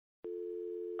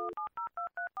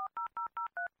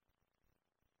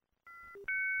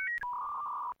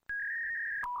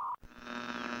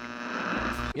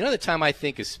You know, the time I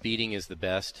think of speeding is the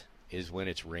best is when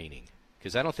it's raining,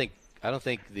 because I don't think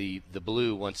the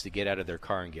blue wants to get out of their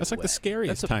car and get That's like wet. the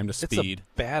scariest time to speed. It's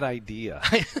a bad idea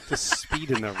to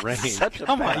speed in the rain. Such a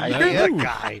Come bad on, idea. you're the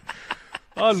guy.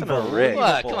 Unbelievable.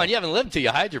 What? Come on, you haven't lived till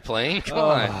you hydroplane. Come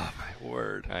on. Oh, my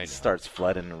word. I know. Starts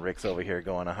flooding, and Rick's over here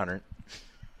going 100.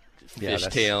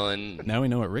 Fishtailing, Now we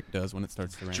know what Rick does when it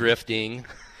starts to rain. drifting.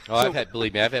 Oh,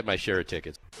 believe me, I've had my share of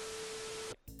tickets.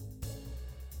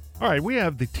 All right, we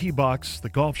have the T-Box, the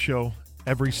golf show,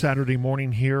 every Saturday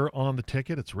morning here on The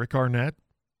Ticket. It's Rick Arnett.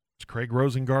 It's Craig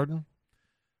Rosengarten,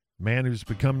 man who's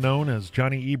become known as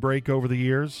Johnny E-Brake over the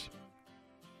years.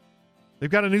 They've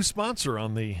got a new sponsor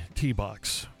on the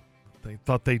T-Box. They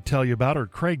thought they'd tell you about it, or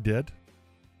Craig did,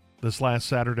 this last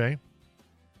Saturday.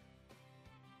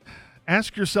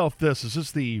 Ask yourself this, is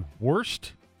this the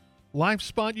worst live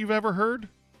spot you've ever heard?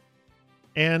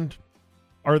 And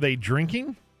are they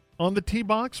drinking on the tee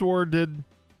box, or did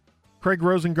Craig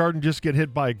Rosengarten just get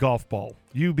hit by a golf ball?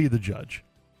 You be the judge.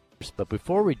 But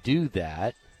before we do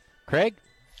that, Craig,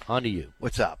 on to you.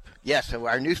 What's up? Yes, so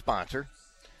our new sponsor,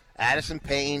 Addison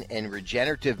Pain and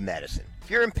Regenerative Medicine. If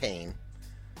you're in pain,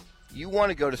 you want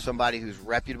to go to somebody who's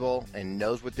reputable and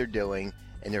knows what they're doing,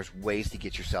 and there's ways to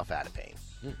get yourself out of pain.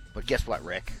 But guess what,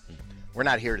 Rick? We're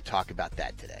not here to talk about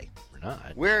that today. We're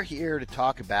not. We're here to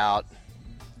talk about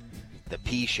the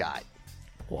pea shot.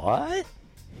 What?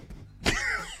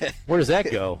 Where does that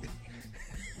go?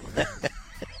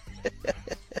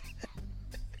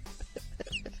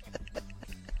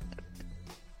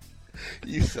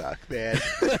 You suck, man.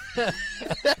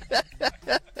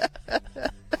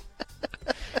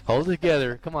 Hold it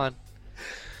together. Come on.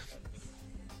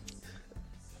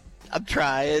 I'm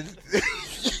trying.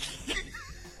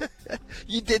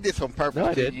 You did this on purpose. No,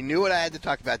 I did. You knew what I had to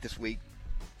talk about this week.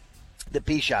 The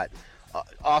pea shot,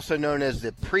 also known as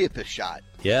the Priapus shot.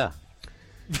 Yeah.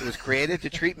 It was created to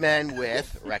treat men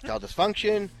with erectile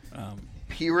dysfunction,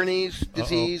 Peyronie's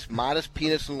disease, modest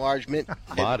penis enlargement.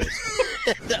 Modest.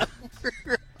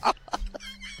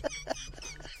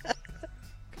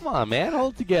 Come on, man.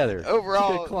 Hold it together. It's a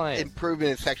Overall good client.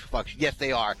 improvement in sexual function. Yes,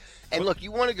 they are. And look,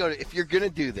 you want to go to, if you're going to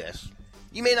do this,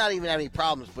 you may not even have any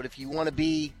problems, but if you want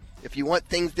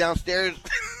things downstairs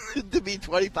to be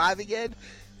 25 again,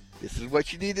 this is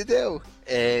what you need to do.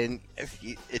 And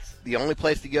it's the only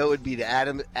place to go would be to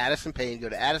Addison Pain. Go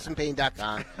to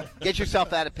AddisonPain.com. Get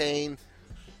yourself out of pain.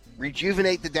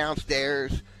 Rejuvenate the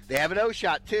downstairs. They have an O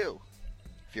shot too.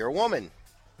 If you're a woman,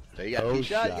 so you got a P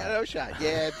shot, you got an O shot.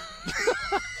 Yeah.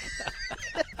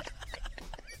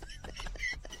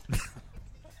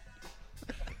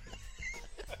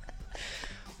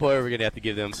 Boy, we're going to have to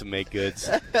give them some make goods.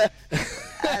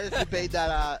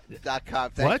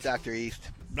 AddisonPain.com. Thanks, What? Dr. East.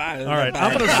 All right,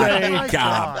 I'm going to say,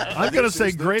 God. I'm going to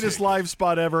say greatest live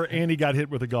spot ever, and he got hit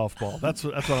with a golf ball. That's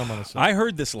what I'm going to say. I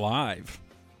heard this live.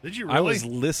 Did you really? I was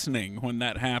listening when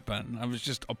that happened. I was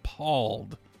just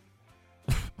appalled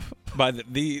by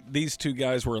these two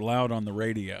guys were allowed on the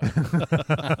radio.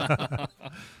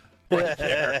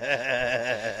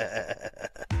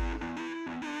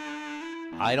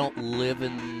 I don't live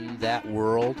in that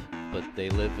world, but they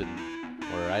live in,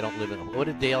 or I don't live in, what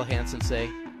did Dale Hansen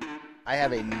say? I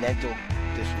have a mental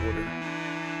disorder.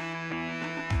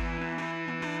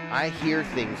 I hear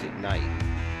things at night.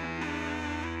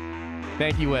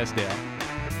 Thank you, Westdale.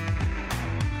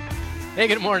 Hey,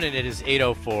 good morning. It is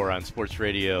 8:04 on Sports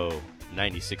Radio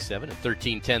 96.7 and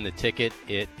 1310 The Ticket.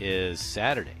 It is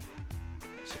Saturday,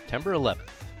 September 11th.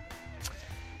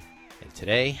 And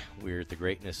today, we're at the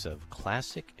greatness of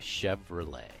Classic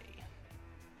Chevrolet.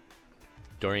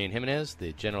 Dorian Jimenez,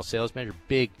 the general sales manager,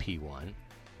 big P1.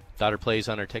 Daughter plays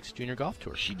on our Texas Junior Golf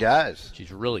Tour. She does.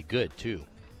 She's really good, too.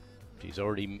 She's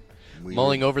already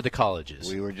mulling over the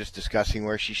colleges. We were just discussing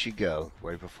where she should go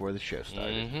right before the show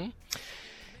started. Mm-hmm.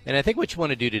 And I think what you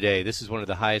want to do today, this is one of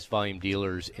the highest volume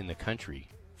dealers in the country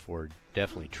for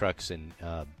definitely trucks and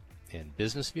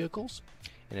business vehicles.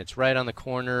 And it's right on the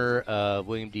corner of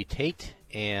William D. Tate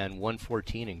and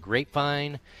 114 in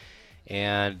Grapevine.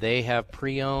 And they have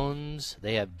pre-owns.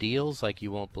 They have deals like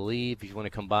you won't believe. If you want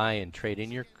to come by and trade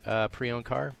in your pre-owned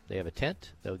car, they have a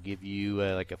tent. They'll give you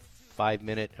like a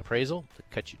 5-minute appraisal to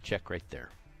cut you a check right there.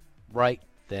 Right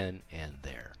then and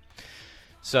there.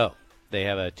 So they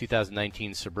have a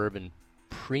 2019 Suburban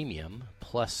Premium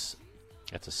Plus.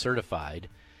 That's a certified.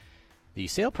 The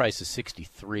sale price is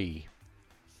 $63,000.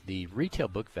 The retail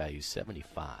book value is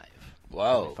 $75,000.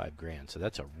 Whoa. $75,000. So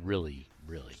that's a really,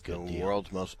 really good The deal.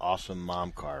 world's most awesome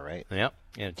mom car, right? Yep.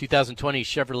 And 2020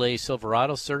 Chevrolet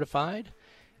Silverado certified.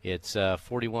 It's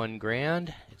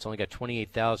 $41,000. It's only got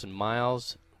 28,000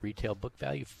 miles. retail book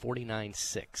value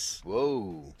 $49,600.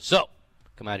 Whoa. So,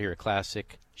 come out here at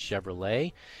Classic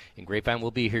Chevrolet in Grapevine.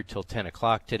 We'll be here till 10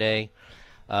 o'clock today.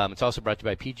 It's also brought to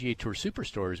you by PGA Tour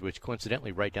Superstores, which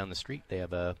coincidentally right down the street, they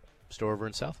have a store over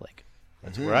in Southlake.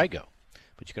 That's where I go.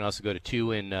 But you can also go to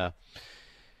 2 in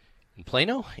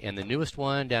Plano, and the newest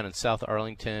one down in South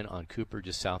Arlington on Cooper,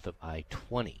 just south of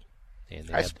I-20.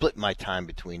 And I split my time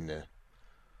between the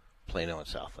Plano and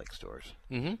Southlake stores.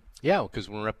 Yeah, because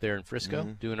when we're up there in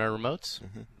Frisco doing our remotes,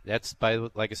 that's,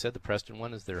 like I said, the Preston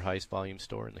one is their highest volume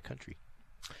store in the country.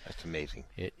 That's amazing.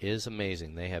 It is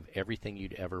amazing. They have everything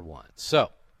you'd ever want.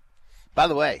 So, by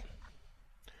the way,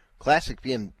 Classic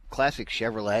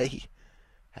Chevrolet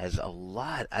has a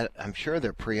lot. I'm sure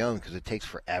they're pre-owned because it takes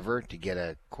forever to get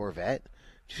a Corvette. Do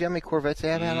you see how many Corvettes they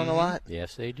have out on the lot?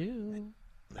 Yes, they do.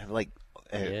 They have like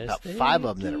Yes, about they 5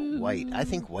 of them that do. are white. I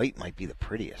think white might be the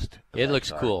prettiest. of It that looks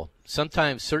car. cool.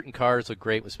 Sometimes certain cars look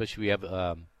great, especially if we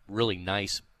have really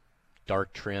nice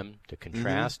dark trim to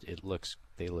contrast.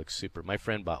 They look super. My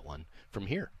friend bought one from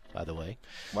here, by the way.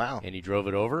 Wow. And he drove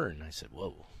it over, and I said,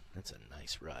 "Whoa, that's a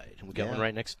nice ride." And we got Yeah. one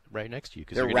right next to you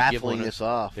because They're gonna give raffling one, this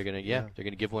off. They're gonna they're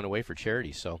gonna give one away for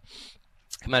charity. So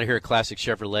come out of here at Classic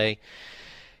Chevrolet,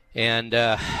 and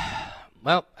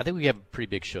well, I think we have a pretty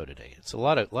big show today. It's a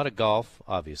lot of golf,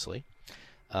 obviously.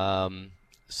 Some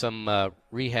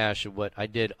rehash of what I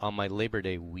did on my Labor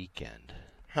Day weekend.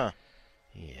 Huh.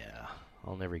 Yeah,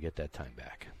 I'll never get that time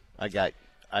back. I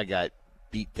got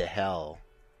beat to hell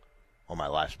on my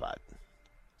last spot.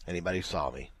 Anybody saw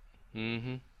me?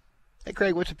 Mm-hmm. Hey,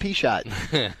 Craig, what's a pea shot?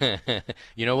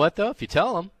 You know what, though? If you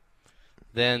tell them,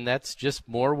 then that's just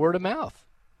more word of mouth.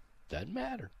 Doesn't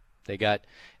matter. They got,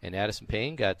 and Addison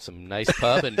Payne got some nice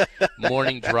pub and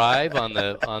morning drive on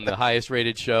the highest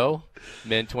rated show,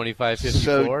 Men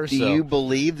 2554. So, do you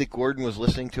believe that Gordon was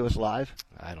listening to us live?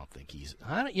 I don't think he's.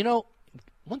 You know,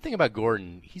 one thing about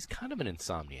Gordon, he's kind of an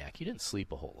insomniac. He didn't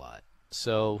sleep a whole lot,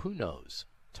 so who knows?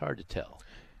 It's hard to tell.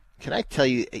 Can I tell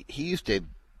you, he used to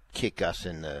kick us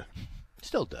in the.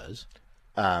 Still does.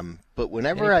 But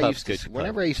whenever I used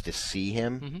to see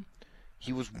him,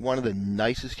 he was one of the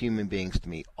nicest human beings to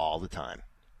me all the time.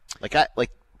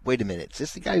 Wait a minute, is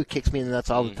this the guy who kicks me in the nuts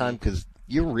all the time? Because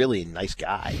you're really a nice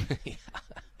guy.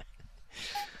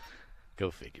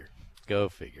 Go figure. Go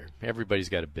figure. Everybody's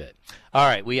got a bit. All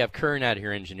right, we have Kern out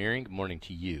here engineering. Good morning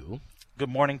to you. Good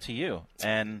morning to you.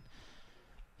 And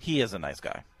he is a nice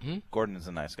guy. Gordon is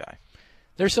a nice guy.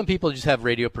 There's some people who just have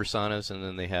radio personas, and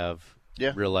then they have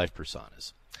real-life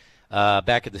personas.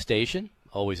 Back at the station,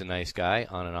 always a nice guy,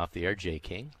 on and off the air, Jay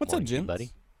King. What's morning up, Jim?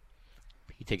 buddy?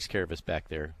 He takes care of us back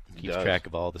there. Keeps does. track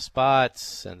of all the spots,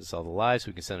 sends us all the live so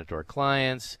we can send it to our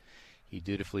clients. He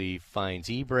dutifully finds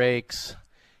e-brakes.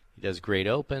 He does great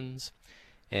opens.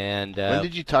 And When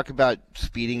did you talk about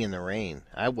speeding in the rain?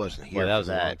 I wasn't here. well, that for was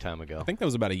a long time ago. I think that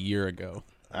was about a year ago.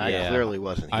 I clearly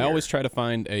wasn't here. I always try to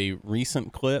find a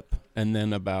recent clip and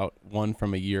then about one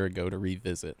from a year ago to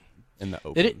revisit in the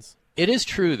opens. It is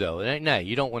true, though. No,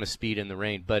 you don't want to speed in the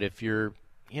rain, but if you're,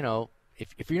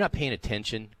 if you're not paying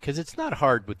attention, because it's not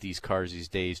hard with these cars these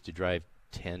days to drive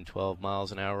 10, 12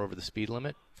 miles an hour over the speed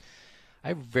limit.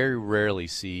 I very rarely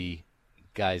see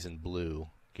guys in blue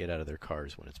get out of their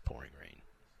cars when it's pouring rain.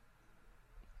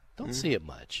 Don't see it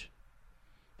much.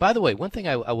 By the way, one thing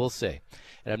I will say,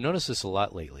 and I've noticed this a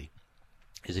lot lately,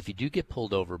 is if you do get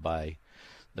pulled over by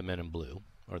the men in blue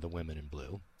or the women in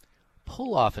blue,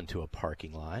 pull off into a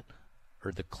parking lot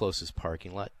or the closest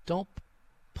parking lot. Don't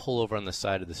pull over on the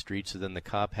side of the street so then the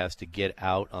cop has to get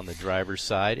out on the driver's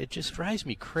side. It just drives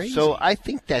me crazy. So I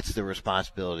think that's the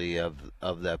responsibility of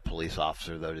the police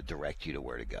officer, though, to direct you to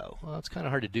where to go. Well, it's kind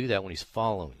of hard to do that when he's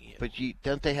following you. But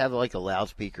don't they have like a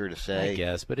loudspeaker to say? I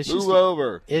guess, but it's move just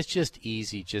over. It's just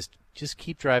easy. Just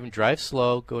keep driving. Drive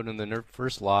slow. Go to the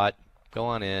first lot. Go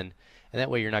on in, and that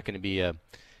way you're not going to be an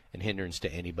hindrance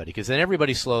to anybody. Because then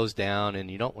everybody slows down, and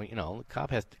you don't. The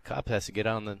cop has to get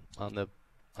on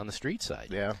the street side.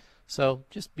 Yeah. So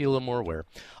just be a little more aware.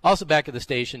 Also back at the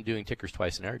station doing tickers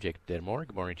twice an hour. Jacob Dedmore.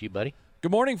 Good morning to you, buddy.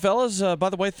 Good morning, fellas. By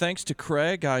the way, thanks to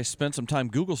Craig, I spent some time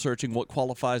Google searching what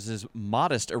qualifies as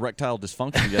modest erectile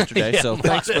dysfunction yesterday, so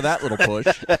thanks for that little push.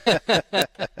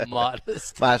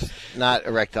 Modest. Not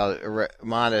erectile,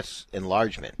 modest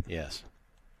enlargement Yes.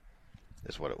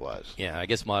 is what it was. Yeah, I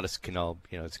guess modest can all,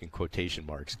 it's in quotation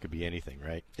marks. It could be anything,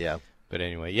 right? Yeah. But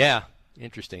anyway, yeah,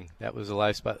 interesting. That was a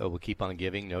live spot. Oh, we'll keep on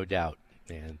giving, no doubt.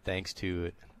 And thanks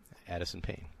to Addison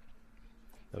Payne.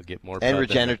 They'll get more. And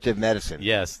regenerative medicine.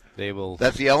 Yes, they will.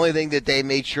 That's the only thing that they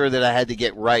made sure that I had to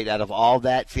get right out of all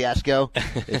that fiasco.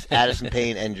 It's Addison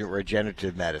Payne and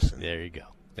regenerative medicine. There you go.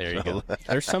 There you go.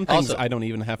 There's some things Also- I don't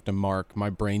even have to mark. My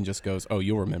brain just goes, "Oh,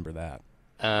 you'll remember that."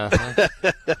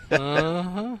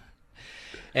 Uh-huh.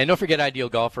 And don't forget Ideal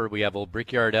Golfer. We have Old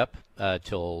Brickyard up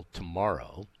till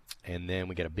tomorrow, and then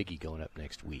we got a biggie going up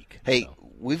next week. Hey, So,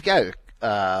 we've got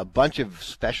a bunch of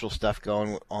special stuff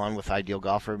going on with Ideal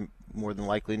Golfer more than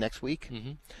likely next week.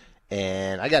 Mhm.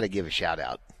 And I got to give a shout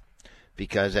out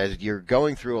because as you're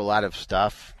going through a lot of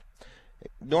stuff,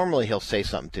 normally he'll say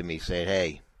something to me, say,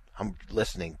 "Hey, I'm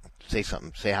listening. Say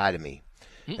something. Say hi to me."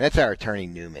 And that's our attorney,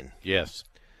 Newman. yes,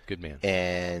 good man.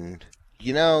 And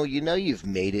you know you've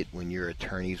made it when your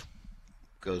attorney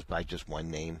goes by just one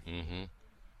name, Mm-hmm.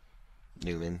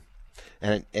 Newman.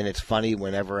 And it's funny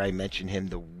whenever I mention him,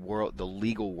 the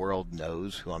legal world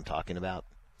knows who I'm talking about.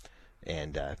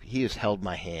 And he has held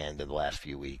my hand in the last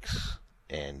few weeks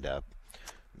and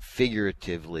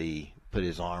figuratively put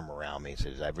his arm around me and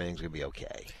says everything's going to be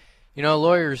okay. You know,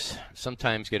 lawyers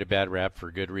sometimes get a bad rap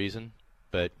for good reason,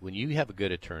 but when you have a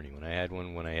good attorney, when I had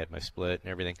one, when I had my split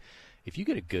and everything, if you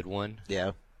get a good one,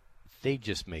 Yeah. they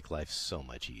just make life so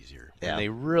much easier. Yeah. And they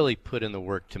really put in the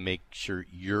work to make sure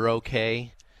you're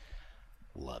okay.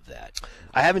 Love that.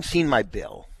 I haven't seen my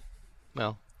bill,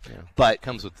 Well, yeah, but it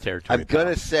comes with the territory. I'm going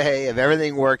to say if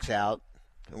everything works out,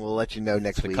 and we'll let you know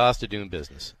next It's the week, cost of doing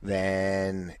business.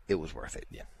 then it was worth it.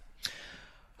 Yeah.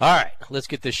 All right, let's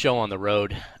get this show on the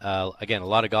road. Again, a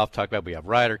lot of golf to talk about. We have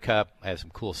Ryder Cup. I have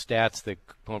some cool stats that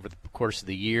go over the course of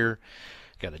the year.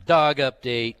 Got a dog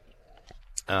update.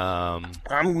 I'm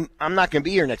not going to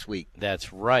be here next week.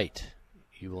 That's right.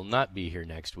 You will not be here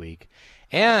next week.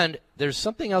 And there's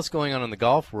something else going on in the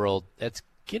golf world that's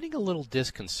getting a little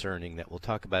disconcerting that we'll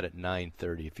talk about at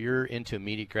 9:30. If you're into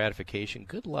immediate gratification,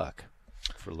 good luck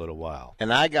for a little while.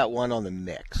 And I got one on the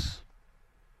mix.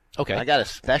 Okay. I got a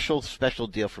special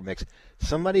deal for mix.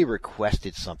 Somebody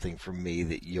requested something from me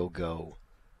that you'll go,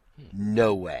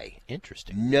 no way.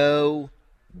 Interesting. No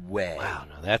way. Wow,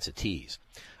 now that's a tease.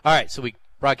 All right, so we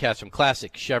broadcast from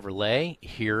Classic Chevrolet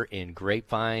here in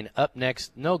Grapevine. Up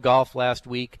next, no golf last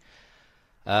week,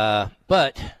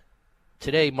 but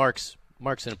today marks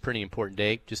in a pretty important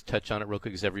day. Just touch on it real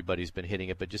quick because everybody's been hitting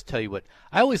it, but just tell you what,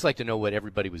 I always like to know what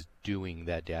everybody was doing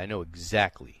that day. I know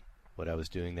exactly what I was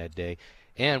doing that day.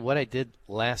 And what I did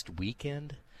last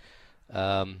weekend,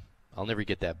 I'll never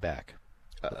get that back.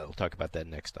 We'll talk about that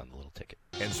next on the Little Ticket.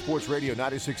 And Sports Radio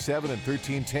 96.7 and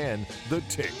 1310, The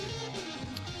Ticket.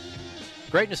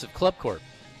 Greatness of Club Corp.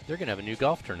 They're going to have a new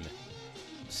golf tournament,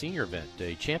 a senior event,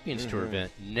 a Champions Tour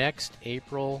event next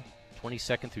April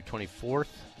 22nd through 24th.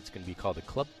 It's going to be called the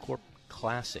Club Corp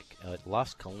Classic at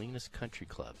Las Colinas Country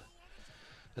Club.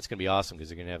 That's going to be awesome because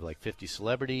they're going to have like 50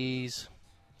 celebrities.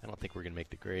 I don't think we're going to make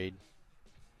the grade,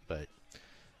 but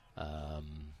it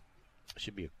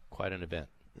should be quite an event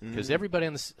because everybody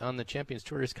on the Champions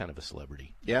Tour is kind of a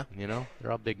celebrity. Yeah. You know,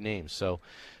 they're all big names. So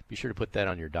be sure to put that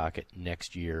on your docket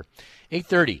next year.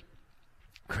 8:30.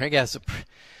 Craig has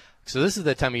so this is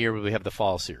the time of year where we have the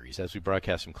fall series as we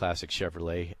broadcast from Classic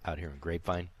Chevrolet out here in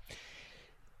Grapevine.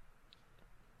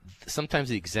 Sometimes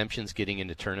the exemptions getting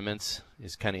into tournaments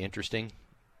is kind of interesting.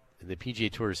 The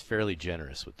PGA Tour is fairly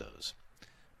generous with those.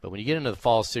 But when you get into the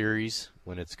fall series,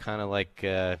 when it's kind of like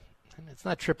it's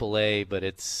not AAA, but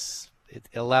it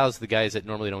allows the guys that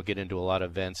normally don't get into a lot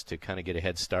of events to kind of get a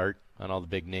head start on all the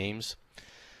big names.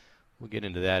 We'll get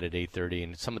into that at 8:30,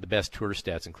 and some of the best tour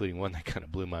stats, including one that kind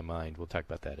of blew my mind. We'll talk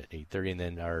about that at 8:30, and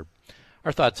then our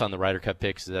thoughts on the Ryder Cup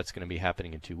picks. That's going to be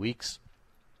happening in 2 weeks.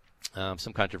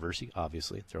 Some controversy,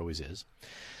 obviously, there always is.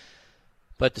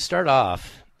 But to start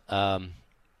off,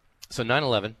 so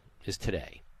 9/11 is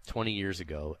today, 20 years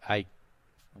ago.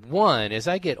 As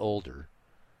I get older,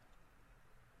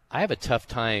 I have a tough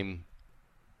time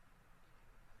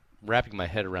wrapping my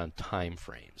head around time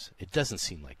frames. It doesn't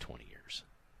seem like 20 years.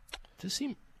 Does it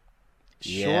seem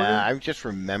shorter? Yeah, I just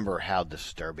remember how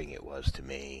disturbing it was to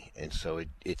me, and so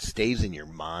it stays in your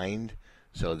mind.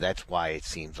 So that's why it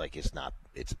seems like it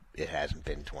hasn't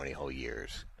been 20 whole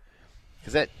years.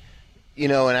 Because that,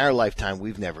 in our lifetime,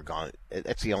 we've never gone.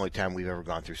 That's the only time we've ever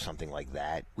gone through something like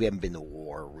that. We haven't been to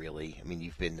war, really. I mean,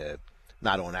 you've been to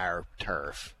not on our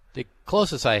turf. The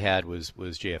closest I had was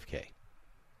JFK.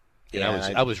 And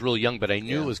Yeah, I was real young, but I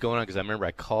knew it was going on because I remember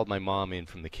I called my mom in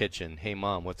from the kitchen. Hey,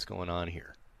 Mom, what's going on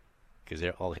here? Because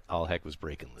all heck was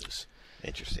breaking loose.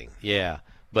 Interesting. Yeah,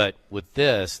 but with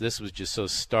this was just so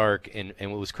stark. And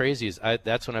what was crazy is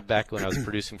that's back when I was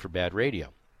producing for Bad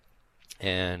Radio.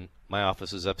 And my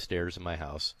office was upstairs in my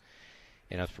house.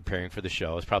 And I was preparing for the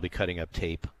show. I was probably cutting up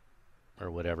tape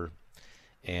or whatever,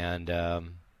 and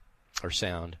or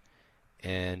sound.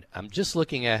 And I'm just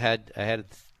looking. I had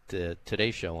the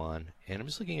Today Show on, and I'm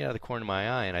just looking out of the corner of my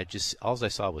eye, and all I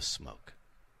saw was smoke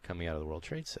coming out of the World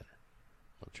Trade Center,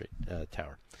 World Trade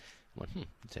Tower. I went,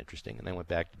 that's interesting, and I went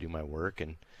back to do my work,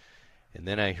 and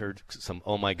then I heard some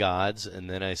oh my gods, and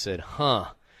then I said,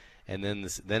 and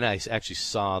then I actually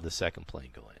saw the second plane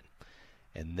go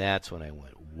in, and that's when I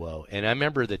went, whoa. And I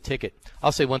remember the ticket.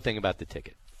 I'll say one thing about the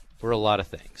ticket. We're a lot of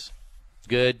things.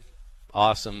 Good,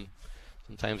 awesome.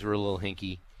 Sometimes we're a little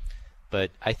hinky.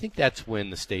 But I think that's when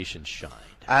the station shined.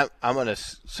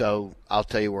 So I'll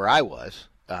tell you where I was.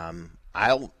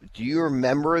 Do you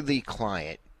remember the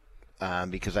client?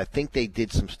 Because I think they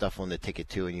did some stuff on the ticket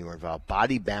too, and you were involved.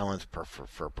 Body Balance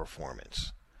for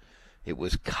Performance. It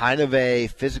was kind of a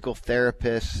physical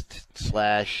therapist /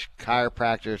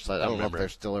 chiropractor. I don't know if they're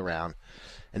still around.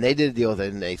 And they did a deal with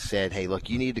it, and they said, "Hey, look,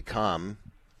 you need to come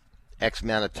X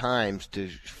amount of times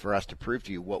for us to prove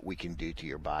to you what we can do to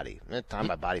your body." At the time,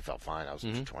 my body felt fine. I was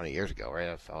 20 years ago, right?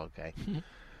 I felt okay.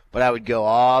 But I would go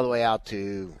all the way out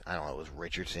to, I don't know, it was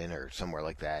Richardson or somewhere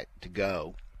like that to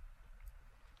go.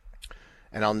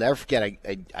 And I'll never forget,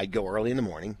 I'd go early in the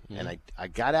morning, and I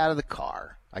got out of the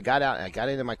car. I got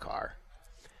into my car,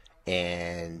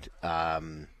 and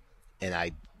I'm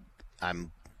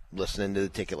listening to the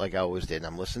ticket like I always did, and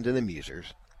I'm listening to the Musers.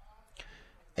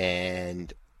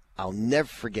 And I'll never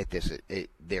forget this.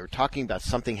 They were talking about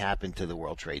something happened to the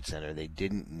World Trade Center. They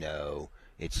didn't know.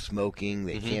 It's smoking.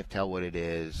 They can't tell what it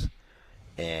is,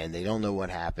 and they don't know what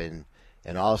happened.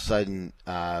 And all of a sudden,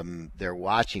 they're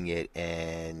watching it,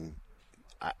 and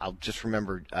I'll just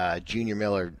remember Junior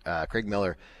Miller, Craig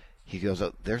Miller. He goes,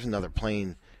 "Oh, there's another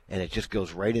plane," and it just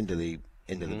goes right into the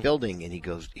building. And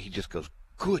he just goes,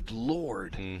 "Good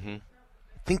Lord!" I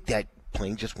think that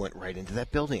plane just went right into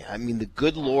that building. I mean, the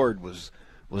good Lord was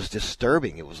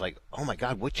disturbing. It was like, oh my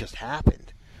God, what just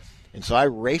happened? And so I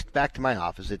raced back to my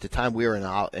office. At the time, we were in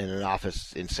an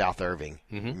office in South Irving.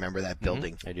 Remember that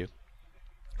building? I do.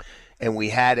 And we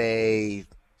had a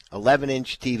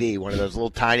 11-inch TV, one of those little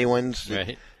tiny ones,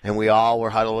 right. And we all were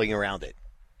huddling around it.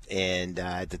 And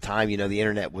at the time, the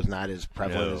internet was not as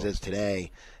prevalent as it is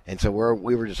today. And so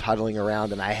we were just huddling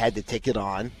around, and I had the ticket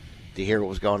on to hear what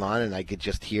was going on, and I could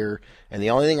just hear. And the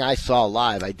only thing I saw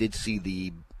live, I did see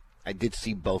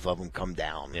both of them come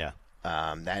down. Yeah.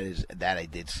 That I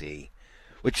did see,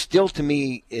 which still to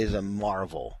me is a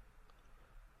marvel.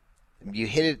 You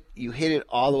hit it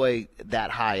all the way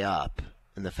that high up,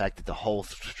 and the fact that the whole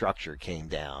structure came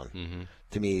down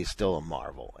to me is still a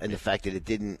marvel. And the fact that it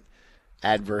didn't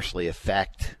adversely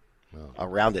affect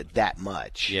around it that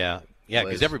much. Yeah,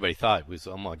 because everybody thought it was.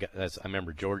 Oh my God! I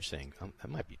remember George saying that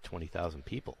might be 20,000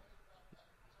 people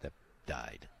that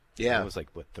died. Yeah, it was like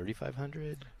what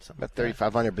 3,500, something. About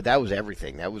 3,500, but that was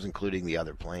everything. That was including the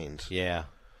other planes. Yeah.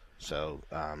 So,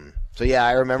 yeah,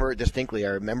 I remember it distinctly. I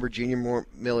remember Junior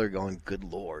Miller going, "Good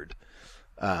Lord,"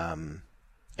 but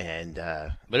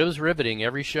it was riveting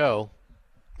every show.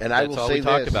 And that's I will all say we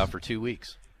talked about for 2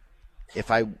 weeks.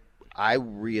 If I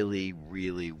really,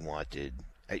 really wanted.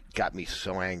 It got me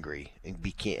so angry, and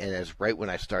as right when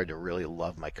I started to really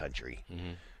love my country,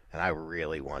 and I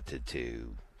really wanted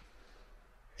to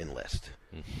enlist.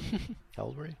 How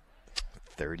old were you?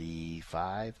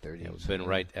 35, 30. It's been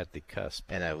right at the cusp.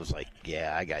 And I was like,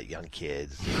 yeah, I got young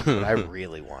kids, but I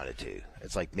really wanted to.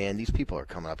 It's like, man, these people are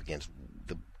coming up against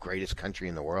the greatest country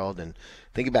in the world, and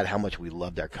think about how much we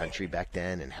loved our country back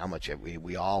then, and how much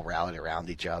we all rallied around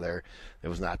each other. There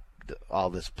was not all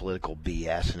this political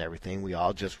BS and everything. We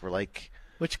all just were like...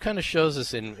 Which kind of shows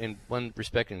us in one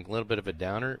respect, in a little bit of a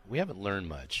downer, we haven't learned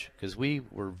much, because we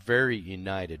were very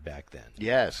united back then.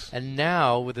 Yes. And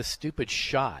now, with a stupid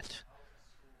shot,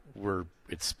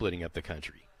 it's splitting up the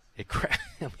country. It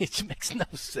makes no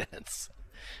sense.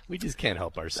 We just can't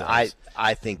help ourselves.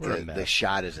 I think the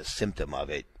shot is a symptom of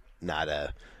it, not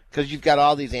a... Because you've got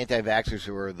all these anti-vaxxers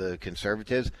who are the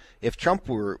conservatives. If Trump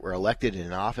were elected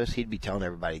in office, he'd be telling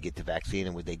everybody to get the vaccine,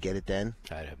 and would they get it then?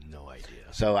 I'd have no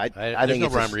idea. So I think no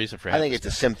rhyme or reason for I think it's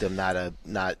a symptom, not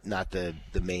the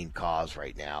main cause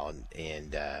right now.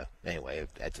 And anyway,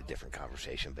 that's a different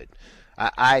conversation. But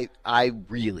I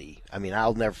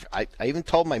even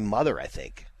told my mother. I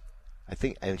think,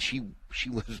 and she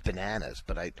was bananas.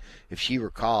 But if she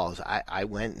recalls, I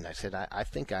went and I said, I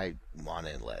think I want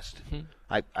to enlist.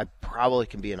 I probably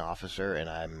can be an officer, and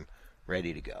I'm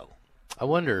ready to go. I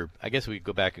wonder, I guess we could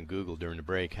go back and Google during the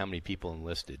break how many people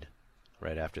enlisted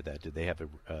right after that. Did they have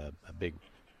a big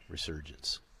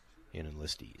resurgence in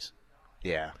enlistees?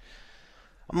 Yeah.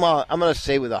 I'm going to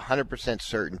say with 100%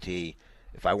 certainty,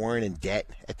 if I weren't in debt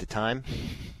at the time,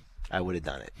 I would have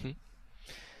done it.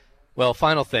 Well,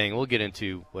 final thing, we'll get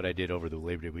into what I did over the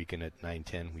Labor Day weekend at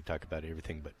 9:10. We talk about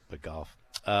everything but golf.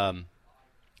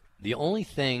 The only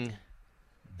thing,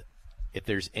 if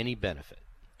there's any benefit,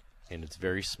 and it's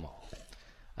very small,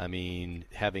 I mean,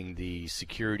 having the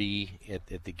security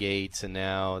at the gates and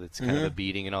now it's kind of a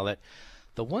beating and all that.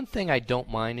 The one thing I don't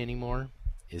mind anymore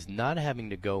is not having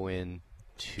to go in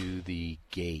to the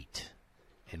gate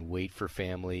and wait for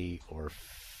family or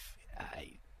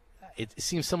it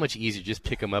seems so much easier to just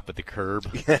pick them up at the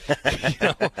curb.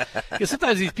 Because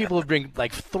sometimes these people would bring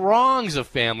like throngs of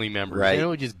family members.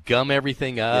 Right. Just gum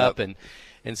everything up. And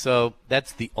so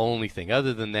that's the only thing.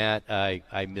 Other than that,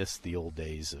 I miss the old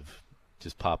days of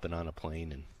just popping on a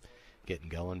plane and getting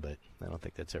going, but I don't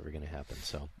think that's ever going to happen.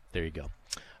 So there you go.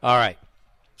 All right.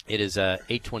 It is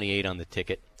 8:28 on the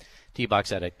ticket.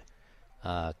 T-Box at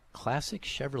a Classic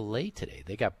Chevrolet today.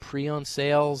 They got pre-owned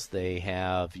sales. They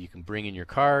have, you can bring in your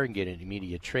car and get an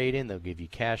immediate trade-in. They'll give you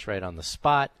cash right on the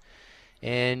spot.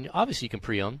 And obviously you can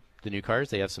pre-own the new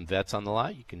cars. They have some vets on the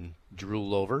lot you can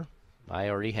drool over. I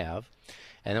already have.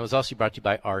 And it was also brought to you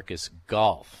by Arcus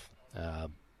Golf. I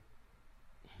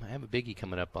have a biggie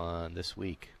coming up on this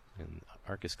week, and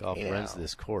Arcus Golf runs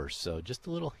this course. So just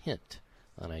a little hint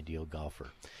on Ideal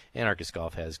Golfer. And Arcus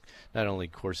Golf has not only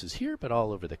courses here, but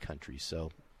all over the country.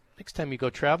 So next time you go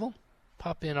travel,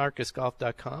 pop in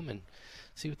arcusgolf.com and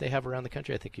see what they have around the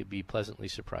country. I think you'll be pleasantly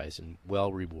surprised and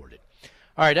well rewarded.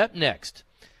 All right, up next,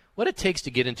 what it takes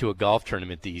to get into a golf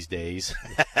tournament these days.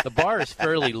 The bar is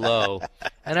fairly low,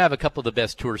 and I have a couple of the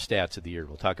best tour stats of the year.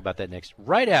 We'll talk about that next,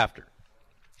 right after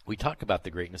we talk about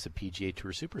the greatness of PGA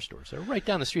Tour Superstores. They're right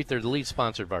down the street. They're the lead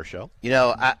sponsor of our show. You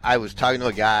know, I was talking to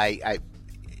a guy.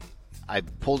 I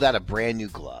pulled out a brand new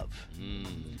glove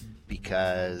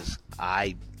because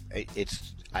I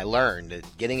learned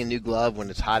that getting a new glove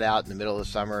when it's hot out in the middle of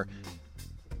the summer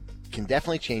can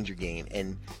definitely change your game.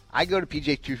 And I go to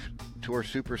PGA Tour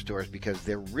Superstores because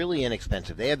they're really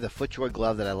inexpensive. They have the FootJoy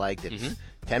glove that I like that's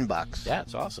 $10. Yeah,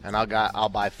 it's awesome. And I'll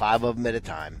buy 5 of them at a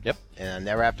time. Yep. And I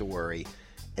never have to worry.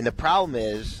 And the problem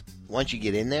is, once you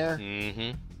get in there,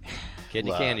 get in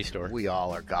the candy store. We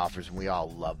all are golfers, and we all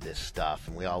love this stuff,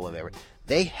 and we all love everything.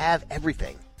 They have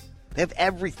everything. They have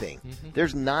everything.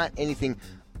 There's not anything.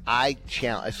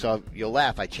 So you'll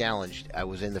laugh. I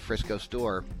was in the Frisco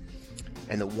store,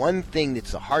 and the one thing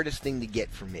that's the hardest thing to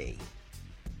get for me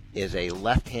is a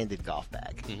left-handed golf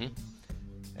bag.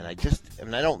 And I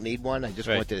don't need one. I just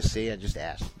wanted to see. I just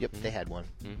asked. Yep, they had one.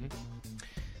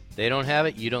 They don't have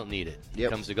it, you don't need it. It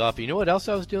comes to golf. You know what else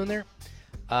I was doing there?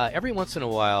 Every once in a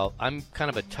while, I'm kind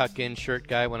of a tuck-in shirt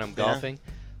guy when I'm golfing,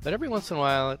 but every once in a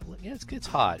while, it's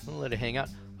hot. I'm going to let it hang out.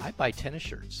 I buy tennis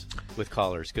shirts with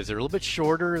collars because they're a little bit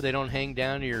shorter. They don't hang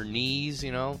down to your knees,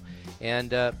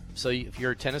 And so if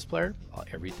you're a tennis player,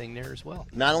 everything there as well.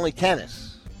 Not only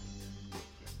tennis,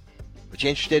 but you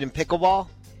interested in pickleball?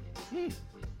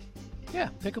 Yeah,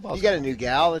 pickleball. You got a new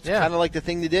gal. It's kind of like the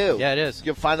thing to do. Yeah, it is.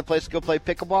 You find a place to go play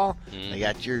pickleball. They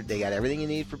got everything you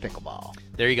need for pickleball.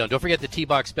 There you go. Don't forget the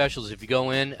T-Box specials. If you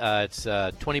go in, it's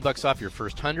 $20 off your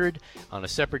first 100. On a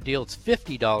separate deal, it's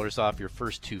 $50 off your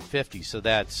first 250. So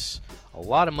that's a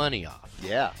lot of money off.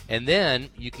 Yeah. And then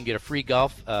you can get a free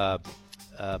golf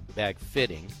bag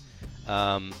fitting,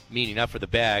 meaning not for the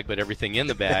bag, but everything in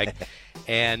the bag.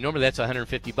 And normally that's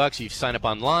 $150. You sign up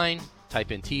online.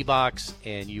 Type in T-Box,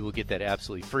 and you will get that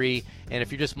absolutely free. And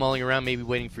if you're just mulling around, maybe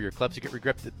waiting for your clubs to get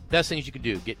regripped, the best things you can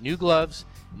do, get new gloves,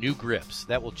 new grips.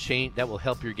 That will change. That will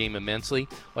help your game immensely.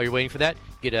 While you're waiting for that,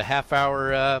 get a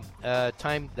half-hour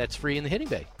time that's free in the hitting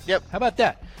bay. Yep. How about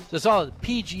that? So it's all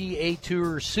PGA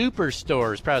Tour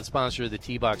Superstores, proud sponsor of the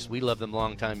T-Box. We love them a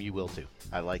long time. You will too.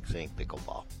 I like saying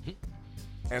pickleball.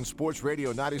 And Sports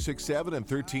Radio 96.7 and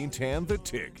 1310, The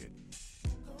Ticket.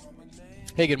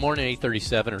 Hey, good morning,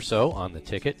 8:37 or so on the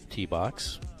Ticket,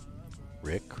 T-Box.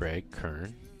 Rick, Craig,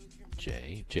 Kern,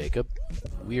 Jay, Jacob.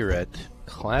 We are at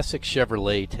Classic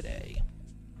Chevrolet today.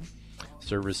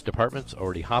 Service department's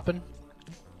already hopping.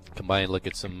 Come by and look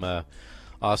at some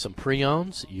awesome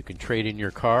pre-owns. You can trade in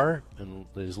your car in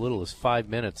as little as 5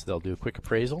 minutes. They'll do a quick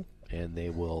appraisal, and they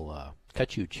will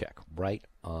cut you a check right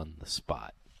on the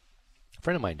spot. A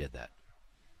friend of mine did that.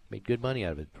 Made good money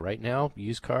out of it. Right now,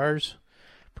 used cars,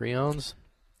 pre-owns,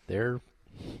 they're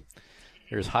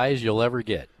as high as you'll ever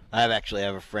get. I actually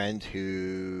have a friend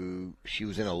who she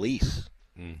was in a lease,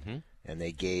 and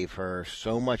they gave her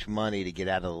so much money to get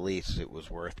out of the lease it was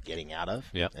worth getting out of.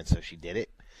 Yep. And so she did it,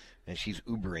 and she's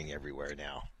Ubering everywhere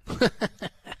now.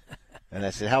 And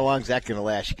I said, how long is that going to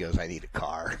last? She goes, I need a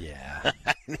car. Yeah.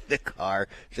 I need a car.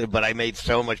 She said, but I made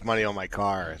so much money on my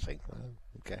car. I was like, well,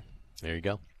 okay. There you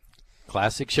go.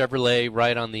 Classic Chevrolet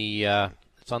right on the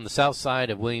it's on the south side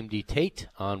of William D. Tate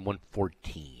on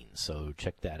 114. So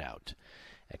check that out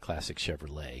at Classic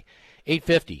Chevrolet.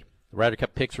 850. The Ryder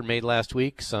Cup picks were made last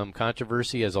week. Some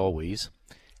controversy, as always.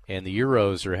 And the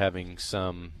Euros are having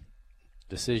some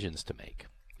decisions to make,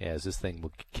 as this thing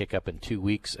will kick up in 2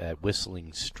 weeks at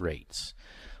Whistling Straits.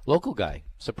 Local guy,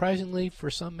 surprisingly for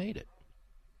some, made it.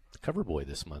 Cover boy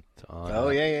this month on,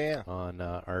 on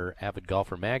our Avid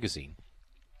Golfer magazine.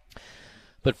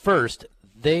 But first,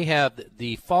 they have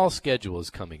the fall schedule is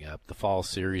coming up, the fall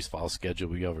series, fall schedule,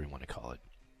 whatever you want to call it.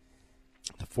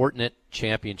 The Fortinet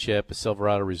Championship, a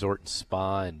Silverado Resort and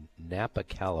Spa in Napa,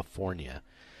 California.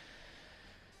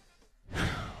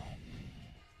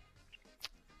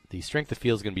 The strength of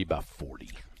field is going to be about 40.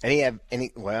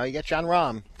 Well, you got John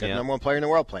Rahm, the number one player in the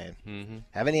world playing. Mm-hmm.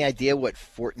 Have any idea what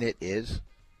Fortinet is?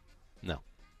 No.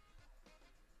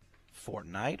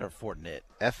 Fortnite or Fortinet?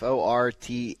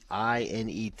 Fortinet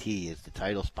is the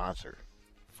title sponsor.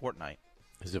 Fortnite.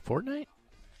 Is it Fortnite?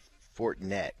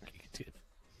 Fortinet.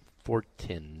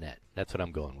 Fortinet. That's what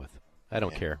I'm going with. I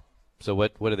don't care. So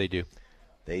what do they do?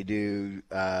 They do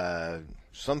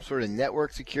some sort of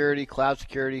network security, cloud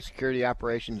security, security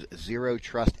operations, zero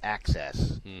trust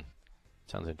access.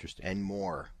 Sounds interesting. And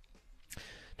more.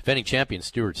 Defending champion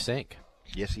Stuart Sink.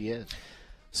 Yes, he is.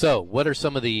 So what are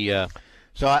some of the...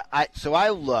 So I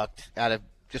looked at it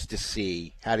just to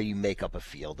see how do you make up a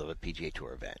field of a PGA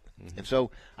Tour event. Mm-hmm. And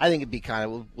so I think it'd be kind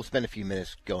of, we'll spend a few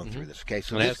minutes going through this. Okay,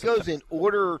 so this goes in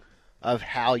order of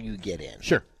how you get in.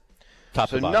 Sure. Top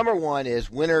so number one is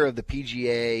winner of the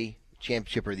PGA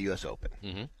Championship or the U.S. Open.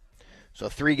 Mm-hmm. So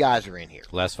 3 guys are in here.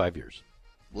 Last 5 years.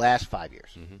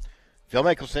 Mm-hmm. Phil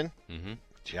Mickelson, Mm-hmm.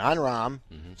 John Rahm.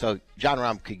 Mm-hmm. So John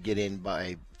Rahm could get in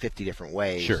by 50 different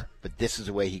ways. Sure. But this is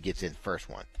the way he gets in first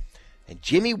one. And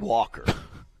Jimmy Walker.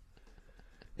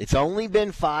 It's only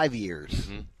been 5 years.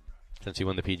 Since he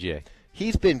won the PGA.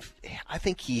 I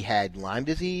think he had Lyme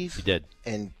disease. He did.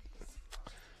 And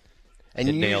it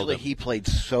nailed usually him. he played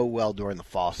so well during the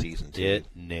fall season, too. It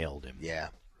nailed him. Yeah.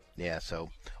 Yeah, so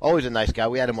always a nice guy.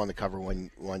 We had him on the cover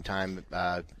one time.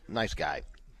 Nice guy.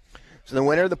 So the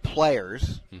winner of the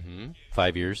Players,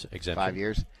 5 years exemption. 5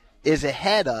 years, is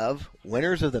ahead of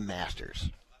winners of the Masters.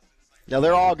 Now,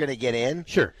 they're all going to get in.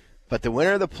 Sure. But the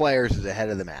winner of the Players is ahead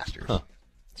of the Masters. Huh.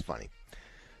 It's funny.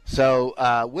 So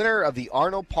winner of the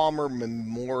Arnold Palmer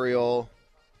Memorial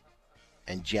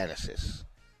and Genesis.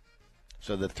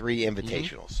 So the 3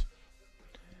 invitationals,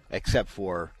 except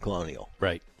for Colonial.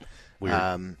 Right.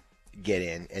 Weird. Get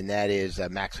in, and that is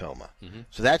Max Homa.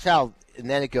 So that's how, and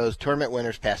then it goes tournament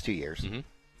winners past 2 years.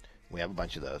 We have a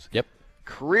bunch of those. Yep.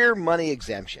 Career money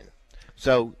exemption.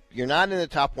 So you're not in the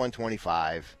top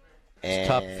 125. And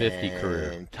top 50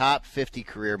 career. And top 50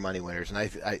 career money winners.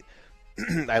 And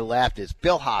I laughed as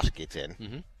Bill Haas gets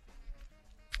in.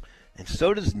 And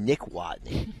so does Nick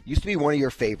Watney. Used to be one of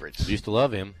your favorites. Used to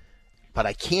love him. But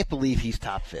I can't believe he's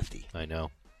top 50. I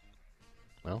know.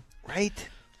 Well. Right?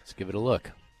 Let's give it a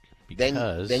look.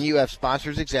 Then you have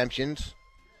sponsors exemptions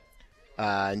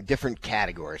in different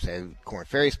categories. Corn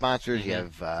Ferry sponsors. You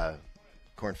have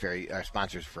Corn Ferry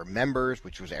sponsors for members,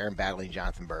 which was Aaron Baddeley and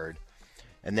Jonathan Bird.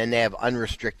 And then they have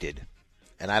unrestricted.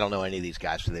 And I don't know any of these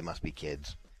guys, so they must be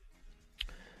kids.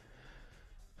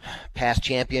 Past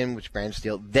champion, which Brandon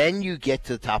Steele. Then you get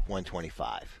to the top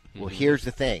 125. Well, here's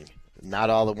the thing. Not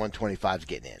all the 125s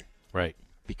getting in. Right.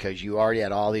 Because you already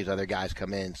had all these other guys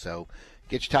come in. So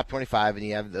get your top 25, and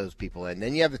you have those people in.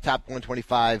 Then you have the top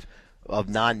 125 of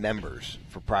non-members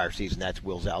for prior season. That's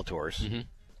Will Zalatoris.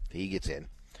 He gets in.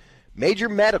 Major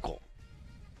medical.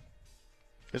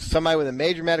 This is somebody with a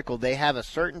major medical. They have a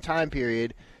certain time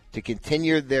period to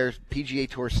continue their PGA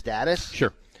Tour status.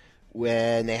 Sure.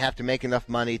 When they have to make enough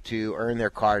money to earn their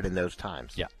card in those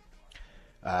times. Yeah.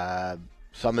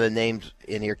 Some of the names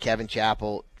in here, Kevin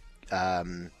Chappell,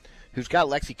 who's got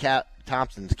Lexi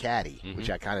Thompson's caddy, which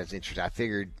I kind of is interested.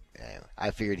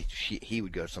 I figured he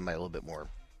would go to somebody a little bit more,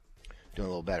 doing a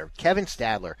little better. Kevin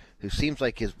Stadler, who seems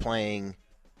like is playing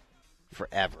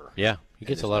forever. Yeah, he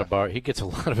gets a lot of He gets a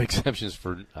lot of exemptions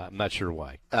for. I'm not sure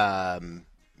why.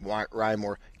 Ryan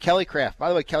Moore, Kelly Craft. By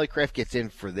the way, Kelly Craft gets in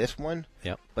for this one.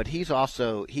 Yep. But he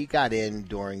got in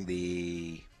during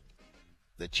the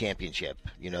championship.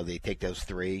 You know, they take those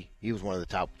 3. He was one of the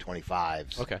top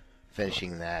 25s. Okay.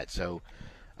 Finishing that. So,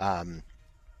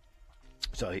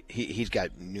 he's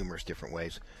got numerous different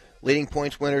ways. Leading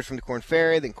points winners from the Corn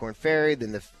Ferry,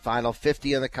 then the final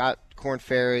 50 on the Corn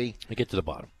Ferry. I get to the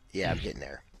bottom. Yeah, I'm getting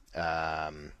there.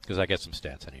 Because I got some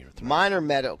stats I need to throw. Minor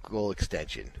medical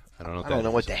extension. I don't know. I don't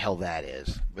know what the hell that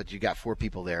is, but you got 4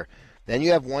 people there. Then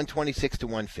you have 126 to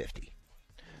 150.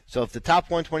 So if the top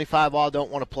 125 all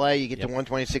don't want to play, you get to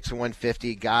 126 to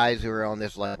 150. Guys who are on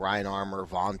this, like Ryan Armour,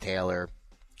 Vaughn Taylor.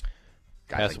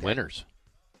 Past winners.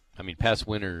 I mean, past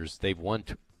winners, they've won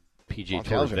PGA Lon Tour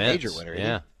Taylor's a events. major winner,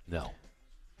 Yeah. No.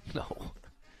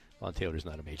 Lon Taylor's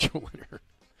not a major winner.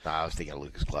 No, I was thinking of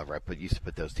Lucas Glover. Used to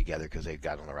put those together because they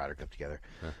got on the Ryder Cup together.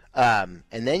 And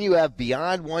then you have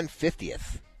beyond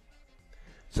 150th.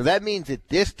 So that means that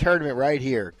this tournament right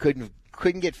here couldn't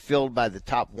get filled by the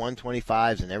top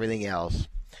 125s and everything else.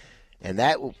 And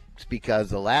that was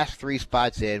because the last 3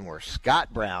 spots in were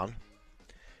Scott Brown,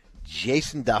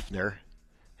 Jason Duffner,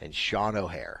 and Sean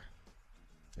O'Hare.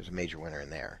 There's a major winner in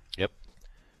there. Yep.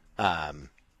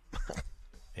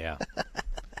 Yeah.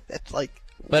 That's like,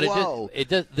 but whoa.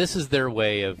 This is their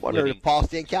way of Wonder living. if Paul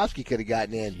Stankowski could have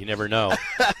gotten in. You never know.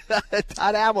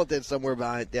 Todd Hamilton somewhere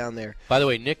down there. By the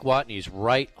way, Nick Watney's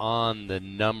right on the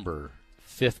number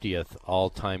 50th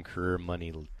all-time career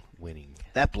money winning.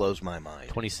 That blows my mind.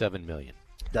 $27 million.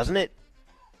 Doesn't it?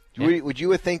 Yeah. Would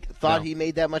you have thought No. he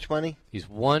made that much money? He's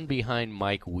one behind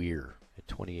Mike Weir at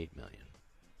 $28 million.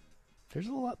 There's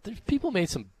a lot. There's people made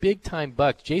some big-time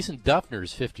bucks. Jason Duffner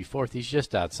is 54th. He's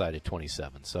just outside at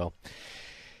 27. So,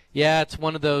 yeah, it's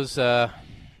one of those.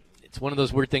 It's one of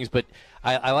those weird things. But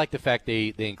I like the fact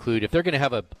they include, if they're going to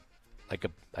have a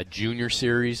junior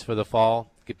series for the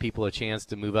fall, give people a chance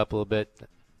to move up a little bit.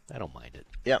 I don't mind it.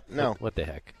 Yep. No. What the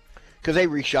heck? Because they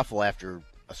reshuffle after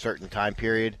a certain time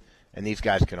period, and these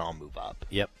guys can all move up.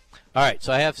 Yep. All right.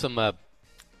 So I have some.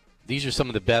 These are some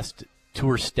of the best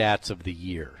tour stats of the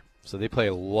year. So they play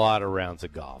a lot of rounds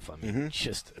of golf. I mean,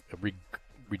 just a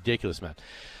ridiculous amount.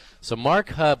 So Mark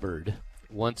Hubbard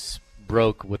once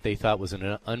broke what they thought was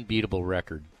an unbeatable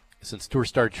record. Since Tour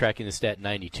started tracking the stat in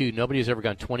 92, nobody has ever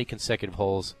gone 20 consecutive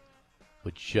holes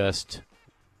with just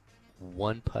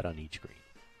one putt on each green.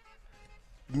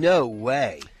 No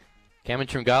way. Cameron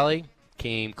Tringale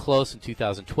came close in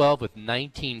 2012 with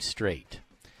 19 straight.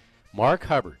 Mark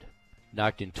Hubbard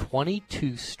knocked in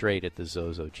 22 straight at the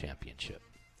Zozo Championship.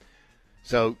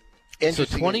 So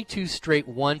 22 straight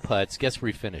one putts. Guess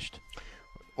where he finished?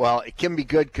 Well, it can be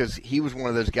good because he was one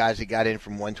of those guys that got in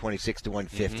from 126 to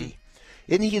 150.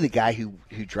 Isn't he the guy who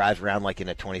drives around like in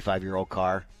a 25-year-old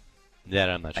car?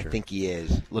 That I'm not sure. I think he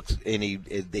is. And he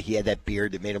had that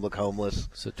beard that made him look homeless.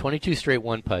 So 22 straight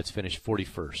one putts, finished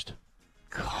 41st.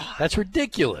 God, that's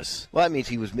ridiculous. Well, that means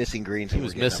he was missing greens. He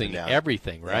was missing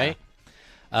everything, right?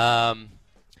 Yeah.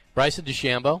 Bryson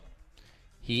DeChambeau,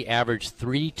 he averaged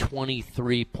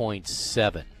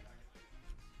 323.7.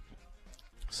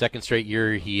 Second straight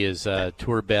year, he is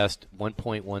tour best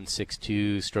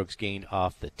 1.162 strokes gained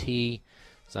off the tee.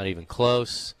 It's not even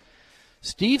close.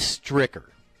 Steve Stricker.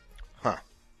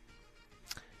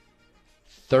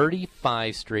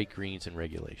 35 straight greens in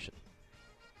regulation.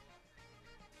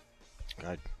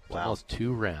 God, wow. Almost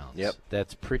 2 rounds. Yep.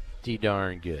 That's pretty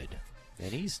darn good.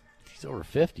 And he's over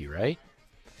 50, right?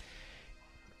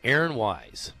 Aaron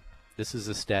Wise. This is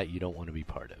a stat you don't want to be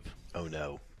part of. Oh,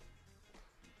 no.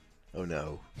 Oh,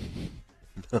 no.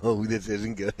 No, this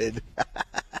isn't good.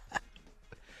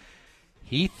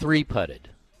 He 3-putted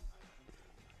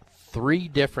 3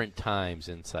 different times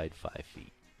inside 5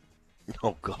 feet.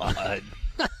 Oh, God.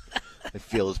 I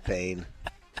feel his pain.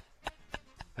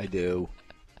 I do.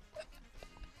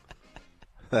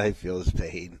 I feel his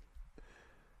pain.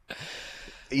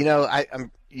 You know,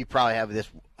 you probably have this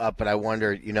up, but I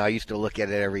wonder, I used to look at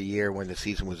it every year when the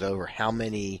season was over, how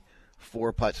many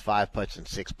 4 putts, 5 putts, and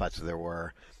 6 putts there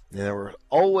were. And there were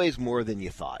always more than you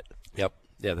thought. Yep.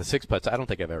 Yeah, the 6 putts, I don't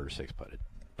think I've ever 6-putted.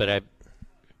 But and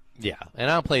I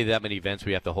don't play that many events where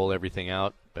you have to hole everything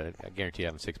out, but I guarantee I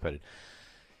haven't 6-putted.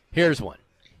 Here's one.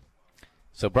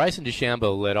 So Bryson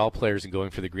DeChambeau led all players in going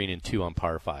for the green in 2 on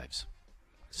par 5s.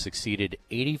 Succeeded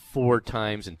 84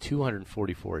 times in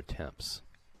 244 attempts.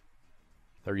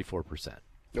 34%.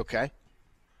 Okay.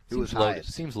 Who was low,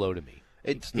 highest? Seems low to me.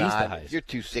 It's He's not. the highest. You're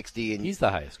 260, and he's the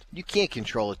highest. You can't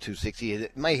control a 260.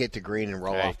 It might hit the green and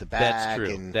roll right. off the back. That's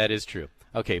true. That is true.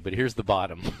 Okay, but here's the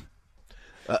bottom.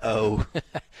 Uh-oh.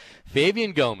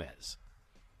 Fabian Gomez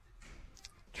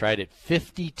tried it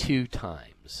 52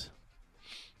 times.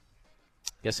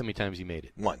 Guess how many times he made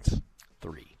it? Once.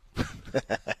 3.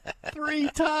 3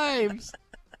 times.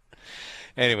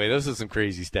 Anyway, those are some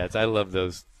crazy stats. I love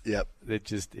those. Yep. It's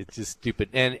just stupid.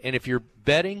 And if you're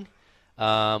betting,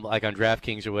 like on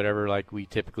DraftKings or whatever, like we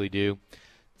typically do,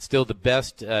 still the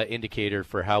best indicator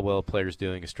for how well a player's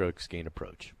doing a strokes gain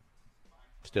approach.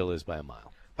 Still is by a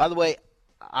mile. By the way,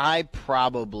 I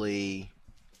probably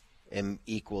am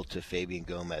equal to Fabian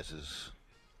Gomez's.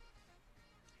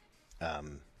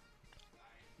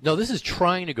 No, this is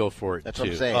trying to go for it. That's too.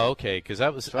 what I'm saying. Oh, okay, because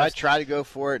that was. So I try to go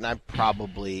for it, and I'm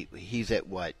probably he's at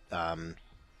what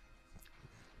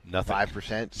Nothing.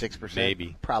 5%, 6%,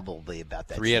 Maybe. Probably about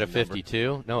that. 3 out of same number.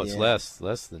 52. No, it's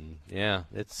less than. Yeah,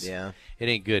 it's. Yeah. It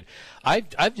ain't good.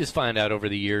 I've just found out over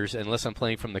the years, unless I'm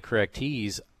playing from the correct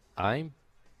tees, I'm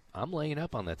laying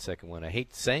up on that second one. I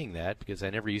hate saying that because I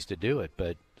never used to do it,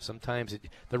 but sometimes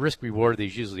the risk reward,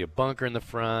 there's usually a bunker in the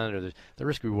front, or the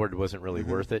risk reward wasn't really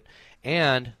worth it,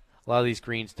 and a lot of these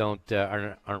greens aren't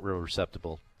real receptive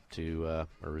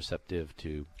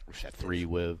to three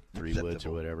woods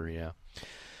or whatever. Yeah.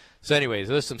 So, anyways,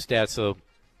 there's some stats. So,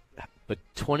 but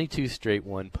 22 straight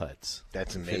one putts.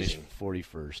 That's Finished amazing.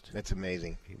 41st. That's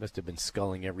amazing. He must have been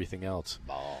sculling everything else.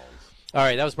 Balls. All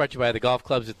right, that was brought to you by the golf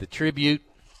clubs at the Tribute.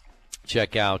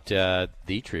 Check out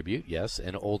the Tribute, yes,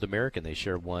 and Old American. They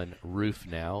share one roof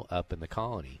now up in the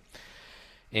Colony.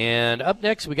 And up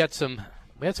next, we had some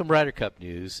Ryder Cup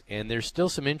news, and there's still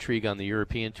some intrigue on the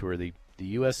European Tour. The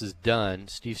U.S. is done.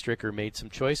 Steve Stricker made some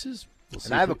choices.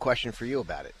 And I have a question for you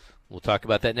about it. We'll talk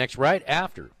about that next, right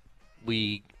after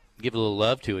we give a little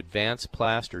love to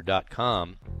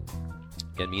advanceplaster.com.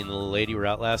 Again, me and the little lady were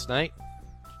out last night,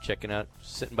 checking out,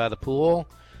 sitting by the pool,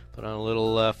 put on a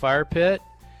little fire pit,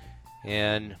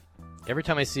 and every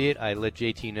time I see it, I let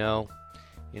JT know,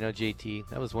 JT,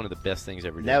 that was one of the best things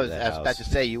ever did. I was about to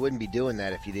say, you wouldn't be doing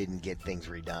that if you didn't get things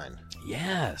redone.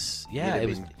 Yes. Yeah.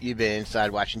 You've been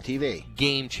inside watching TV.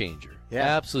 Game changer.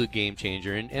 Yeah. Absolute game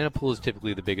changer. And a pool is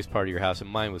typically the biggest part of your house, and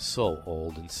mine was so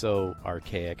old and so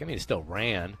archaic. I mean, it still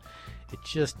ran. It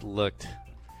just looked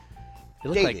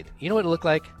dated. Like, you know what it looked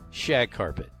like? Shag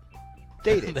carpet.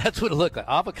 Dated. That's what it looked like.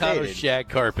 Avocado Dated. Shag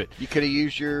carpet. You could have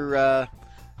used your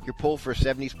pool for a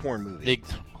 70s porn movie.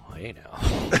 Hey now.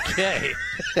 Okay.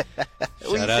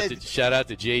 Shout out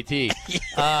to JT.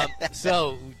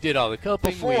 So we did all the coping.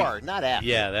 Before, not after.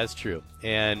 Yeah, that's true.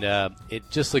 And it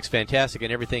just looks fantastic,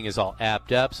 and everything is all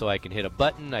apped up, so I can hit a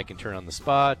button, I can turn on the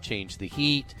spot, change the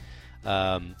heat,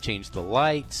 change the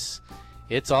lights.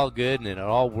 It's all good, and it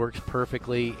all works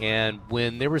perfectly. And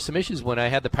when there were some issues, when I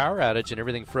had the power outage and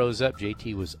everything froze up,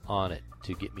 JT was on it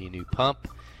to get me a new pump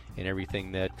and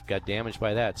everything that got damaged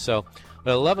by that. So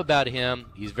what I love about him,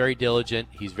 he's very diligent,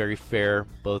 he's very fair,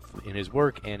 both in his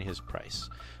work and his price.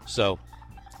 So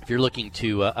if you're looking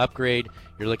to upgrade,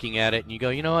 you're looking at it and you go,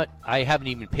 you know what, I haven't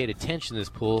even paid attention to this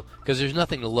pool because there's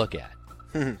nothing to look at.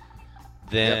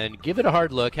 Then give it a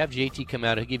hard look, have JT come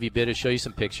out, he'll give you a bit, he'll show you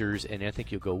some pictures, and I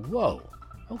think you'll go, whoa,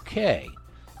 okay,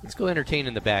 let's go entertain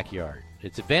in the backyard.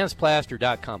 It's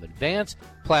advanceplaster.com.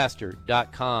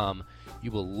 Advanceplaster.com. You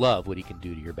will love what he can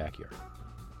do to your backyard.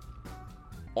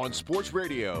 On Sports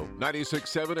Radio,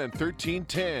 96.7 and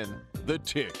 1310, The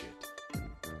Ticket.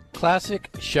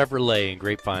 Classic Chevrolet in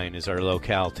Grapevine is our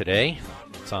locale today.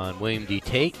 It's on William D.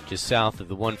 Tate, just south of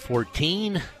the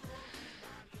 114. One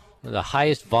of the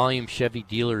highest volume Chevy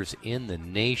dealers in the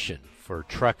nation for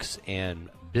trucks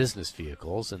and business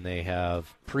vehicles, and they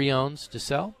have pre-owns to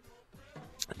sell.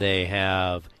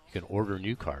 You can order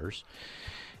new cars,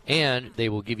 and they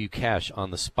will give you cash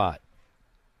on the spot.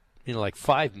 Like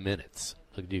 5 minutes.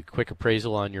 They'll do a quick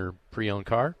appraisal on your pre-owned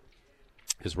car,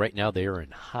 because right now they are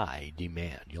in high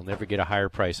demand. You'll never get a higher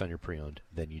price on your pre-owned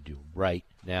than you do right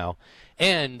now.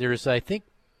 And there's, I think,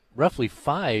 roughly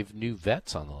 5 new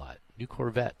Vets on the lot, new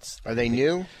Corvettes. Are they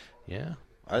new? Yeah.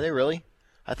 Are they really?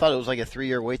 I thought it was like a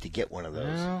 3-year wait to get one of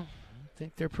those. Well, I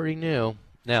think they're pretty new.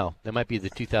 Now, that might be the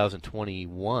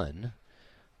 2021,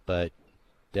 but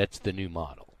that's the new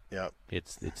model. Yep.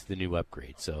 It's the new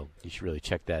upgrade, so you should really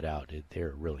check that out.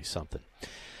 They're really something.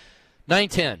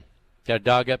 9:10. Got a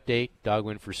dog update. Dog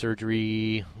went for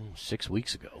surgery 6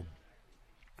 weeks ago.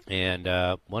 And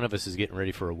one of us is getting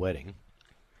ready for a wedding.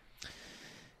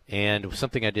 And it was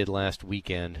something I did last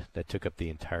weekend that took up the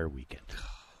entire weekend.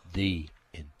 The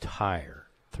entire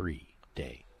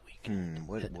 3-day weekend.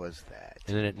 What was that?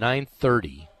 And then at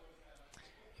 9:30,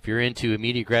 if you're into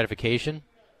immediate gratification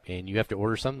and you have to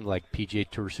order something like PGA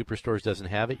Tour Superstores doesn't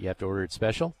have it, you have to order it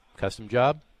special, custom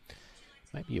job,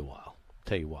 might be a while. I'll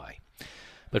tell you why.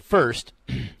 But first,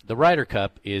 the Ryder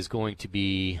Cup is going to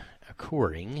be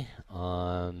occurring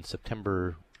on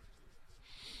September,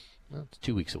 well, it's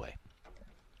 2 weeks away,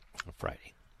 on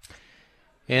Friday.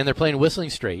 And they're playing Whistling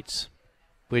Straits,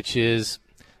 which is,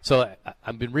 so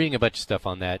I've been reading a bunch of stuff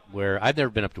on that where I've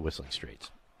never been up to Whistling Straits.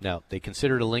 Now, they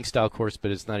consider it a link-style course, but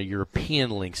it's not a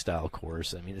European link-style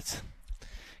course. I mean, it's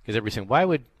because everybody's saying, why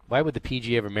would the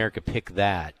PGA of America pick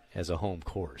that as a home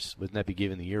course? Wouldn't that be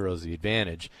giving the Euros the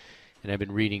advantage? And I've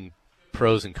been reading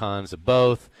pros and cons of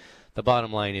both. The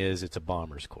bottom line is it's a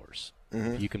bomber's course.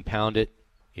 Mm-hmm. If you can pound it,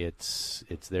 it's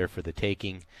there for the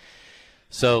taking.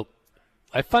 So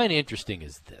I find interesting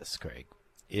is this, Craig,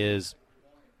 is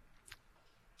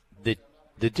the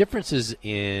The difference is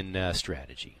in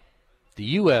strategy. The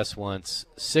U.S. wants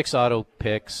 6 auto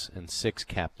picks and 6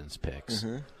 captain's picks.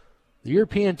 Mm-hmm. The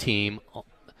European team,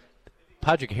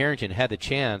 Padraig Harrington had the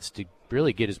chance to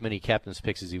really get as many captain's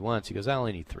picks as he wants. He goes, I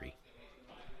only need 3.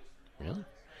 Really?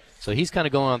 So he's kind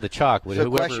of going on the chalk with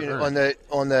whoever question earned.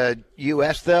 on the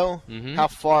U.S. though, Mhm. how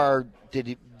far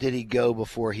did he go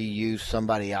before he used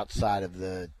somebody outside of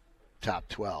the top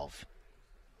 12?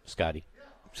 Scotty.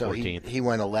 So 14th. he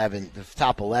went 11. The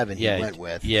top 11 he went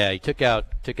with. Yeah, he took out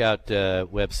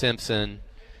Webb Simpson.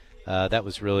 That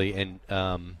was really and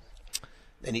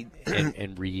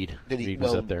Reed. Reed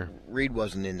was up there. Reed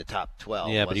wasn't in the top 12.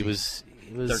 Yeah, but he was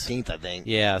 13th, I think.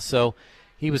 Yeah, so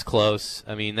he was close.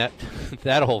 I mean that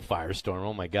that whole firestorm.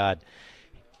 Oh my God,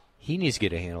 he needs to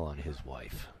get a handle on his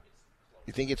wife.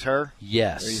 You think it's her?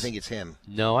 Yes. Or you think it's him?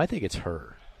 No, I think it's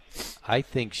her. I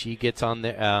think she gets on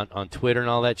there on Twitter and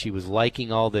all that. She was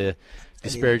liking all the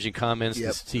disparaging comments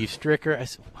to Steve Stricker. I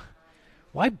said,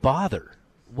 why bother?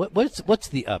 What's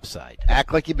the upside?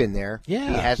 Act like you've been there. Yeah.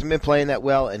 He hasn't been playing that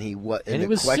well, and he And the he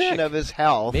was question sick. of his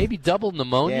health. Maybe double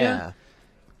pneumonia. Yeah.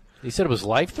 He said it was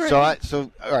life-threatening. So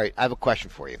all right, I have a question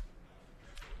for you.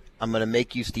 I'm going to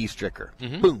make you Steve Stricker.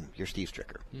 Mhm. Boom, you're Steve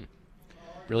Stricker.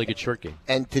 Really good short game.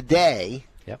 And today,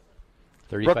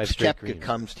 35 Brooks straight Koepka green.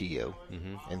 comes to you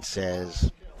Mhm. and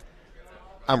says,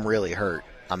 I'm really hurt.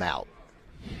 I'm out.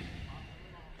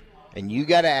 And you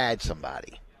got to add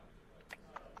somebody.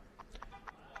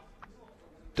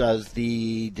 Does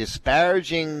the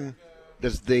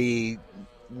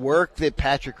work that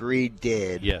Patrick Reed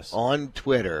did on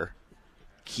Twitter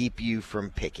keep you from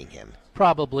picking him?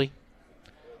 Probably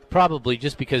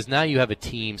just because now you have a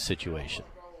team situation.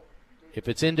 If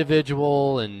it's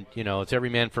individual and, it's every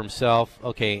man for himself,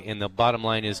 okay, and the bottom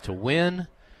line is to win,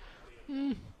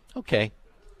 okay.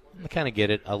 I kind of get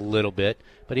it a little bit,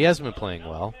 but he hasn't been playing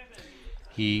well.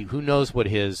 Who knows what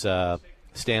his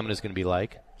stamina is going to be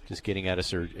like, just getting out of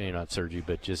surgery, not surgery,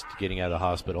 but just getting out of the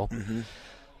hospital.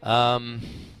 Mm-hmm.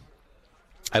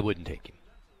 I wouldn't take him.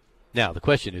 Now, the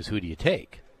question is, who do you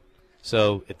take?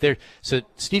 So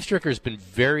Steve Stricker's been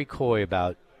very coy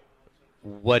about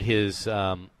what his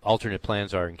alternate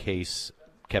plans are in case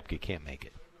Koepka can't make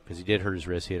it, because he did hurt his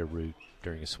wrist. He had a root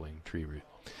during a swing, tree root.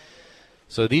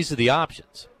 So these are the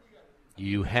options.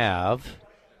 You have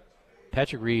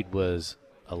Patrick Reed was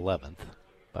 11th,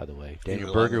 by the way.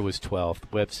 Daniel Berger was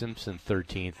 12th. Webb Simpson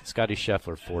 13th. Scotty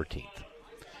Scheffler 14th.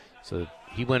 So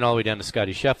he went all the way down to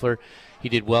Scotty Scheffler. He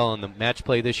did well in the match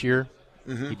play this year.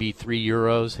 Mm-hmm. He beat 3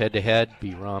 Euros head-to-head,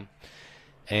 beat Rahm.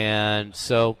 And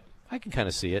so I can kind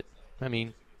of see it. I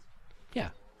mean, yeah.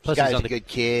 Plus he's a good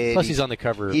kid. Plus he's on the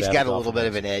cover of He's Avid got a Golf little bit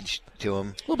of Magazine. an edge to him.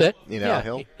 A little bit.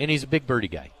 Yeah. And he's a big birdie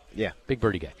guy. Yeah. Big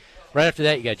birdie guy. Right after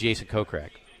that, you got Jason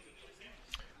Kokrak.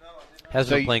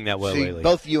 Hasn't been playing that well lately.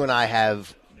 Both you and I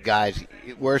have guys.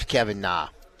 Where's Kevin Na?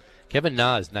 Kevin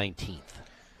Na is 19th,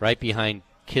 right behind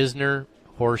Kisner,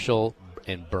 Horschel,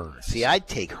 and Burns. See, I'd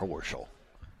take Horschel.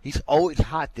 He's always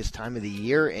hot this time of the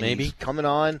year, and Maybe. he's coming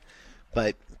on.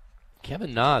 But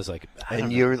Kevin Na is like, I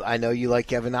know you like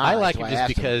Kevin Na. I like him so just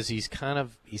asked because he's kind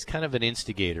of an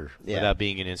instigator without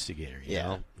being an instigator. You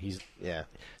know?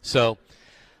 So.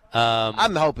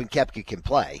 I'm hoping Koepka can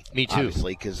play. Me too.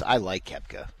 Obviously, because I like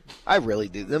Koepka. I really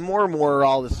do. The more and more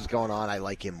all this is going on, I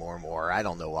like him more and more. I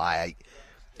don't know why.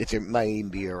 It might even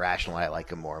be irrational. I like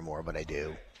him more and more, but I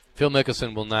do. Phil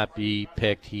Mickelson will not be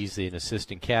picked. He's an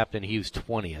assistant captain. He was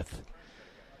 20th.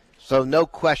 So no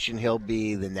question he'll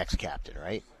be the next captain,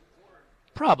 right?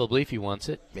 Probably, if he wants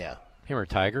it. Yeah. Him or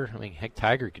Tiger. I mean, heck,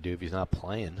 Tiger could do if he's not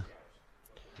playing.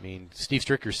 I mean, Steve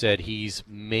Stricker said he's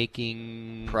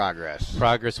making progress,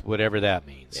 whatever that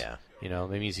means. Yeah. That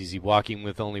means is he walking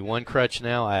with only one crutch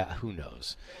now? Who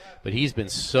knows? But he's been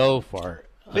so far.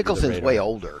 Mickelson's way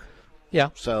older. Yeah.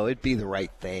 So it'd be the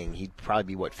right thing. He'd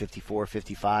probably be, 54,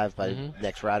 55 by the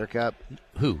next Ryder Cup?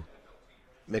 Who?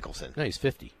 Mickelson. No, he's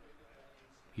 50.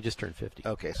 He just turned 50.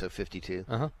 Okay, so 52.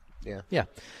 Uh-huh. Yeah. Yeah.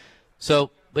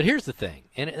 So, but here's the thing,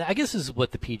 and I guess this is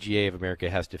what the PGA of America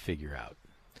has to figure out.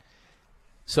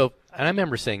 So, and I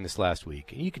remember saying this last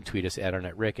week, and you can tweet us at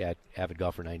Rick at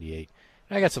AvidGolfer98.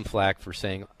 And I got some flack for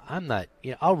saying I'm not,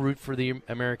 I'll root for the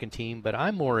American team, but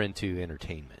I'm more into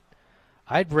entertainment.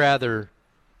 I'd rather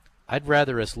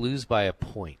us lose by a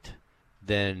point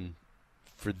than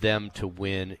for them to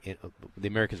win, the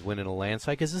Americans win in a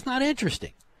landslide, because it's not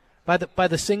interesting. By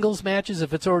the singles matches,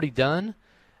 if it's already done,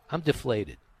 I'm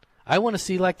deflated. I want to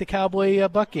see like the Cowboy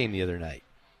Buck game the other night.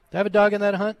 Do I have a dog in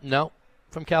that hunt? No.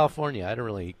 From California. I don't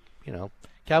really,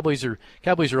 Cowboys are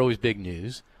always big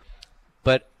news.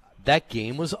 But that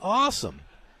game was awesome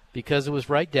because it was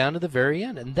right down to the very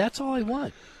end, and that's all I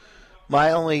want.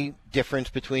 My only difference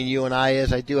between you and I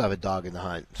is I do have a dog in the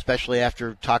hunt, especially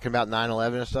after talking about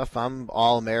 9/11 and stuff. I'm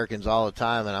all Americans all the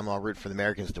time, and I'm all root for the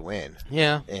Americans to win.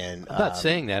 Yeah, and I'm not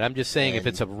saying that. I'm just saying if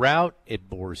it's a route, it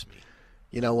bores me.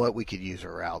 You know what? We could use a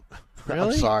route.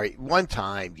 Really? I'm sorry. One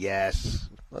time, yes.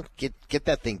 Let's get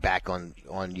that thing back on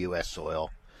U.S. soil.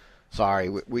 Sorry.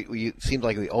 We it seems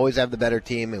like we always have the better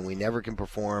team, and we never can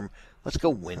perform. Let's go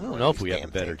win. I don't know if we have a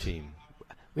better team.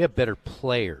 We have better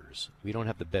players. We don't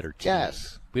have the better team.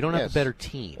 Yes. We don't have a better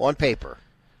team. On paper.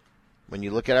 When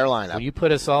you look at our lineup. When you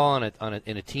put us all in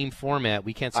a team format,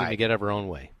 we can't seem to get our own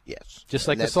way. Yes. Just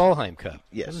like the Solheim Cup.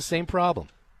 Yes. It's the same problem.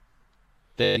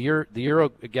 The Euro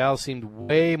gals seemed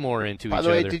way more into each other.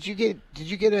 By the way, did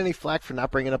you get any flack for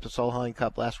not bringing up the Solheim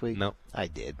Cup last week? No. I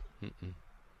did. Mm-mm.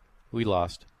 We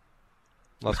lost.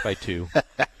 Lost by 2.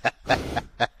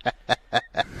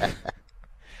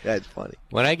 That's funny.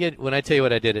 When I tell you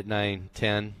what I did at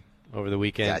 9-10 over the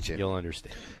weekend, you'll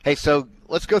understand. Hey, so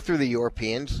let's go through the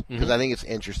Europeans because I think it's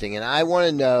interesting, and I want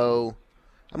to know.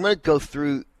 I'm going to go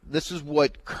through. This is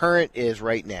what current is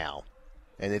right now,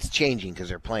 and it's changing because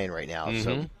they're playing right now.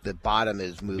 So the bottom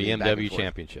is moving. BMW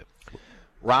Championship.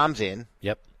 Rahm's in.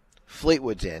 Yep.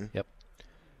 Fleetwood's in. Yep.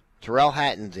 Tyrrell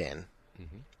Hatton's in.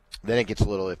 Then it gets a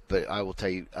little, but I will tell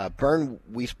you, Bernd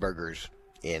Wiesberger's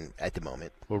in at the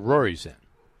moment. Well, Rory's in.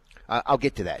 I'll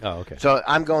get to that. Oh, okay. So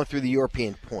I'm going through the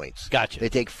European points. Gotcha. They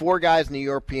take 4 guys in the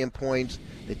European points.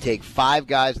 They take 5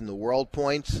 guys in the world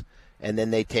points, and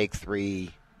then they take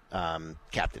 3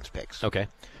 captain's picks. Okay.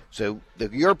 So the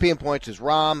European points is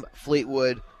Rahm,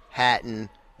 Fleetwood, Hatton,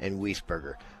 and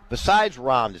Wiesberger. Besides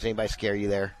Rahm, does anybody scare you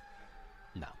there?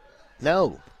 No.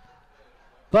 No.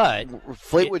 But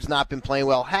Fleetwood's not been playing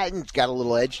well. Hatton's got a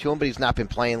little edge to him, but he's not been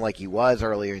playing like he was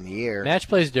earlier in the year. Match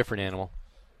play is a different animal.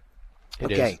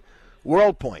 It is.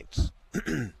 World points.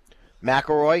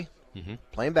 McIlroy,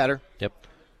 playing better. Yep.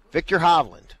 Victor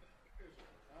Hovland.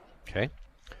 Okay.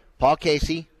 Paul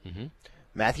Casey.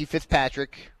 Matthew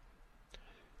Fitzpatrick.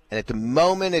 And at the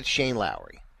moment, it's Shane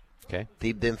Lowry. Okay.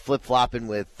 They've been flip-flopping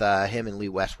with him and Lee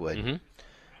Westwood.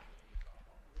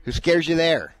 Who scares you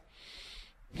there?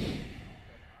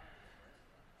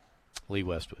 Lee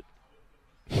Westwood.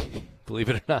 Believe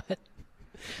it or not.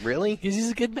 Really? He's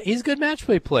a good match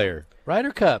play player.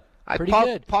 Ryder Cup. Pretty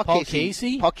good. Paul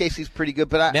Casey. Paul Casey's pretty good,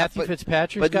 but Matthew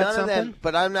Fitzpatrick's got none something. Of them,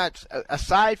 but I'm not.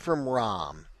 Aside from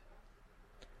Rahm,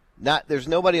 there's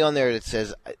nobody on there that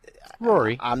says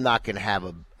Rory. I'm not going to have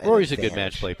a. Rory's a good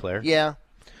match play player. Yeah. All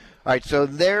right, so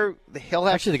he'll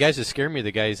have. Actually, the guys that scare me are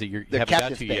the guys that you haven't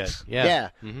got to yet. Yeah.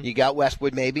 You got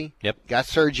Westwood maybe. Yep. You got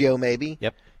Sergio maybe.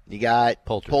 Yep. You got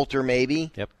Poulter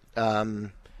maybe. Yep.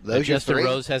 Those Justin 3.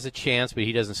 Rose has a chance, but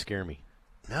he doesn't scare me.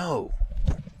 No.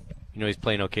 He's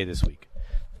playing okay this week.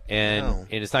 And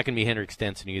it's not going to be Henrik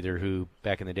Stenson either, who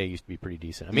back in the day used to be pretty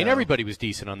decent. I mean, everybody was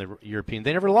decent on the European.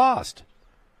 They never lost.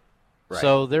 Right.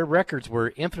 So their records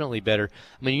were infinitely better.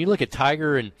 I mean, you look at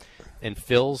Tiger and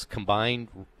Phil's combined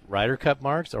Ryder Cup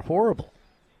marks, they're horrible.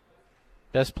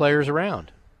 Best players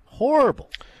around. Horrible.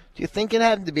 Do you think it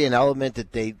had to be an element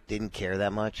that they didn't care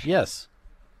that much? Yes,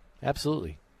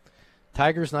 absolutely.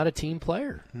 Tiger's not a team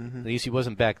player. At least he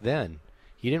wasn't back then.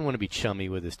 He didn't want to be chummy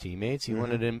with his teammates. He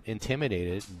wanted him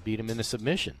intimidated and beat him into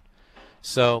submission.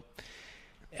 So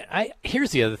here's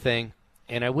the other thing,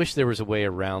 and I wish there was a way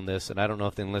around this, and I don't know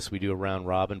if unless we do a round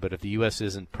robin, but if the U.S.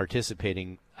 isn't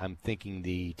participating, I'm thinking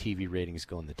the TV ratings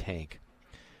go in the tank.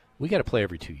 We got to play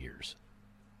every 2 years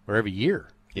or every year.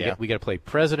 Yeah. We got to play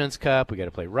President's Cup. We got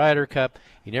to play Ryder Cup.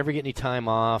 You never get any time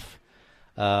off.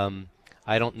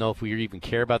 I don't know if we even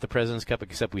care about the President's Cup,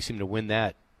 except we seem to win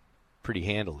that pretty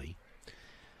handily.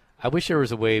 I wish there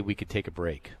was a way we could take a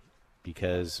break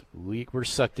because we're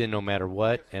sucked in no matter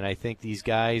what, and I think these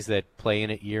guys that play in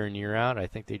it year in, year out, I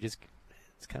think it's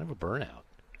kind of a burnout.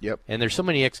 Yep. And there's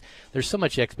so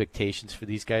much expectations for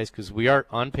these guys because we are,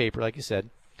 on paper, like you said,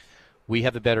 we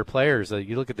have the better players.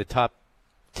 You look at the top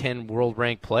 10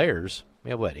 world-ranked players,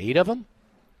 we have, 8 of them?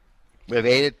 We have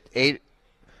 8.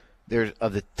 There's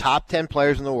of the top 10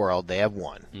 players in the world, they have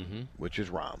 1, which is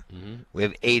Rahm. We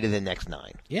have 8 of the next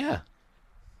 9. Yeah.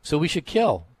 So we should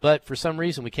kill, but for some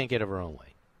reason we can't get our own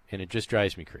way, and it just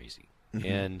drives me crazy.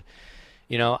 And,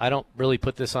 I don't really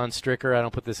put this on Stricker. I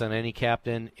don't put this on any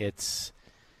captain. It's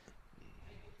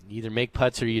you either make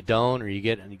putts or you don't, or you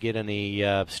get on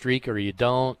a streak or you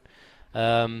don't.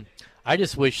 I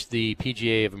just wish the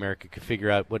PGA of America could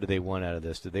figure out what do they want out of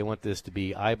this. Do they want this to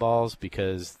be eyeballs?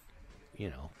 Because,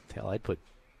 hell, I'd put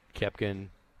Koepka and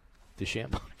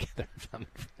DeChambeau together.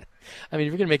 I mean,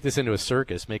 if you're going to make this into a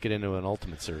circus, make it into an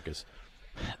ultimate circus.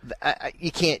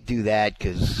 You can't do that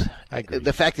because I agree.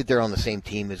 The fact that they're on the same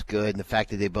team is good, and the fact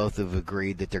that they both have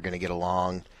agreed that they're going to get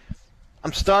along.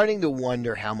 I'm starting to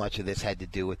wonder how much of this had to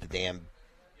do with the damn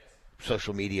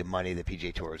social media money that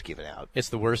PGA Tour was giving out. It's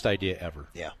the worst idea ever.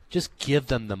 Yeah. Just give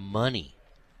them the money.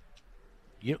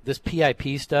 This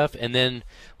PIP stuff, and then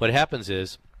what happens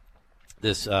is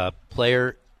this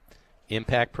player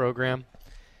impact program.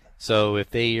 So if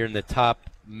they are in the top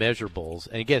measurables,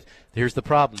 and again, here's the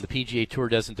problem: the PGA Tour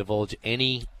doesn't divulge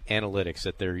any analytics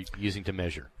that they're using to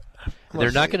measure.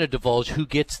 They're not going to divulge who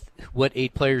gets what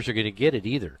 8 players are going to get it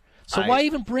either. So why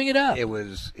even bring it up? It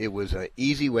was an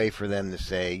easy way for them to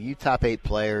say, you top 8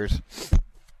 players,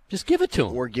 just give it to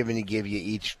them. We're going to give you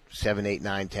each $7, $8,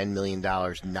 $9, $10 million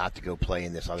not to go play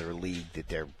in this other league that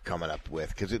they're coming up with.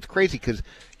 Because it's crazy because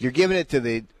you're giving it to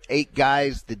the 8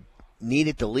 guys that need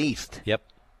it the least. Yep.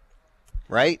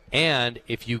 Right? And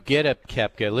if you get a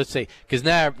Koepka, let's say, because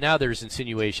now there's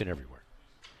insinuation everywhere.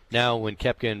 Now when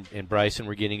Koepka and Bryson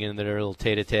were getting in their little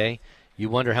tete-a-tete, you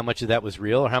wonder how much of that was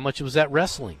real or how much was that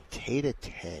wrestling.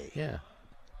 Tete-a-tete. Yeah.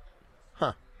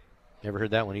 Huh. Never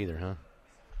heard that one either,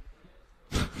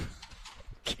 huh?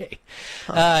 Okay.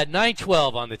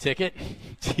 912 on the ticket.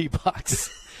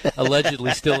 T-Box.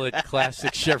 Allegedly still at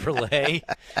Classic Chevrolet.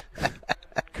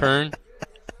 Kern,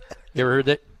 you ever heard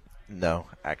that? No,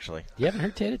 actually. You haven't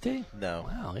heard tete-a-tete? No.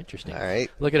 Wow, interesting. All right.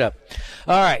 Look it up.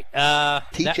 All right.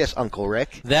 Teach us, Uncle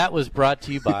Rick. That was brought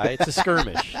to you by, it's a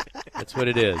skirmish. That's what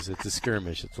it is. It's a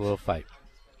skirmish. It's a little fight.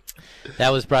 That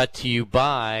was brought to you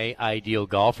by Ideal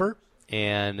Golfer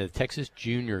and the Texas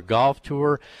Junior Golf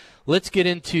Tour. Let's get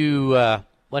into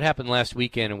what happened last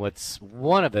weekend and what's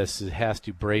one of us has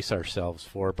to brace ourselves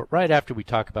for. But right after we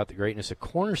talk about the greatness of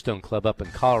Cornerstone Club up in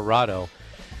Colorado,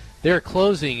 they're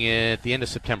closing at the end of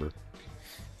September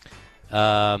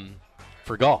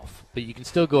for golf. But you can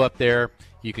still go up there.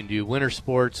 You can do winter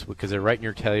sports because they're right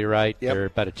near Telluride. Yep. They're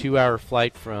about a 2-hour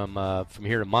flight from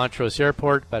here to Montrose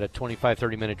Airport, about a 25,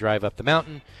 30-minute drive up the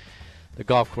mountain. The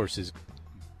golf course is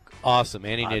awesome.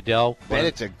 Andy Nadell. Bet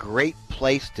it's a great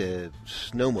place to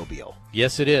snowmobile.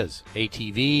 Yes, it is.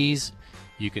 ATVs.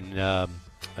 You can,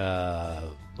 what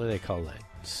do they call that?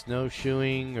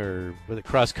 Snowshoeing or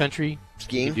cross country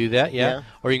skiing. You can do that, yeah.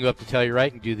 Or you can go up to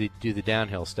Telluride and do the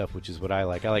downhill stuff, which is what I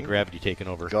like. I like gravity taking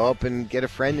over. Go up and get a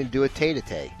friend and do a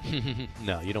tete-a-tete.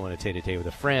 No, you don't want to tete-a-tete with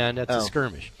a friend. That's a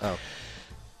skirmish. Oh.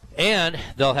 And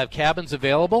they'll have cabins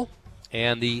available,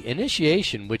 and the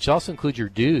initiation, which also includes your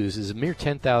dues, is a mere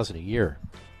 $10,000 a year.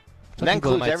 And that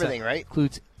includes everything, right?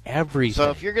 Includes everything.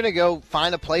 So if you're going to go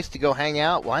find a place to go hang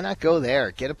out, why not go there?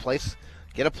 Get a place.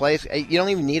 You don't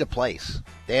even need a place.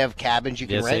 They have cabins you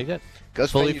can rent. Go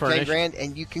spend your $10,000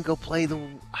 and you can go play the.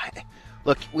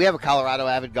 Look, we have a Colorado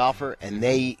avid golfer, and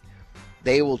they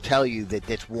will tell you that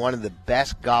it's one of the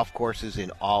best golf courses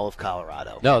in all of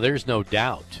Colorado. No, there's no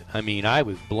doubt. I mean, I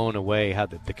was blown away how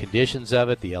the conditions of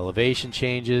it, the elevation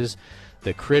changes,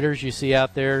 the critters you see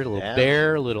out there, little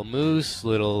bear, little moose,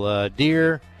 little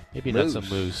deer, maybe not some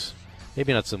moose.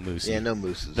 Maybe not some moose. Yeah, no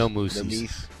mooses. No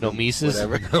mooses. No mises.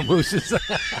 Whatever. No mooses.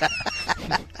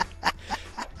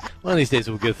 One of these days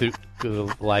we'll go through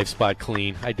the live spot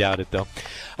clean. I doubt it, though.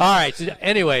 All right. So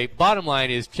anyway, bottom line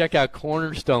is check out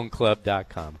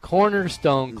CornerstoneClub.com.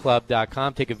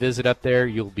 CornerstoneClub.com. Take a visit up there.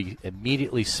 You'll be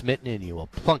immediately smitten, and you will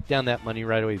plunk down that money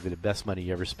right away for the best money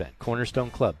you ever spent.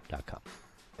 CornerstoneClub.com.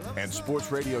 And Sports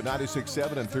Radio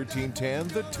 96.7 and 1310,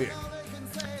 The Tick.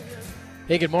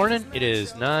 Hey, good morning. It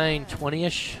is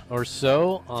 9:20-ish or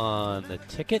so on the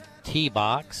ticket.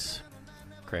 T-Box.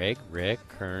 Craig, Rick,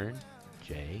 Kern,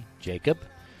 Jay, Jacob.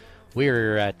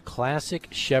 We're at Classic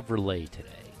Chevrolet today.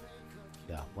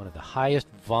 One of the highest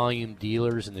volume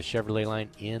dealers in the Chevrolet line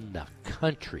in the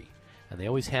country, and they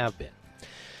always have been.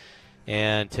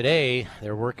 And today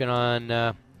they're working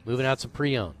on moving out some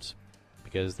pre-owns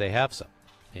because they have some.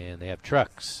 And they have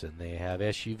trucks, and they have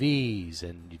SUVs,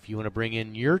 and if you want to bring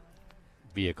in your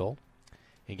vehicle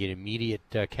and get immediate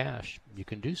cash, you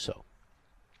can do so.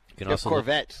 You can also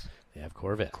Corvettes. They have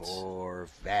Corvettes.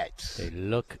 Corvettes. They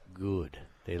look good.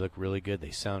 They look really good.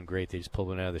 They sound great. They just pulled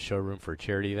one out of the showroom for a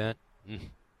charity event.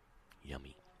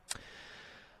 Yummy.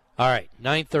 All right,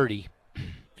 9:30.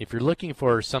 If you're looking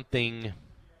for something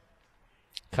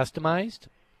customized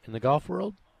in the golf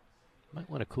world, you might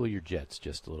want to cool your jets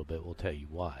just a little bit. We'll tell you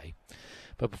why.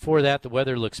 But before that, the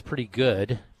weather looks pretty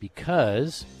good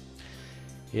because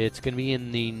it's going to be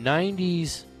in the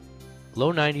 90s,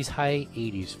 low 90s, high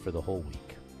 80s for the whole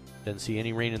week. Doesn't see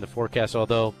any rain in the forecast,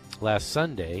 although last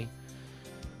Sunday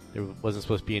there wasn't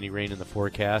supposed to be any rain in the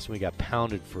forecast, and we got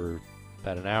pounded for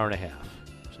about an hour and a half.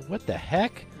 So what the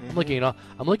heck? I'm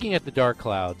looking at the dark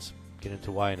clouds. Get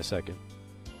into why in a second.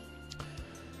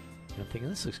 I'm thinking,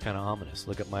 this looks kind of ominous.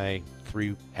 Look at my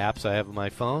 3 apps I have on my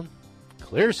phone.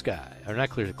 Clear sky. Or not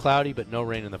clear, cloudy, but no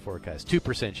rain in the forecast.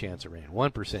 2% chance of rain.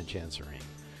 1% chance of rain.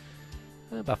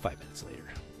 About 5 minutes later.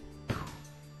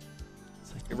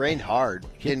 It rained hard.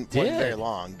 Wasn't did. very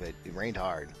long, but it rained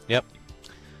hard. Yep.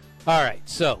 All right,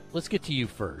 so let's get to you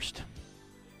first.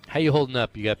 How you holding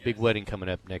up? You got big wedding coming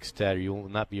up next Saturday. You will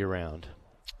not be around.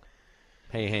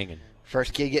 How you hanging?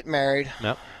 First kid getting married.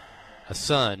 No. A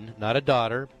son, not a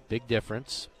daughter. Big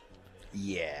difference.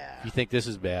 Yeah. You think this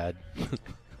is bad?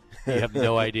 You have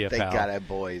no idea, Thank pal. God I have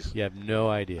boys. You have no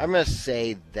idea. I'm going to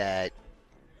say that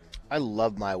I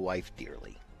love my wife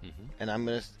dearly. Mm-hmm.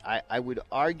 And I would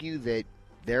argue that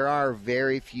there are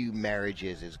very few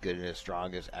marriages as good and as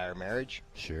strong as our marriage.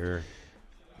 Sure.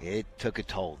 It took a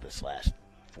toll this last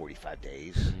 45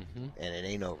 days, Mm-hmm. and it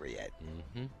ain't over yet.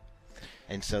 Mm-hmm.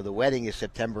 And so the wedding is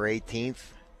September 18th.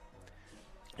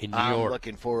 In New I'm York.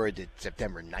 looking forward to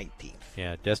September 19th.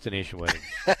 Yeah, destination wedding.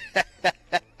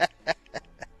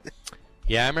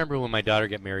 Yeah, I remember when my daughter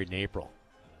got married in April.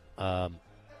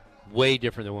 Way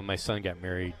different than when my son got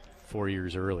married 4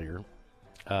 years earlier,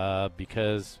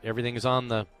 because everything is on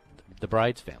the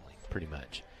bride's family, pretty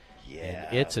much. Yeah.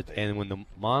 And and when the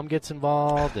mom gets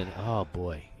involved, and oh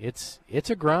boy, it's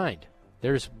a grind.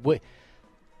 There's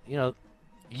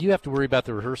you have to worry about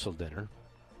the rehearsal dinner,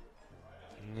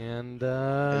 and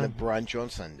the brunch on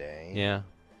Sunday. Yeah,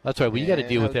 that's right. Well, you got to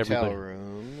deal with everybody. Hotel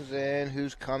rooms and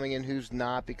who's coming and who's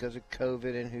not because of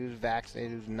COVID, and who's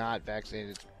vaccinated, who's not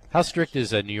vaccinated. How strict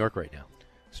is New York right now?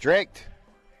 Strict,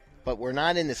 but we're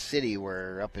not in the city.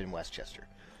 We're up in Westchester.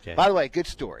 Okay. By the way, good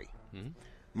story. Mm-hmm.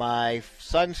 My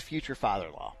son's future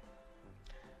father-in-law.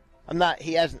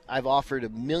 I've offered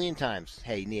 1,000,000 times,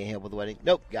 hey, you need help with the wedding?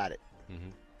 Nope, got it. Mm-hmm.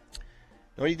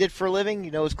 You know what he did for a living?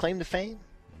 You know his claim to fame?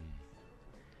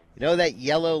 You know that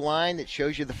yellow line that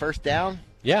shows you the first down?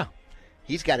 Yeah.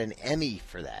 He's got an Emmy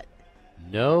for that.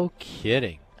 No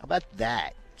kidding. How about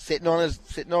that? Sitting on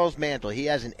his mantle, he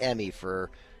has an Emmy for.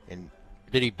 And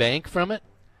did he bank from it?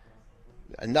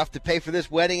 Enough to pay for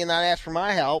this wedding and not ask for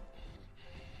my help.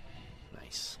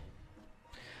 Nice.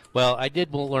 Well, I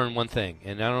did learn one thing,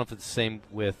 and I don't know if it's the same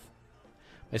with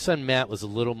my son Matt. Was a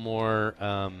little more.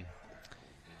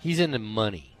 He's into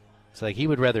money. It's like he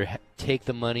would rather take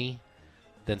the money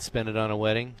than spend it on a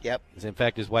wedding. Yep. In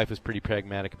fact, his wife was pretty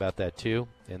pragmatic about that too,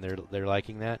 and they're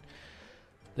liking that.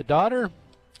 The daughter,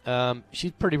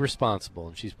 she's pretty responsible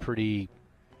and she's pretty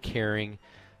caring,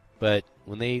 but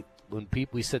when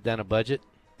we set down a budget,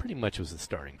 pretty much was the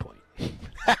starting point.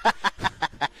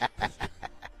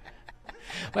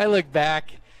 I look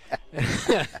back,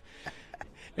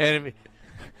 and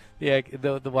yeah,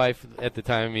 the wife at the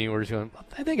time, we were going,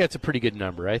 I think that's a pretty good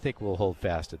number. I think we'll hold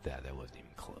fast at that. That wasn't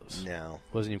even close. No,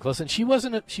 wasn't even close, and she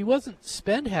wasn't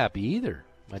spend happy either.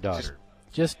 My daughter,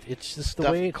 it's just the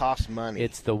way it costs money.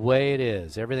 It's the way it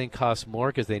is. Everything costs more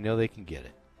because they know they can get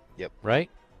it. Yep. Right.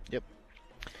 Yep.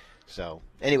 So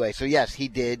anyway, so yes, he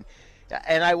did,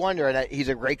 and I wonder. And he's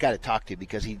a great guy to talk to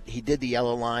because he did the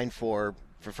yellow line for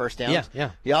first downs. Yeah,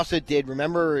 yeah. He also did.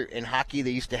 Remember in hockey they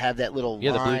used to have that little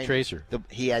the line? blue tracer.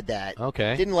 He had that.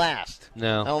 Okay. Didn't last.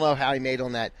 No. I don't know how he made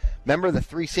on that. Remember the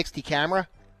 360 camera?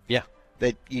 Yeah.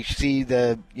 That you see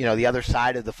the other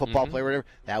side of the football player, or whatever.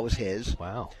 That was his.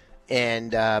 Wow.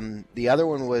 And the other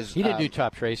one was. He didn't do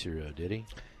top tracer, though, did he?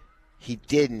 He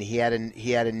didn't. He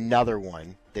had another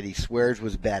one that he swears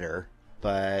was better,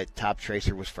 but top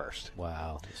tracer was first.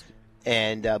 Wow.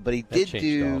 And but he did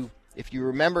do. If you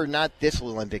remember, not this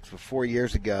Olympics, but 4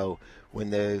 years ago, when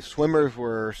the swimmers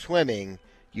were swimming,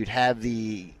 you'd have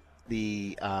the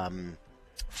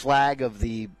flag of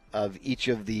each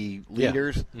of the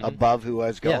leaders above who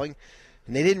was going,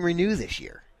 and they didn't renew this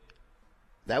year.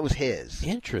 That was his.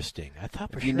 Interesting. I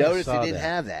thought for if sure you noticed, I saw they didn't that.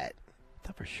 have that. I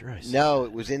thought for sure I saw. No,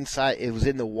 it was inside. It was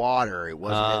in the water. It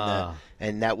wasn't in the,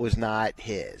 and that was not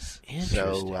his.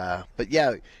 Interesting. So, but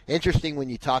yeah, interesting when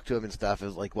you talk to him and stuff.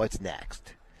 Is like, what's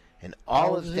next? And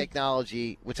all of his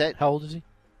technology. What's that? How old is he?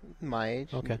 My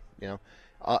age. Okay.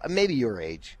 Maybe your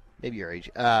age.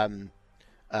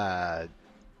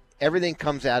 Everything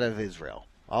comes out of Israel.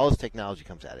 All his technology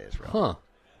comes out of Israel. Huh.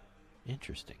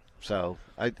 Interesting. So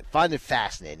I find it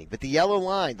fascinating. But the yellow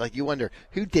line, like you wonder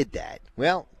who did that.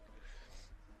 Well,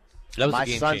 that was my a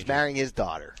game son's changer. marrying his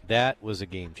daughter. That was a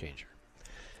game changer.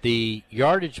 The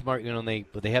yardage mark,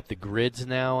 they have the grids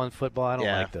now on football. I don't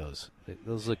like those.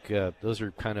 Those look, those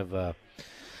are kind of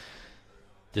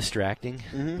distracting.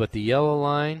 Mm-hmm. But the yellow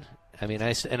line, I mean,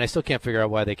 I still can't figure out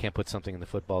why they can't put something in the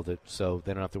football so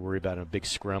they don't have to worry about a big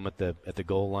scrum at the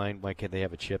goal line. Why can't they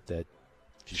have a chip that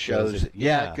shows it?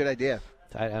 Yeah, good idea.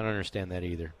 I don't understand that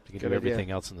either. They can Good do idea.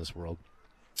 everything else in this world.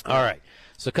 All right.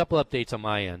 So a couple updates on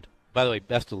my end. By the way,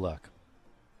 best of luck.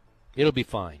 It'll be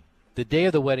fine. The day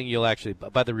of the wedding, you'll actually,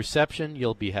 by the reception,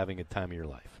 you'll be having a time of your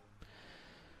life.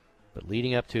 But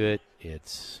leading up to it,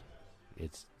 it's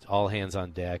all hands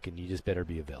on deck, and you just better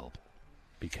be available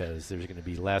because there's going to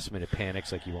be last-minute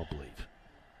panics like you won't believe.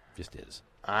 Just is.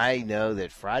 I know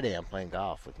that Friday I'm playing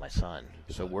golf with my son,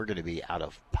 so we're going to be out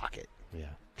of pocket. Yeah.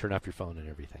 Turn off your phone and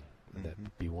everything.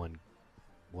 That'd be one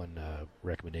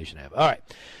recommendation I have. All right.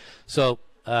 So,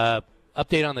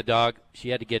 update on the dog. She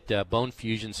had to get bone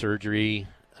fusion surgery,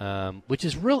 which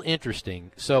is real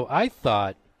interesting. So I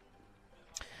thought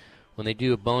when they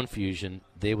do a bone fusion,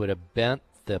 they would have bent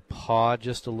the paw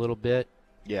just a little bit.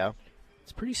 Yeah.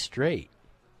 It's pretty straight.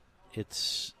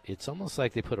 It's almost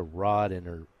like they put a rod in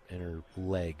her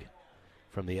leg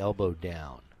from the elbow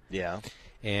down. Yeah.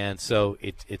 And so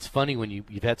it's funny when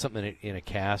you've had something in a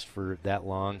cast for that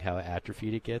long, how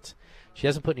atrophied it gets. She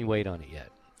hasn't put any weight on it yet.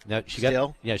 Now she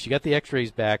got the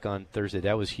X-rays back on Thursday.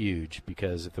 That was huge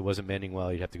because if it wasn't mending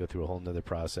well, you'd have to go through a whole nother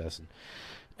process.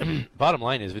 And bottom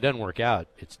line is, if it doesn't work out,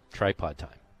 it's tripod time.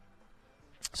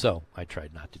 So I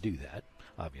tried not to do that,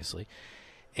 obviously.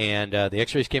 And the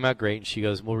X-rays came out great. And she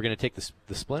goes, "Well, we're going to take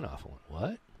the splint off." I went,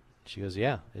 "What?" She goes,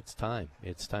 "Yeah, it's time.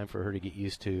 It's time for her to get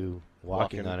used to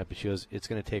walking on it." But she goes, "It's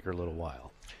going to take her a little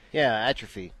while." Yeah,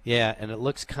 atrophy. Yeah, and it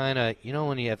looks kind of,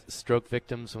 when you have stroke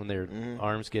victims when their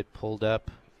arms get pulled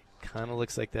up, kind of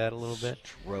looks like that a little bit.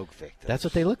 Stroke victims. That's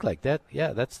what they look like.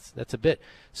 That's a bit.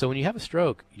 So when you have a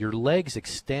stroke, your legs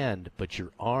extend, but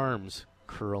your arms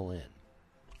curl in.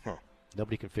 Huh.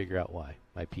 Nobody can figure out why.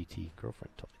 My PT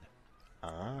girlfriend told me that.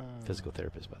 Ah. Physical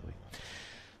therapist, by the way.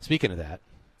 Speaking of that,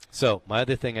 so my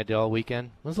other thing I did all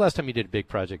weekend. When's the last time you did a big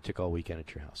project, took all weekend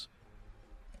at your house?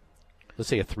 Let's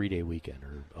say a 3-day weekend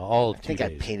or all 2 days. I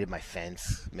think I painted my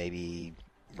fence maybe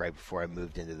right before I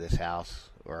moved into this house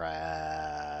or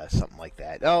something like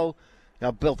that. Oh,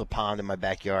 I built a pond in my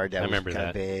backyard that was kind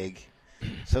of big.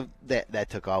 So that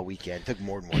took all weekend. Took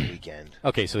more than one weekend.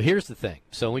 Okay, so here's the thing.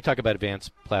 So when we talk about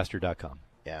advancedplaster.com.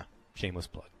 Yeah. Shameless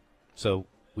plug. So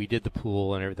we did the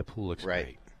pool and everything. The pool looks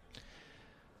great.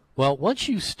 Well, once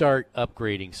you start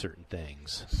upgrading certain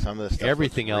things, some of the stuff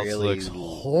everything else really looks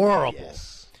horrible.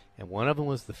 Yes. And one of them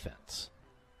was the fence.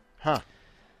 Huh.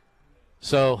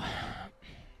 So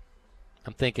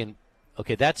I'm thinking,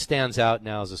 okay, that stands out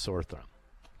now as a sore thumb.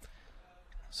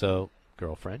 So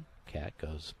girlfriend, Kat,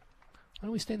 goes, "Why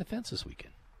don't we stay in the fence this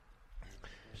weekend?"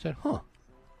 I said, "Huh,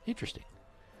 interesting.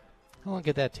 How long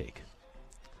could that take?"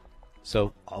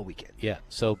 So all weekend. Yeah.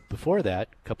 So before that,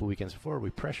 a couple weekends before, we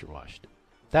pressure washed.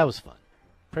 That was fun.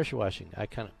 Pressure washing.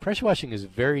 Pressure washing is a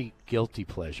very guilty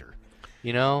pleasure.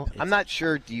 I'm not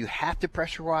sure. Do you have to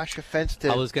pressure wash a fence to?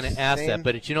 I was going to ask that,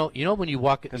 but when you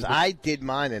walk, because I did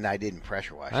mine and I didn't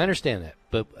pressure wash. I understand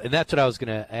that, and that's what I was going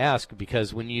to ask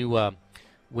because when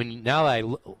now I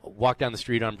walk down the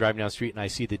street, or I'm driving down the street, and I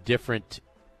see the different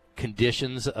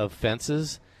conditions of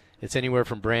fences. It's anywhere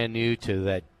from brand new to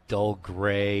that dull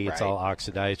gray. It's all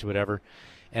oxidized, whatever.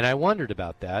 And I wondered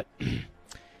about that.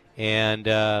 And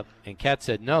Kat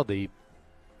said no.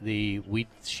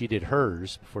 She did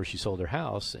hers before she sold her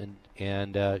house,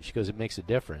 and she goes, "It makes a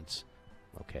difference."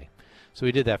 Okay, so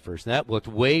we did that first, and that looked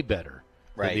way better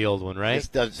than the old one, right?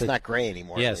 It's not gray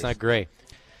anymore. Yeah, it's not gray.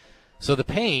 So the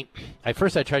paint, I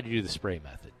tried to do the spray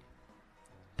method,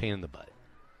 paint in the butt.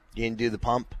 You didn't do the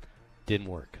pump? Didn't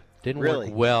work. Didn't work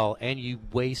well, and you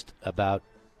waste about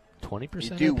 20% of the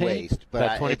paint. You do waste, but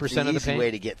about 20% it's an of the easy paint.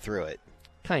 way to get through it.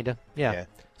 Kinda, yeah.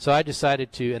 So I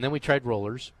decided to, and then we tried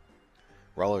rollers.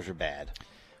 Rollers are bad.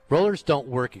 Rollers don't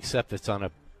work except it's on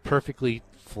a perfectly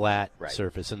flat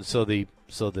surface, and so the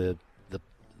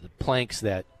planks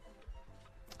that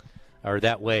are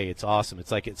that way, it's awesome.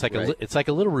 It's like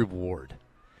a little reward,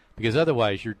 because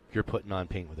otherwise you're putting on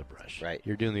paint with a brush. Right.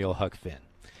 You're doing the old Huck Finn.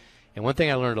 And one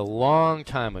thing I learned a long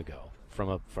time ago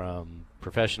from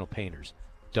professional painters: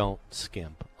 don't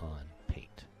skimp on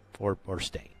paint or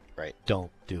stain. Right.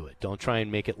 Don't do it. Don't try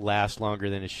and make it last longer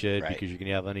than it should because you're going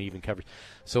to have uneven coverage.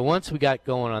 So once we got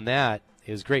going on that,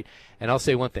 it was great. And I'll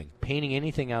say one thing: painting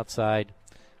anything outside,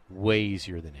 way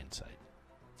easier than inside.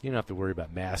 You don't have to worry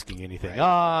about masking anything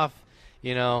off,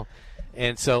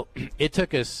 And so it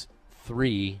took us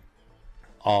 3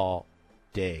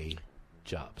 all-day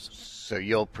jobs. So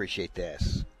you'll appreciate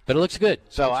this. But it looks good.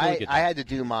 So I had to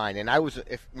do mine, and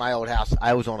my old house,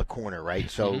 I was on a corner,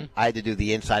 right? So I had to do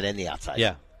the inside and the outside.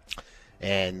 Yeah.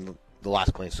 And the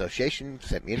Lost Coin Association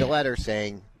sent me a letter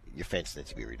saying your fence needs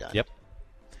to be redone. Yep.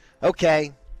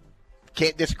 Okay.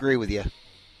 Can't disagree with you.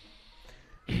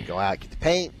 Go out, get the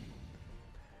paint.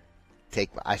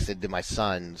 I said to my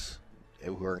sons,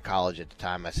 who were in college at the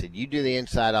time. I said, you do the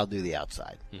inside, I'll do the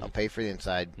outside. I'll pay for the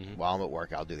inside. While I'm at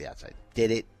work, I'll do the outside.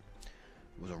 Did it.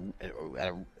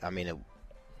 It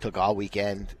took all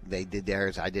weekend. They did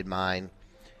theirs, I did mine,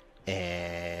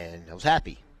 and I was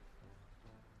happy.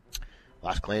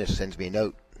 Las Colinas sends me a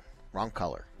note. Wrong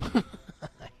color. I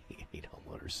hate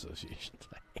homeowners associations.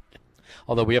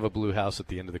 Although we have a blue house at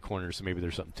the end of the corner, so maybe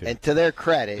there's something to it. And to their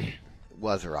credit, it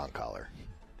was the wrong color.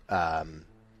 Well,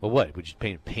 what? Would you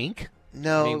paint it pink?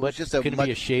 No, I mean, it was just a couldn't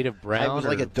be a shade of brown. It was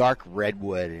like or- a dark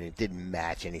redwood, and it didn't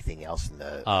match anything else in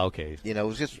the. Oh, okay. It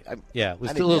was just. Yeah, it was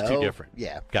I a didn't little too know. different.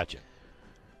 Yeah. Gotcha.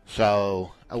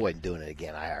 So I wasn't doing it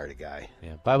again. I hired a guy.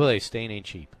 Yeah. By the way, stain ain't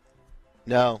cheap.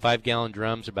 No. 5-gallon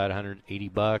drums are about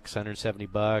 $180,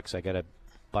 $170. I got to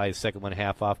buy the second one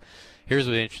half off. Here's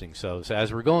what's interesting. So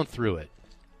as we're going through it,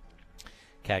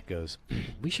 Kat goes,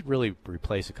 we should really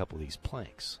replace a couple of these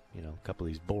planks, a couple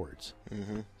of these boards.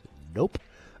 Mm-hmm. Nope.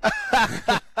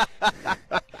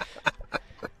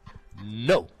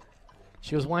 No.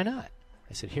 She goes, why not?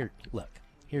 I said, here's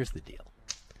the deal.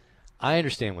 I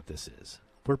understand what this is.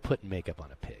 We're putting makeup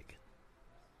on a pig.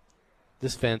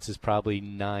 This fence is probably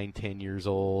 9-10 years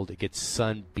old. It gets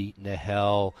sun beaten to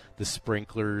hell. The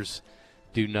sprinklers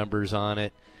do numbers on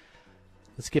it.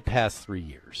 Let's get past 3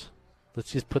 years.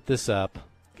 Let's just put this up,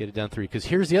 get it done 3. Because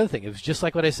here's the other thing. It was just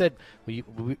like what I said. We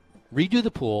redo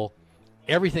the pool.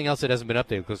 Everything else that hasn't been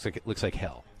updated looks like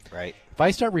hell. Right. If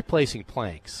I start replacing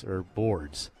planks or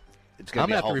boards, I'm going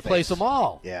to have to replace them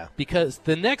all. Yeah. Because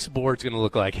the next board's going to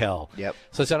look like hell. Yep.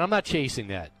 So I said, I'm not chasing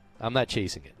that. I'm not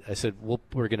chasing it. I said,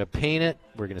 we're going to paint it,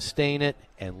 we're going to stain it,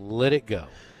 and let it go.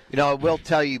 I will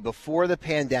tell you, before the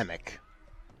pandemic.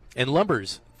 And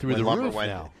lumber's through the roof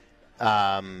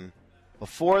now.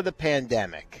 Before the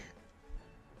pandemic,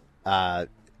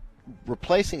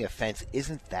 replacing a fence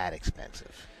isn't that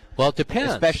expensive. Well, it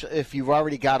depends. Especially if you've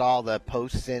already got all the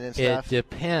posts in and stuff. It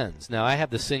depends. Now, I have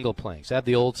the single planks. I have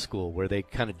the old school where they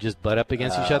kind of just butt up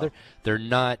against each other. They're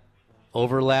not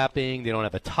overlapping. They don't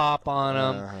have a top on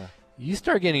them. You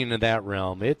start getting into that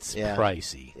realm, it's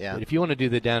pricey. Yeah. But if you want to do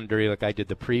the down and dirty like I did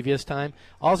the previous time,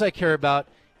 all I care about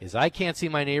is I can't see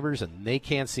my neighbors and they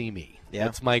can't see me. Yeah.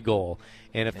 That's my goal.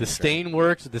 And if the stain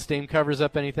works, if the stain covers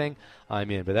up anything, I'm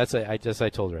in. But I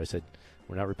told her, I said,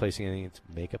 we're not replacing anything. It's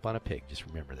makeup on a pig. Just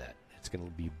remember that. It's going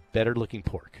to be better looking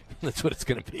pork. That's what it's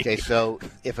going to be. Okay, so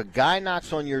if a guy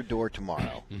knocks on your door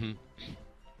tomorrow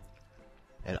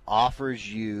and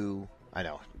offers you,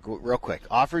 real quick,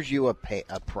 offers you a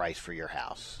price for your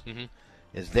house,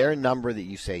 is there a number that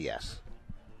you say yes?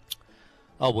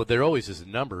 Oh, well, there always is a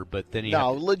number, but then you have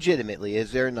to, legitimately,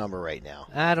 is there a number right now?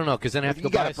 I don't know, because then I have to go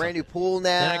buy You got a brand new pool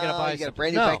now. Then I got to buy you got a something.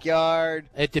 brand new No. backyard.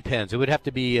 It depends. It would have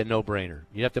to be a no-brainer.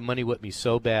 You'd have to money whip me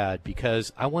so bad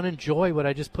because I want to enjoy what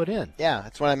I just put in. Yeah,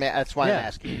 that's why I'm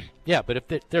asking. Yeah, but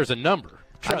if there's a number,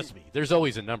 trust me, there's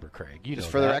always a number, Craig. You Just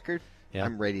know for that. the record, Yeah.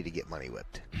 I'm ready to get money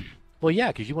whipped. Well, yeah,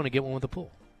 because you want to get one with a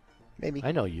pool. Maybe.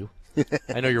 I know you.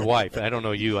 I know your wife. I don't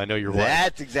know you. I know your wife.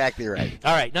 That's exactly right.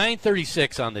 All right,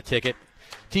 9:36 on the ticket.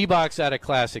 T-Box out of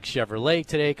Classic Chevrolet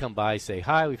today. Come by, say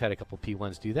hi. We've had a couple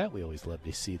P1s do that. We always love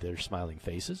to see their smiling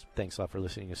faces. Thanks a lot for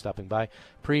listening and stopping by.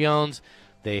 Pre-owns,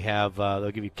 they have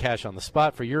they'll give you cash on the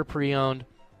spot for your pre-owned.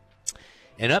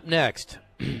 And up next,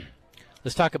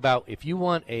 let's talk about if you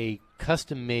want a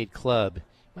custom-made club, you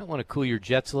might want to cool your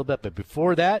jets a little bit. But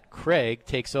before that, Craig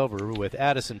takes over with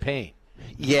Addison Payne.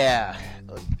 Yeah.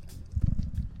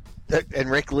 And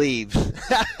Rick leaves.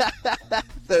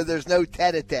 So there's no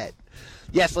tete-a-tete.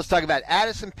 Yes, let's talk about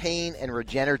Addison Payne and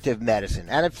regenerative medicine.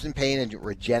 Addison Payne and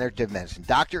regenerative medicine.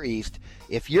 Dr. East,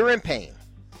 if you're in pain,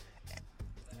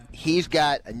 he's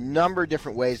got a number of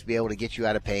different ways to be able to get you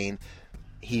out of pain.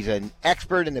 He's an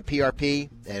expert in the PRP,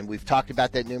 and we've talked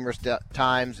about that numerous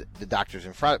times. The doctors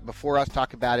in front before us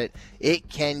talk about it. It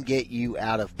can get you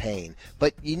out of pain.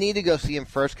 But you need to go see him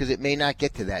first because it may not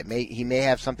get to that. He may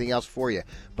have something else for you.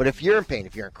 But if you're in pain,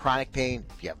 if you're in chronic pain,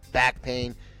 if you have back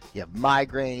pain, you have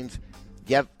migraines,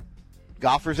 you have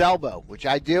golfer's elbow, which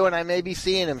I do, and I may be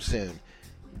seeing him soon.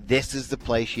 This is the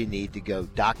place you need to go.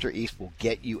 Dr. East will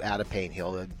get you out of pain.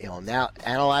 He'll now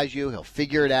analyze you. He'll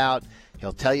figure it out.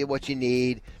 He'll tell you what you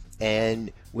need.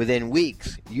 And within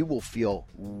weeks, you will feel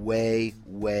way,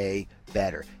 way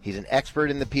better. He's an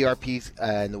expert in the PRPs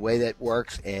and the way that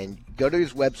works. And go to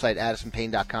his website,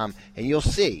 addisonpayne.com, and you'll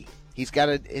see. He's got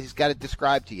it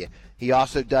described to you. He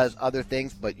also does other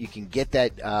things, but you can get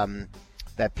that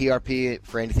that PRP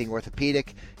for anything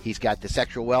orthopedic. He's got the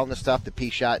sexual wellness stuff, the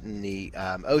P-shot and the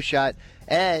O-shot.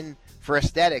 And for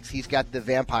aesthetics, he's got the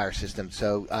vampire system.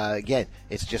 So, again,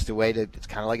 it's just a way to, it's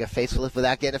kind of like a facelift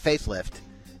without getting a facelift.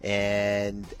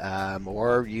 And,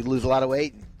 or you lose a lot of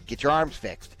weight, get your arms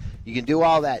fixed. You can do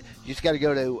all that. You just got to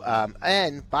go to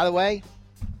and by the way,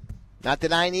 not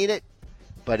that I need it,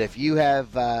 but if you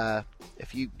have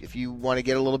if you want to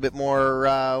get a little bit more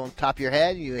on top of your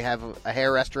head, you have a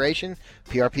hair restoration,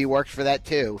 PRP works for that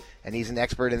too, and he's an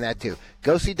expert in that too.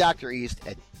 Go see Dr. East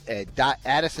at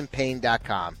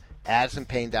AddisonPain.com.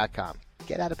 AddisonPain.com.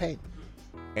 Get out of pain.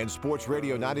 And Sports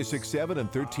Radio 96.7 and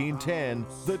 1310,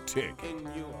 The Tick.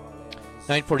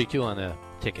 9:42 on the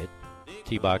ticket.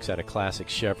 T-Box out of Classic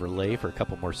Chevrolet for a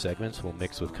couple more segments. We'll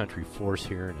mix with Country Force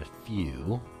here in a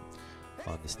few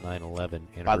on this 9/11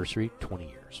 anniversary, 20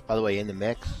 years. By the way, in the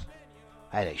mix,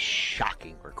 I had a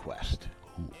shocking request.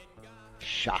 Ooh.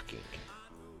 Shocking.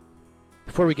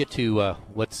 Before we get to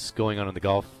what's going on in the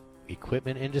golf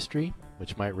equipment industry,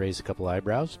 which might raise a couple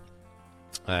eyebrows,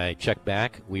 I checked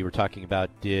back. We were talking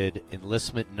about, did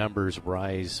enlistment numbers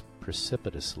rise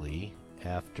precipitously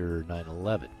after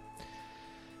 9/11?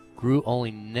 Grew only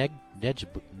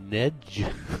negligibly.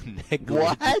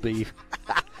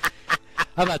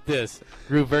 How about this?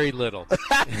 Grew very little.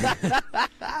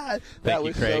 That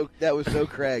was so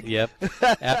Craig. Yep.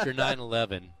 After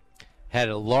 9/11, had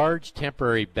a large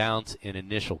temporary bounce in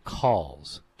initial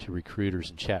calls to recruiters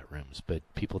and chat rooms, but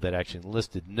people that actually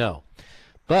enlisted, no.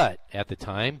 But at the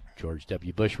time, George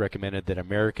W. Bush recommended that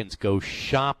Americans go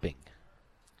shopping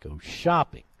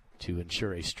to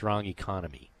ensure a strong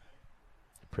economy.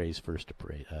 Praise first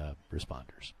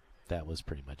responders. That was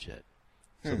pretty much it.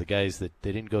 So the guys that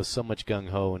they didn't go so much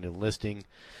gung-ho in enlisting,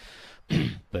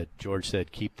 but George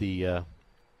said keep the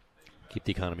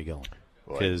economy going.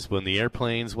 Because when the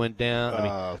airplanes went down,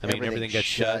 I mean everything got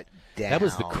shut down. That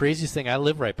was the craziest thing. I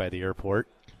live right by the airport,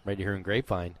 right here in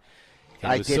Grapevine.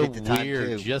 And it was so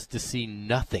weird just to see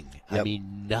nothing. Yep. I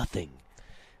mean, nothing.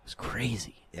 It was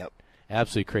crazy. Yep.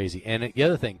 Absolutely crazy. And the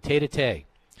other thing, tete-a-tete.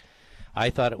 I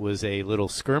thought it was a little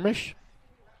skirmish.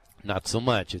 Not so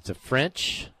much. It's a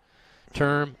French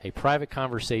term, a private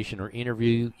conversation or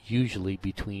interview, usually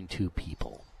between two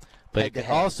people. But it could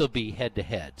also be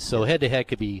head-to-head. So head-to-head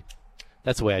could be,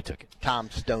 that's the way I took it.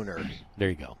 Tom Stoner. There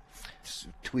you go.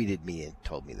 Tweeted me and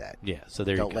told me that. Yeah, so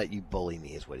there you go. Don't let you bully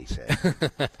me is what he said.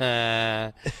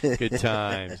 Good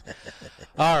times.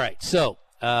 All right, so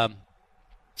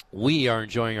we are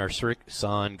enjoying our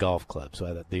Srixon Golf Club.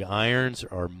 So the irons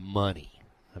are money.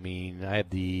 I mean, I have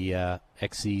the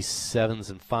XC7s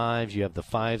and 5s. You have the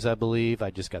 5s, I believe. I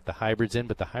just got the hybrids in,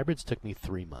 but the hybrids took me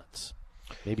 3 months,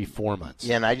 maybe 4 months.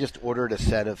 Yeah, and I just ordered a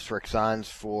set of Srixons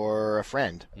for a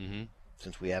friend,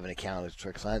 since we have an account at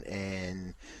Srixon,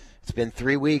 and it's been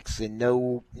 3 weeks and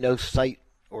no sight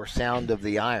or sound of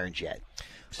the irons yet.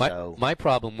 My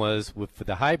problem was with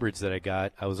the hybrids that I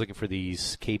got, I was looking for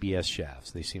these KBS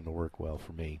shafts. They seem to work well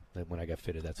for me. When I got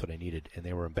fitted, that's what I needed, and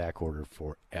they were in back order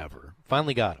forever.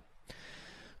 Finally got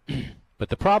them. But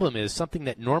the problem is something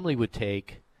that normally would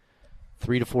take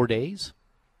 3 to 4 days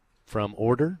from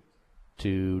order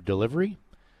to delivery.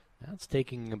 Now it's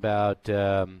taking about,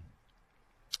 on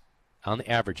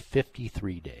the average,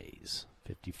 53 days.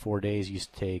 54 days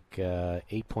used to take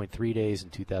 8.3 days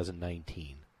in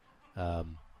 2019.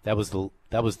 That was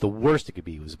the worst it could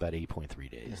be. It was about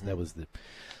 8.3 days. That was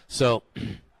so,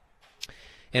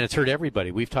 and it's hurt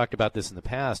everybody. We've talked about this in the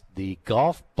past. The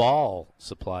golf ball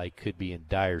supply could be in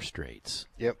dire straits.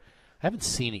 Yep. I haven't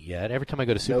seen it yet. Every time I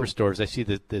go to superstores, I see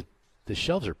that the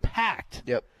shelves are packed.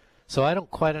 Yep. So I don't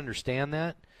quite understand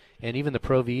that. And even the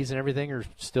Pro Vs and everything are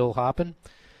still hopping.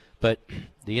 But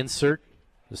the insert,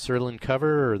 the Surlyn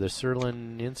cover or the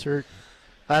Surlyn insert,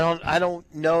 I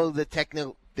don't know the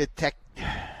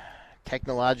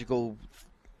technological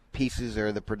pieces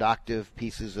or the productive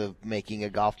pieces of making a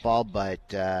golf ball,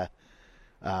 but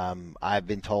I've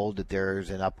been told that there's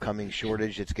an upcoming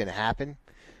shortage that's going to happen.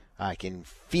 I can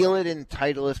feel it in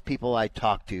Titleist people I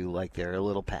talk to, like they're a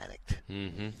little panicked.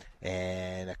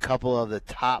 And a couple of the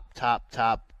top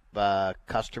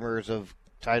customers of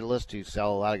Titleist who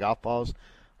sell a lot of golf balls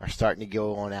are starting to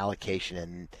go on allocation,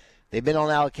 and they've been on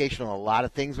allocation on a lot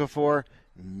of things before.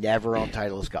 Never on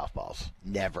Titleist golf balls.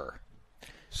 Never.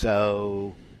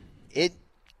 So it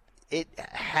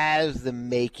has the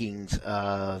makings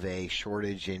of a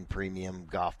shortage in premium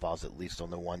golf balls, at least on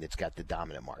the one that's got the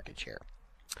dominant market share.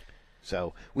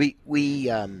 So we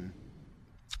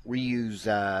use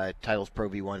Titleist Pro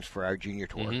V1s for our junior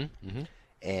tour.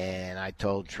 And I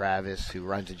told Travis, who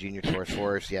runs the junior tours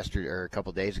for us yesterday or a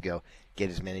couple days ago, get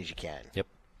as many as you can. Yep.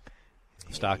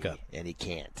 Stock up. And he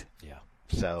can't. Yeah.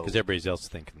 So because everybody else is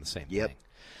thinking the same thing.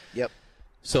 Yep.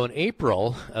 So in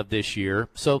April of this year,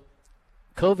 so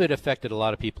COVID affected a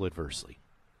lot of people adversely,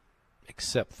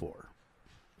 except for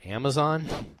Amazon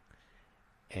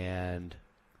and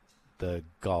the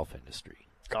golf industry.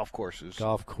 Golf courses.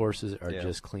 Golf courses are Yeah.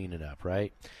 just cleaning up,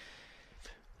 right?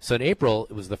 So in April,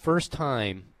 it was the first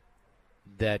time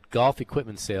that golf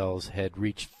equipment sales had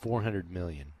reached $400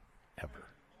 million ever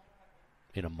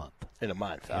in a month. In a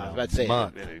month. In I was a about to say,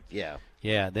 month. yeah.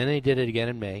 Yeah, then they did it again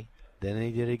in May. Then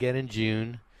they did it again in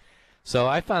June. So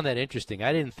I found that interesting.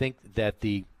 I didn't think that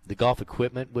the golf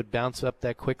equipment would bounce up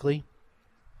that quickly.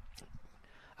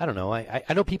 I don't know. I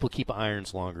know people keep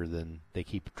irons longer than they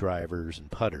keep drivers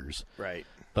and putters. Right.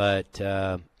 But,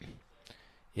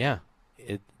 yeah,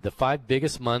 the 5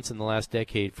 biggest months in the last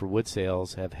decade for wood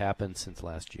sales have happened since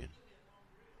last June.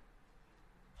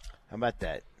 How about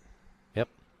that? Yep.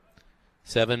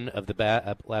 7 of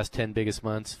the last 10 biggest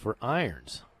months for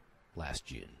irons last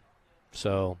June.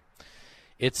 So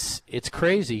it's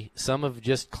crazy. Some have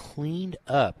just cleaned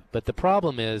up. But the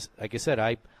problem is, like I said,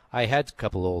 I had a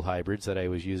couple old hybrids that I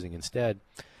was using instead.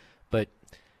 But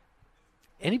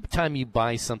anytime you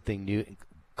buy something new,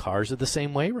 cars are the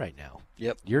same way right now.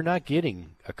 Yep. You're not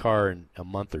getting a car in a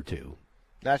month or two.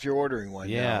 Not if you're ordering one.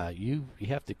 Yeah, you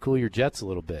have to cool your jets a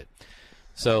little bit.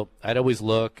 So I'd always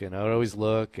look, and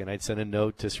I'd send a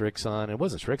note to Srixon. It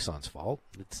wasn't Srixon's fault.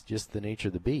 It's just the nature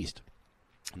of the beast.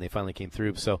 And they finally came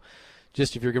through. So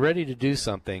just if you're ready to do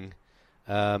something,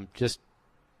 just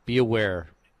be aware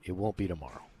it won't be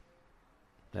tomorrow.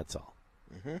 That's all.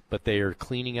 Mm-hmm. But they are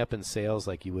cleaning up in sales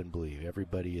like you wouldn't believe.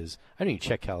 Everybody is. I didn't even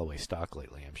check Callaway stock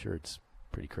lately. I'm sure it's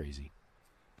pretty crazy.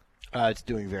 It's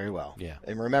doing very well. Yeah.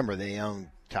 And remember, they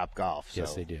own Top Golf. So.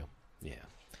 Yes, they do. Yeah.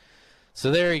 So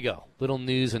there you go. Little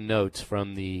news and notes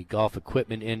from the golf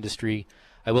equipment industry.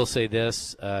 I will say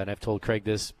this, and I've told Craig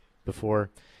this before.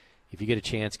 If you get a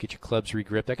chance, get your clubs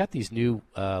regripped. I got these new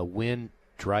Win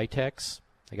Dry-Tex.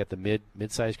 I got the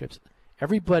mid-size grips.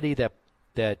 Everybody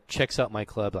that checks out my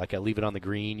club, like I leave it on the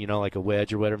green, like a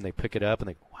wedge or whatever, and they pick it up and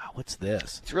they go, wow, what's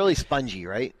this? It's really spongy,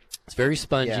 right? It's very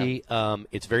spongy. Yeah.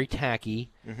 It's very tacky.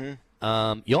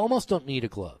 Mm-hmm. You almost don't need a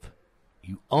glove.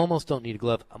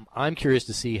 I'm curious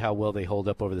to see how well they hold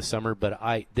up over the summer, but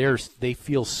they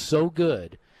feel so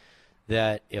good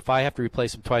that if I have to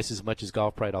replace them twice as much as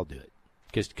Golf Pride, I'll do it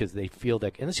because they feel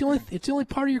that, and it's the only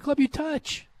part of your club you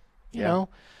touch, you know,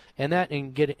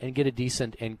 and get a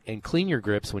decent and clean your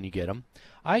grips when you get them.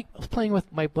 I was playing with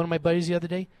one of my buddies the other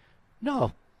day.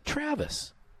 No,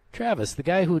 Travis, the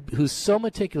guy who's so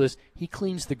meticulous, he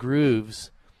cleans the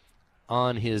grooves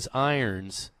on his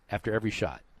irons after every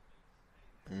shot.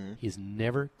 Mm-hmm. He's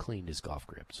never cleaned his golf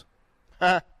grips.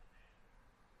 If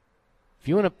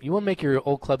you want to make your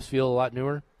old clubs feel a lot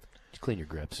newer, just clean your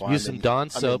grips. Well, Use some Dawn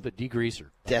soap at degreaser.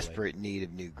 Desperate need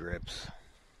of new grips.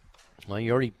 Well,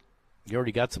 you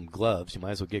already got some gloves. You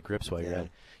might as well get grips while you're at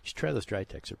it. You should try those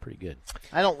Dry-Tex. They're pretty good.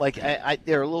 I don't like.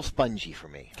 They're a little spongy for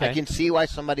me. Okay. I can see why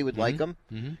somebody would like them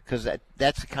because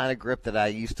that's the kind of grip that I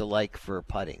used to like for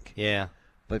putting. Yeah.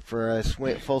 But for a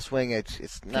full swing,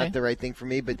 it's not the right thing for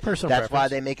me. But Personal that's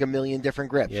preference. Why they make a million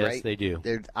different grips, yes, right? Yes, they do.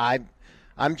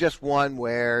 I'm just one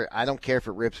where I don't care if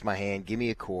it rips my hand. Give me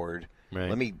a cord.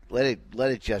 Right. Let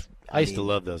it just. I used to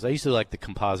love those. I used to like the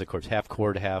composite cords, half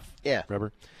cord, half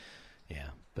rubber. Yeah.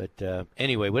 But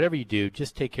anyway, whatever you do,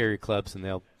 just take care of your clubs, and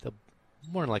they'll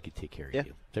more than likely take care of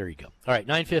you. There you go. All right,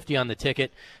 $9.50 on the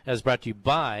ticket. As brought to you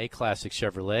by Classic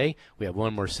Chevrolet. We have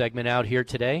one more segment out here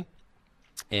today.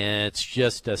 And it's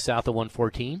just south of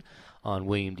 114 on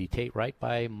William D. Tate, right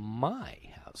by my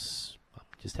house.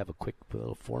 Just have a quick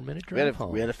little 4-minute drive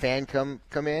home. We had a fan come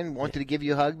in, wanted to give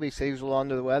you a hug, but he said he was a little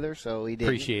under the weather, so he did.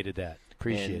 Appreciated that.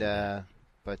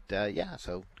 But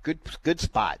so good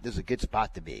spot. This is a good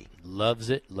spot to be.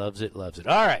 Loves it. All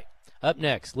right, up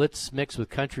next, let's mix with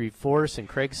Country Force, and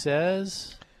Craig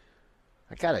says...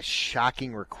 I got a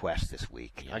shocking request this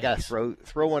week. Yikes. I got to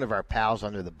throw one of our pals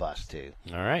under the bus, too.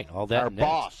 All right, all that our next.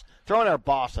 Boss. Throwing our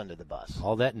boss under the bus.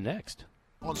 All that next.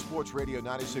 On Sports Radio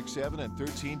 96.7 and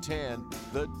 1310,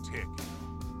 The Tick.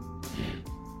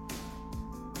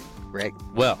 Rick?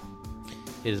 Well,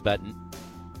 it is about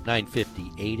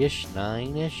 9:58-ish,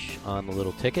 9-ish on the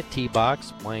little ticket.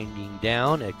 T-Box winding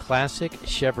down at Classic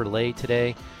Chevrolet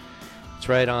today. It's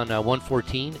right on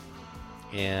 114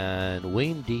 and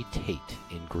William D. Tate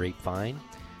in Grapevine.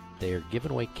 They are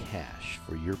giving away cash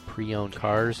for your pre-owned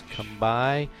cars. Come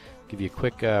by, give you a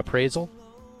quick appraisal,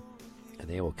 and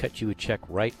they will cut you a check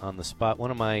right on the spot.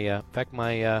 One of my, in fact,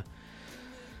 my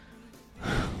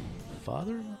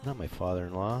not my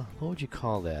father-in-law. What would you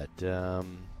call that?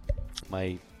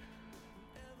 My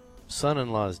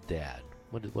son-in-law's dad.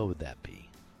 What would that be?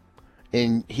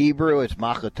 In Hebrew, it's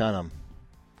machotanum.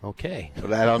 Okay.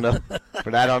 But I don't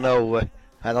know.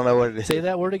 I don't know what it is. Say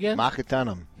that word again.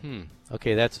 Makatunum.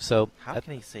 Okay, that's so. How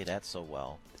can he say that so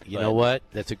well? You know what?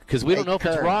 That's because we don't know if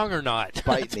it's Kurt, wrong or not.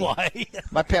 bite That's me.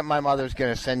 why. My mother's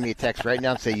going to send me a text right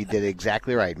now and say you did it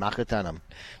exactly right. Makatunum.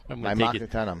 My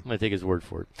Makatunum. I'm going to take his word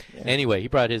for it. Yeah. Anyway, he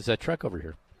brought his truck over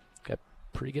here. Got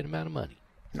a pretty good amount of money.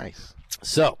 Nice.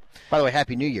 So, by the way,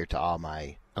 Happy New Year to all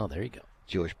my there you go.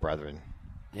 Jewish brethren.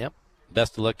 Yep.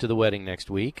 Best of luck to the wedding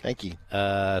next week. Thank you.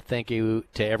 Thank you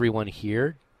to everyone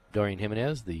here. Dorian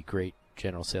Jimenez, the great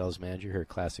general sales manager here at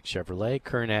Classic Chevrolet.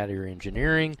 Kern Adder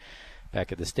Engineering.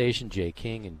 Back at the station, Jay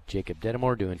King and Jacob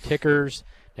Dedamore doing tickers.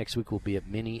 Next week we'll be at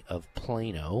Mini of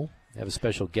Plano. We have a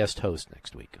special guest host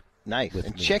next week. Nice.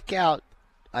 And check out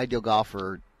Ideal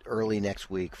Golfer early next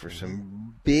week for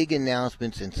some big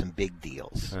announcements and some big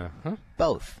deals.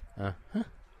 Both.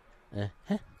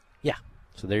 Yeah.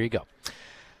 So there you go.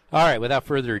 All right, without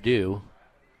further ado,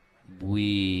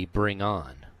 we bring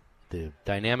on the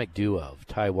dynamic duo of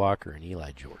Ty Walker and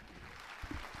Eli Jordan.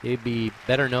 They'd be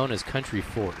better known as Country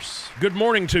Force. Good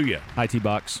morning to you. Hi,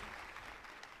 T-Box.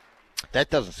 That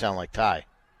doesn't sound like Ty.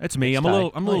 That's me. I'm a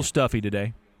little stuffy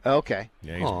today. Okay.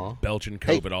 Yeah, he's belching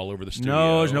COVID all over the studio.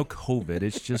 No, there's no COVID.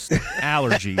 It's just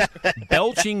allergies.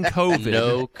 Belching COVID.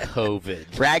 No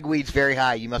COVID. Ragweed's very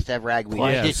high. You must have ragweed. Well,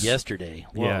 I did yesterday.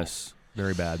 Whoa. Yes.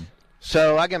 Very bad.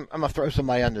 So I'm going to throw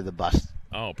somebody under the bus.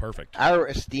 Oh, perfect. Our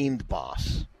esteemed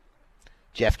boss,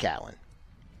 Jeff Catlin.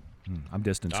 I'm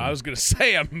distancing. I was going to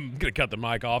say I'm going to cut the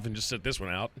mic off and just sit this one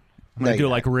out. I'm going to do it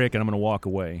like Rick, and I'm going to walk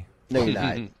away. No, you're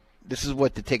not. This is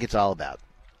what the ticket's all about.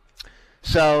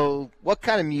 So, what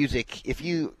kind of music?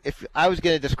 If I was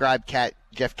going to describe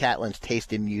Jeff Catlin's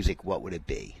taste in music, what would it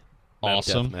be?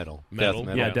 Awesome. Death metal.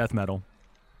 Yeah, death metal.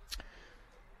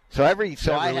 So I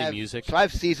have music? So I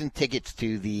have season tickets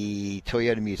to the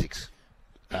Toyota Music's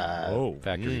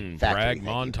factory. Brag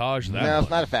montage. That no, it's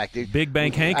not a factory. Big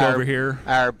Bank Hank over here.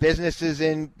 Our business is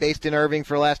based in Irving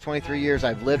for the last 23 years.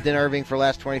 I've lived in Irving for the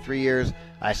last 23 years.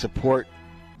 I support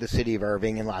the city of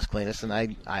Irving and Las Colinas, and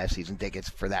I have season tickets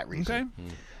for that reason.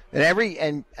 Okay.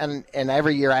 And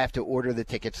every year I have to order the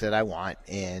tickets that I want,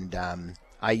 and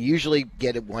I usually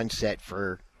get one set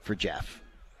for Jeff.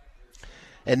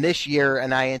 And this year,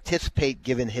 and I anticipate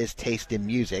given his taste in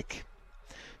music,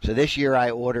 so this year I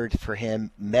ordered for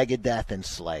him Megadeth and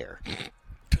Slayer.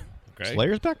 Okay.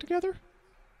 Slayer's back together?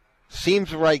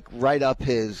 Seems like right up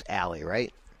his alley,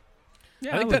 right?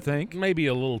 Yeah, I think may be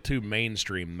a little too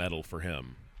mainstream metal for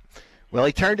him. Well,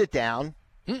 he turned it down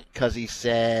because he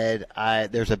said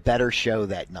there's a better show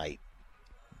that night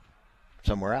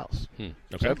somewhere else.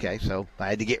 Okay, so I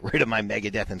had to get rid of my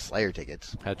Megadeth and Slayer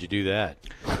tickets. How'd you do that?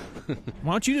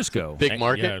 Why don't you just go? Big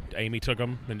market? Yeah, Amy took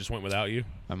them and just went without you.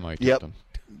 I might Yep. them.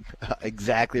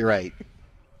 Exactly right.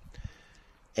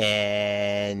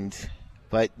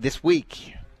 But this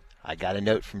week, I got a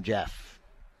note from Jeff.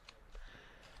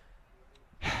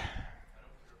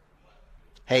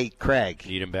 Hey, Craig.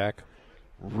 Need him back?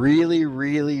 Really,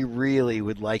 really, really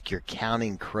would like your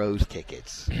Counting Crows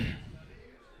tickets.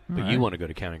 But you want to go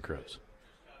to Counting Crows.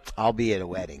 I'll be at a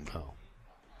wedding. Oh.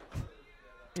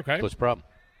 Okay. What's the problem?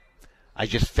 I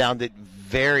just found it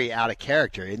very out of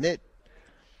character, isn't it?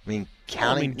 I mean,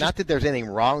 not that there's anything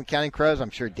wrong with Counting Crows.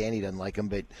 I'm sure Danny doesn't like them,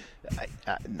 but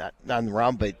nothing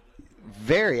wrong, but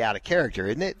very out of character,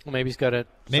 isn't it? Well, maybe he's got Maybe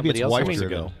somebody it's else wife to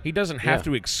go. He doesn't have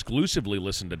to exclusively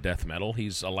listen to death metal.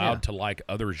 He's allowed to like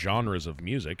other genres of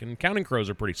music, and Counting Crows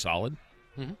are pretty solid.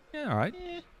 Mm-hmm. Yeah, all right.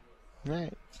 All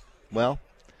right. Well,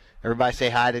 everybody say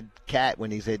hi to Cat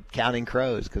when he's at Counting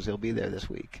Crows because he'll be there this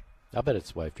week. I'll bet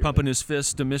it's wife. Pumping his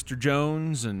fist to Mr.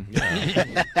 Jones and.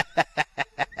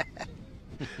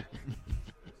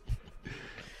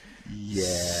 Yeah.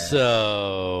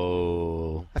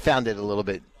 So I found it a little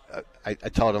bit. I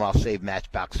told him I'll save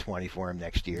Matchbox 20 for him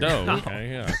next year. Oh, okay,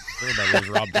 yeah. Everybody loves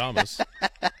Rob Thomas.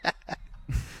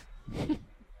 I'm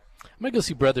gonna go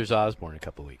see Brothers Osborne in a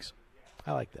couple weeks.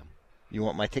 I like them. You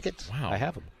want my tickets? Wow. I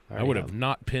have them. I would have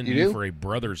not pinned You you do? for a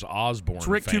Brothers Osborne It's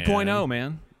Rick fan. 2.0,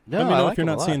 man. No, Let me I know like if you're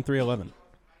them a not lot. seeing 311.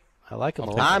 I like them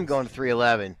a lot. I'm going to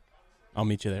 311. I'll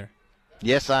meet you there.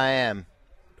 Yes, I am.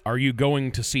 Are you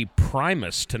going to see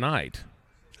Primus tonight?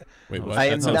 Wait, what? I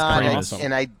That am sounds not, pretty awesome.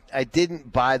 and I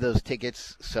didn't buy those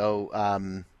tickets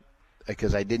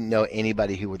because I didn't know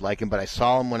anybody who would like them. But I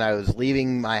saw them when I was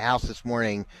leaving my house this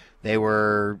morning.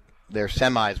 Their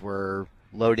semis were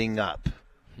loading up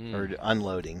or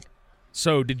unloading.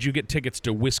 So, did you get tickets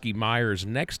to Whiskey Myers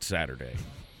next Saturday?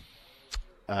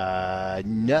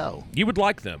 No. You would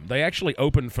like them. They actually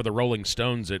opened for the Rolling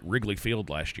Stones at Wrigley Field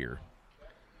last year.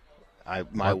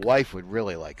 My wife would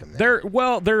really like them. They're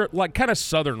like kind of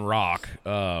southern rock,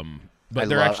 but I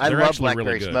they're love actually Blackberry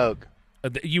really good. Smoke.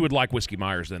 You would like Whiskey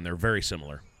Myers then. They're very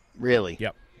similar. Really?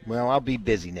 Yep. Well, I'll be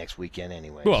busy next weekend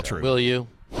anyway. Well, true. Will you?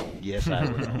 Yes, I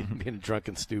will. Be in a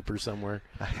drunken stupor somewhere.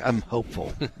 I'm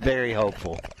hopeful. Very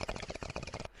hopeful.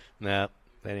 No,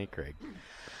 that ain't Craig.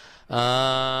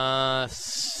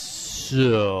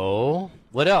 So,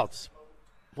 what else?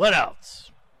 What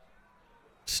else?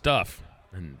 Stuff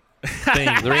and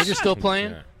things. The Rangers still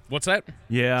playing? Yeah. What's that?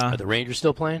 Yeah. Are the Rangers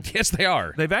still playing? Yes, they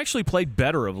are. They've actually played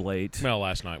better of late. Well,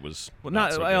 last night was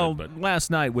not so well. good, but last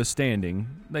night was standing.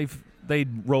 They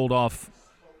rolled off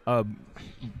a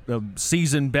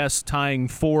season best tying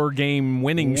 4-game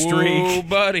winning streak. Whoa,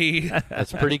 buddy.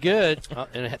 That's pretty good.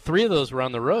 And 3 of those were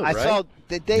on the road, I right? saw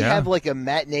that they have like a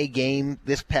matinee game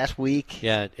this past week.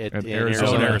 Yeah, in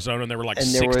Arizona, and there were like And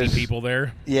 60 people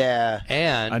there. Yeah.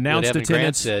 And announced what Evan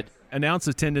Grant attendance. said, Announced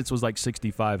attendance was like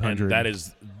 6,500. And that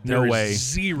is no way.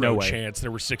 Zero chance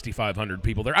there were 6,500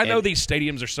 people there. I know these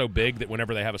stadiums are so big that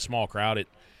whenever they have a small crowd,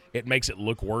 it makes it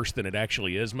look worse than it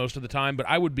actually is most of the time. But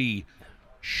I would be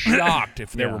shocked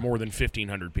if there were more than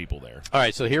 1,500 people there. All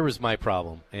right, so here was my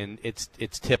problem, and it's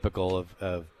typical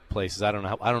of places. I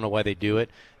don't know why they do it.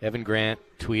 Evan Grant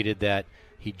tweeted that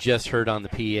he just heard on the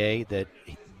PA that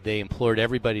they implored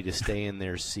everybody to stay in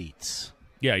their seats.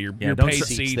 Yeah, your don't paid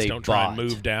seats seats they don't try bought. and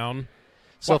move down.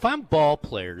 So if I'm ball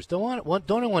players, don't I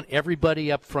want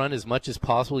everybody up front as much as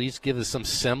possible? You just give us some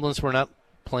semblance we're not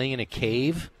playing in a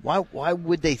cave. Why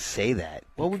would they say that?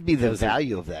 What would be the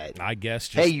value of that? I guess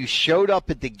hey, you showed up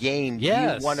at the game.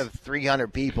 Yes. You one of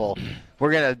 300 people.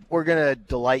 We're gonna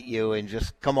delight you and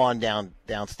just come on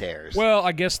downstairs. Well,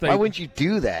 I guess why wouldn't you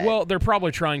do that? Well, they're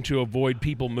probably trying to avoid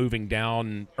people moving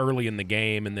down early in the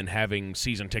game and then having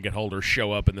season ticket holders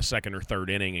show up in the second or third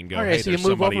inning and go, All right, "Hey, so you there's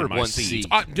move somebody over in my one seats."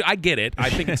 seat. I get it.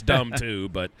 I think it's dumb too,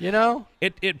 but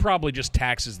it probably just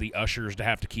taxes the ushers to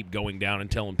have to keep going down and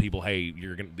telling people, "Hey,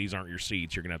 these aren't your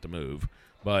seats. You're gonna have to move."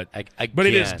 But but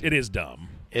it is dumb.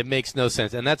 It makes no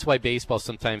sense, and that's why baseball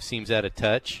sometimes seems out of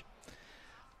touch.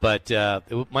 But it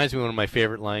reminds me of one of my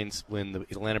favorite lines when the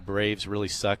Atlanta Braves really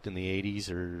sucked in the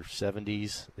 80s or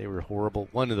 70s. They were horrible.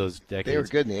 One of those decades. They were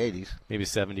good in the 80s. Maybe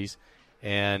 70s.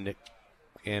 And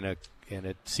a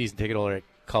season ticket holder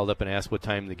called up and asked what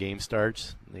time the game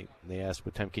starts. They asked,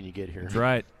 what time can you get here? That's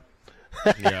right.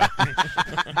 Yeah.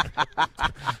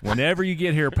 Whenever you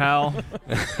get here, pal,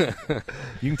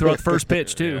 you can throw the first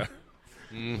pitch, too. Yeah.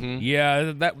 Mm-hmm.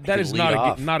 Yeah, that is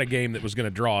not a game that was going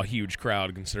to draw a huge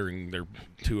crowd, considering they're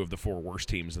 2 of the 4 worst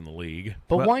teams in the league.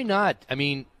 But why not? I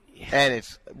mean, and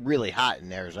it's really hot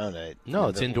in Arizona. No,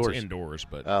 it's indoors. It's indoors,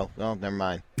 but well, never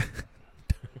mind.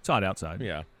 It's hot outside.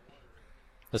 Yeah.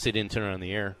 Unless they didn't turn it on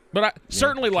the air. But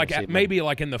certainly, maybe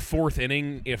in the 4th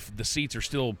inning, if the seats are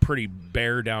still pretty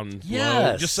bare down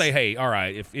low, just say, "Hey, all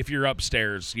right, if you're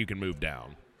upstairs, you can move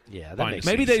down." Yeah, that makes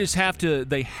maybe sense. they just have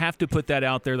to put that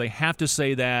out there. They have to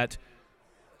say that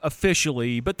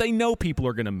officially, but they know people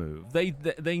are going to move. They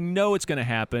know it's going to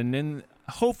happen, and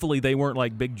hopefully they weren't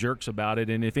like big jerks about it.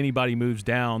 And if anybody moves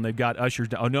down, they've got ushers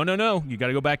down. Oh no, you got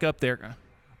to go back up there.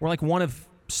 We're like one of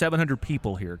 700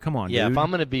 people here. Come on, yeah. dude. If I'm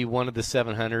going to be one of the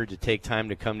 700 to take time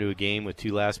to come to a game with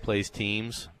 2 last place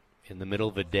teams in the middle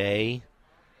of a day,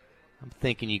 I'm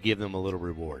thinking you give them a little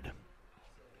reward.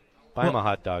 Buy them a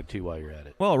hot dog, too, while you're at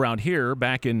it. Well, around here,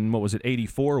 back in,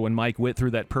 84, when Mike Witt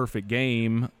threw that perfect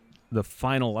game, I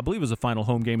believe it was the final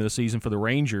home game of the season for the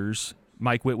Rangers,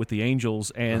 Mike Witt with the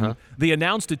Angels, and the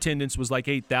announced attendance was like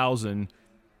 8,000.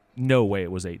 No way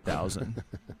it was 8,000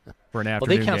 for an afternoon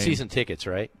Well, they count game. season tickets,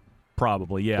 right?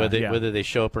 Probably, yeah. Whether they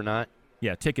show up or not?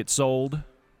 Yeah, tickets sold.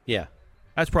 Yeah.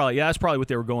 That's probably what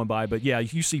they were going by. But, yeah,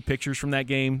 you see pictures from that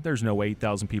game, there's no way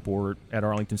 8,000 people were at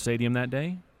Arlington Stadium that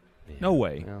day. Yeah. No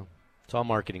way. Well, it's all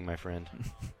marketing, my friend.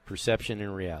 Perception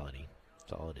and reality.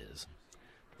 That's all it is.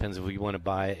 Depends if we want to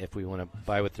buy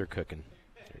what they're cooking,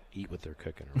 or eat what they're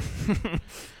cooking, or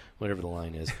whatever the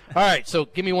line is. All right, so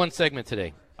give me one segment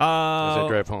today as I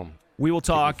drive home. We will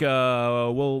talk.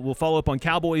 We'll follow up on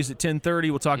Cowboys at 10:30.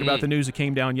 We'll talk about the news that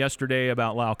came down yesterday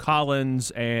about La'el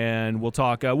Collins, and we'll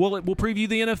talk. We'll preview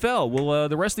the NFL.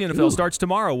 The rest of the NFL starts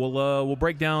tomorrow. We'll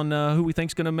break down who we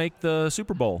think's going to make the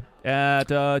Super Bowl at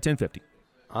 10:50.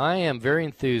 I am very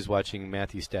enthused watching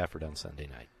Matthew Stafford on Sunday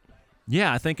night.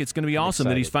 Yeah, I think it's going to be awesome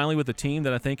that he's excited. finally with a team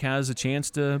that I think has a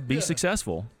chance to be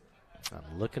successful.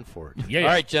 I'm looking forward. Yeah. All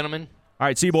right, gentlemen. All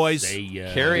right, see you, boys.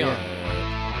 Carry on.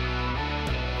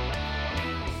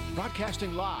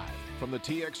 Broadcasting live from the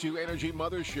TXU Energy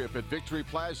Mothership at Victory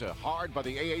Plaza, hard by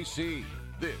the AAC.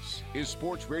 This is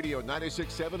Sports Radio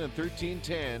 96.7 and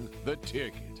 1310, The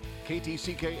Ticket.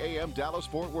 KTCK AM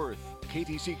Dallas-Fort Worth.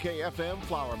 KTCK FM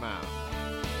Flower Mound.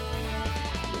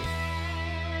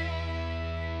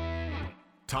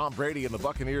 Tom Brady and the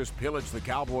Buccaneers pillaged the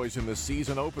Cowboys in the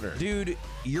season opener. Dude,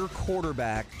 your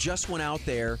quarterback just went out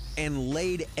there and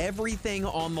laid everything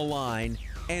on the line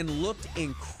and looked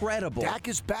incredible. Dak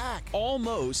is back.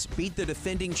 Almost beat the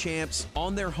defending champs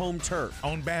on their home turf.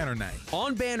 On Banner Night.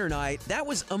 On Banner Night. That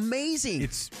was amazing.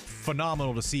 It's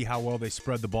phenomenal to see how well they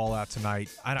spread the ball out tonight.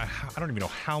 I don't even know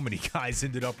how many guys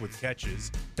ended up with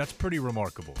catches. That's pretty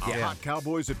remarkable. Our hot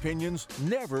Cowboys opinions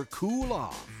never cool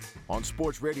off. On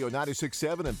Sports Radio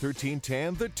 96.7 and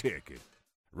 1310, The Ticket.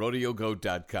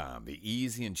 RodeoGoat.com, the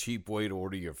easy and cheap way to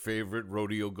order your favorite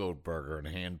Rodeo Goat burger and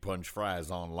hand-punch fries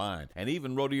online. And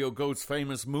even Rodeo Goat's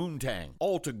famous Moontang,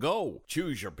 all to go.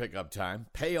 Choose your pickup time,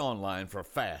 pay online for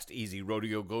fast, easy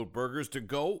Rodeo Goat burgers to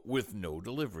go with no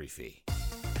delivery fee.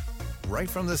 Right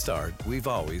from the start, we've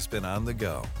always been on the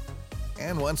go.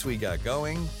 And once we got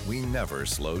going, we never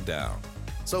slowed down.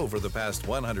 So for the past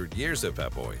 100 years of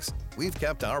Pep Boys, we've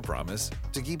kept our promise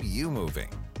to keep you moving.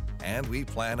 And we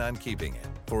plan on keeping it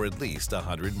for at least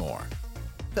 100 more.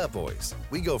 Pep Boys,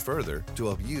 we go further to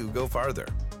help you go farther.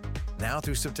 Now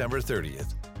through September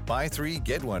 30th, buy 3,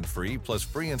 get 1 free plus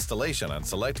free installation on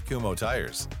select Kumho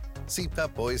tires. See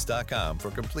pepboys.com for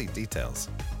complete details.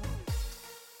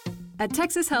 At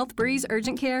Texas Health Breeze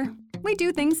Urgent Care, we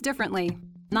do things differently.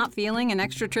 Not feeling an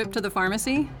extra trip to the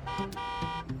pharmacy?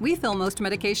 We fill most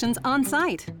medications on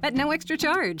site at no extra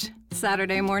charge.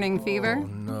 Saturday morning fever? Oh,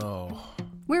 no.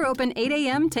 We're open 8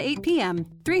 a.m. to 8 p.m.,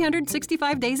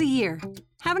 365 days a year.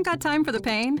 Haven't got time for the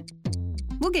pain?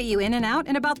 We'll get you in and out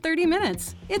in about 30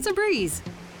 minutes. It's a breeze.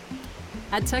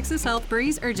 At Texas Health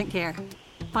Breeze Urgent Care.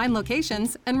 Find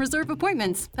locations and reserve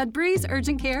appointments at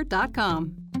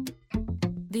breezeurgentcare.com.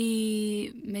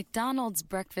 The McDonald's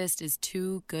breakfast is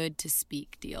too good to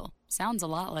speak deal. Sounds a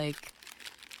lot like...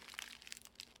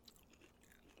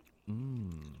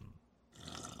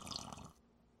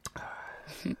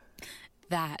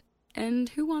 that. And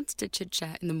who wants to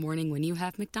chit-chat in the morning when you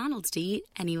have McDonald's to eat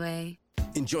anyway?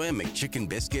 Enjoy a McChicken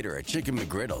biscuit or a Chicken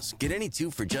McGriddles. Get any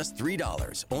two for just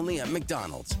 $3, only at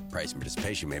McDonald's. Price and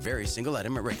participation may vary. Single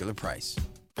item at regular price.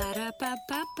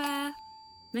 Ba-da-ba-ba-ba.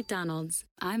 McDonald's.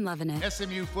 I'm loving it.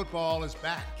 SMU football is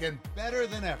back and better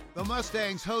than ever. The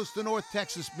Mustangs host the North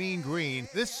Texas Mean Green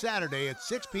this Saturday at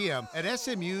 6 p.m. at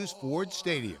SMU's Ford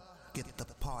Stadium. Get the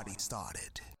party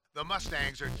started. The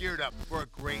Mustangs are geared up for a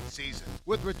great season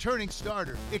with returning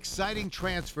starters, exciting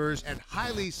transfers, and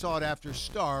highly sought-after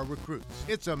star recruits.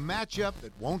 It's a matchup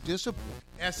that won't disappoint.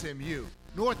 SMU,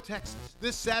 North Texas,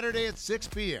 this Saturday at 6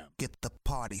 p.m. Get the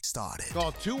party started.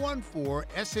 Call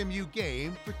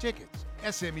 214-SMU-GAME for tickets.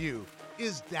 SMU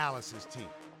is Dallas's team.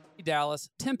 Hey Dallas,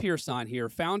 Tim Pierson here,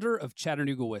 founder of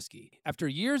Chattanooga Whiskey. After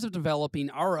years of developing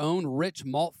our own rich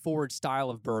malt-forward style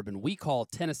of bourbon we call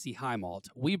Tennessee High Malt,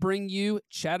 we bring you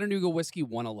Chattanooga Whiskey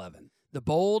 111. The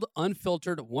bold,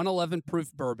 unfiltered 111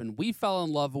 proof bourbon we fell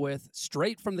in love with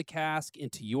straight from the cask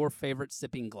into your favorite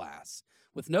sipping glass.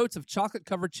 With notes of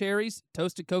chocolate-covered cherries,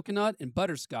 toasted coconut, and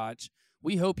butterscotch,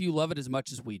 we hope you love it as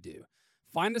much as we do.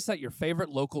 Find us at your favorite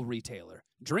local retailer.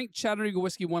 Drink Chattanooga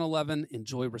Whiskey 111.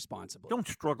 Enjoy responsibly. Don't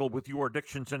struggle with your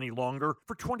addictions any longer.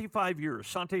 For 25 years,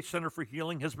 Sante Center for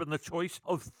Healing has been the choice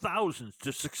of thousands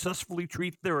to successfully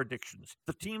treat their addictions.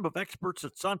 The team of experts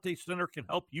at Sante Center can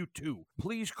help you too.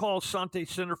 Please call Sante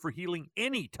Center for Healing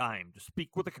anytime to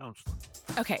speak with a counselor.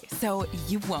 Okay, so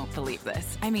you won't believe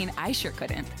this. I mean, I sure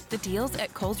couldn't. The deals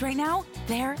at Kohl's right now,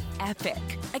 they're epic.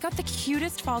 I got the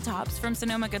cutest fall tops from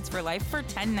Sonoma Goods for Life for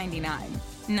 $10.99.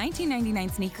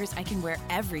 $19.99 sneakers I can wear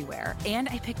everywhere, and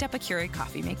I picked up a Keurig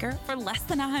coffee maker for less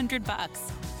than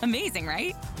 $100. Amazing,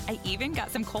 right? I even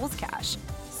got some Kohl's cash.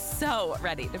 So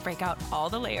ready to break out all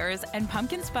the layers and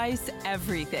pumpkin spice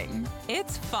everything.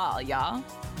 It's fall, y'all.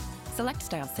 Select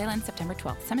styles sale ends September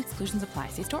 12th. Some exclusions apply.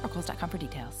 See store or Kohl's.com for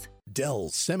details.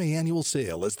 Dell's semi-annual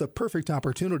sale is the perfect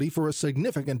opportunity for a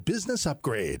significant business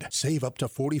upgrade. Save up to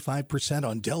 45%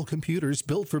 on Dell computers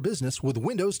built for business with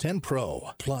Windows 10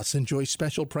 Pro. Plus, enjoy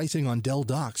special pricing on Dell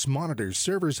docks, monitors,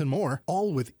 servers, and more,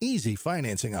 all with easy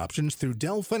financing options through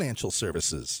Dell Financial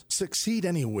Services. Succeed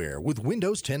anywhere with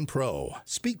Windows 10 Pro.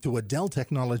 Speak to a Dell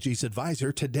Technologies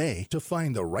advisor today to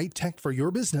find the right tech for your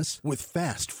business with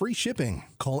fast, free shipping.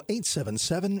 Call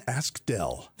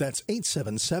 877-ASK-DELL. That's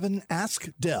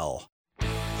 877-ASK-DELL.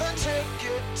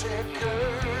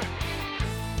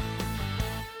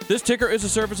 This ticker is a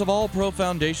service of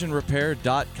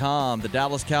allprofoundationrepair.com. The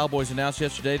Dallas Cowboys announced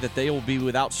yesterday that they will be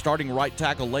without starting right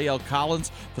tackle Lael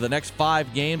Collins for the next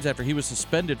 5 games after he was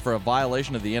suspended for a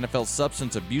violation of the NFL's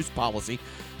substance abuse policy.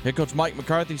 Head coach Mike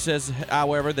McCarthy says,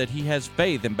 however, that he has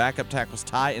faith in backup tackles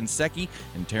Ty Nsekhe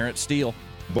and Terrence Steele.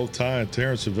 Both Ty and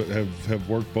Terrence have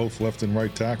worked both left and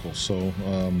right tackles. So,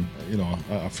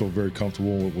 I feel very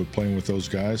comfortable with playing with those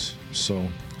guys. So,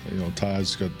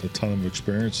 Ty's got a ton of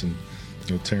experience, and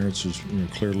Terrence is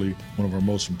clearly one of our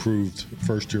most improved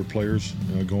first-year players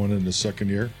going into the second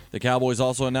year. The Cowboys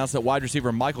also announced that wide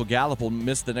receiver Michael Gallup will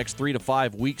miss the next 3 to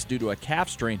 5 weeks due to a calf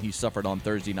strain he suffered on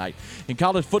Thursday night. In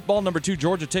college football, number 2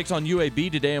 Georgia takes on UAB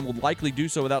today and will likely do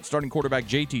so without starting quarterback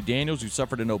JT Daniels, who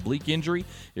suffered an oblique injury.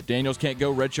 If Daniels can't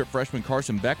go, redshirt freshman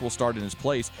Carson Beck will start in his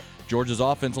place. Georgia's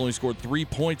offense only scored 3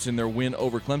 points in their win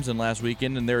over Clemson last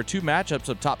weekend, and there are 2 matchups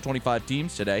of top 25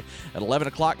 teams today. At 11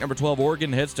 o'clock, number 12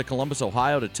 Oregon heads to Columbus,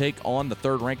 Ohio to take on the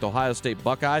 3rd-ranked Ohio State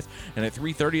Buckeyes, and at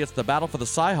 3:30 it's the battle for the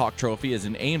Cy-Hawk Trophy as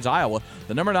in Ames, Iowa.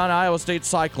 The number 9 Iowa State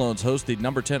Cyclones host the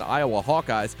number 10 Iowa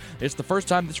Hawkeyes. It's the first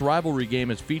time this rivalry game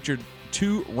has featured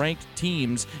 2 ranked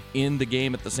teams in the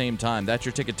game at the same time. That's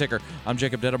your Ticket Ticker. I'm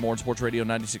Jacob Dedamore on Sports Radio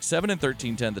 96.7 and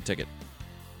 1310 The Ticket.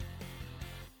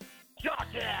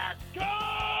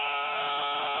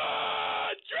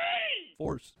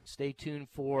 Force. Stay tuned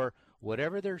for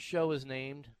whatever their show is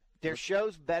named. Their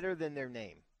show's better than their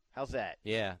name. How's that?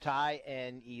 Yeah. Ty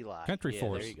and Eli. Country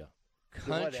Force. There you go.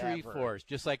 Country Force,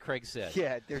 just like Craig said.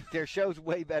 Yeah, their show's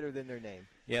way better than their name.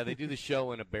 Yeah, they do the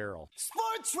show in a barrel.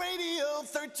 Sports Radio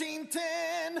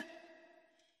 1310,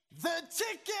 The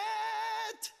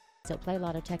Ticket. So play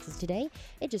Lotto Texas today.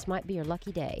 It just might be your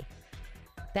lucky day.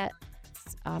 That's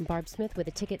Barb Smith with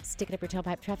a ticket. Stick it up your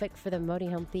tailpipe traffic for the Modi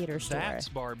Home Theater store. That's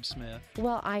Barb Smith.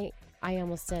 Well, I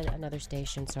almost said another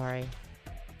station. Sorry.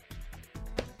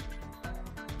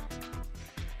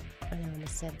 I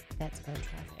almost said that's phone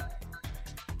traffic.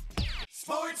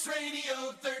 Sports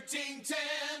Radio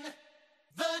 1310,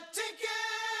 The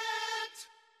Ticket.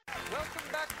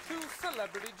 Welcome back to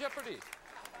Celebrity Jeopardy!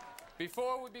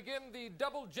 Before we begin the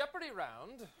Double Jeopardy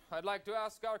round, I'd like to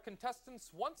ask our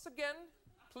contestants once again,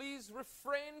 please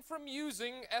refrain from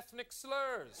using ethnic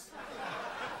slurs.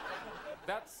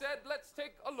 That said, let's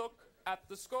take a look at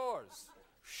the scores.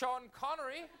 Sean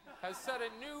Connery has set a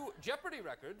new Jeopardy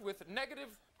record with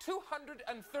negative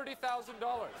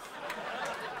 $230,000.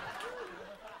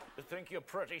 You think you're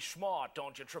pretty smart,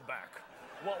 don't you, Trebek?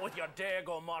 What with your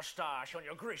dago mustache and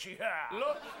your greasy hair?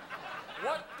 Look,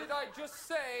 what did I just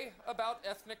say about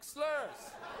ethnic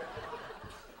slurs?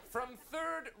 From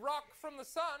 3rd Rock from the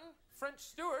Sun, French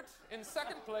Stewart in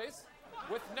 2nd place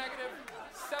with negative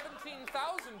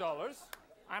 $17,000.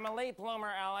 I'm a late bloomer,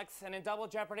 Alex, and in Double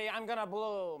Jeopardy, I'm gonna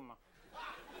bloom.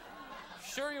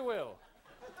 Sure you will.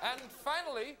 And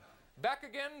finally, back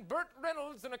again, Burt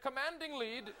Reynolds in a commanding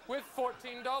lead with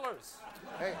 $14.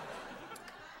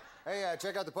 Hey,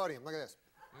 check out the podium. Look at this.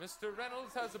 Mr.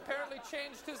 Reynolds has apparently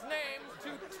changed his name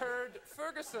to Turd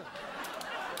Ferguson.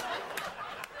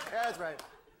 Yeah, that's right.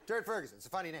 Turd Ferguson. It's a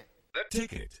funny name. The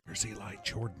Ticket. There's Eli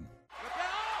Jordan.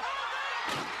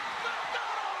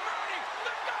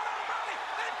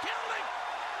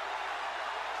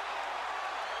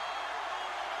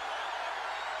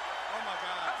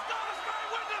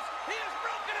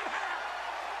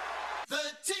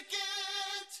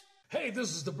 Hey, this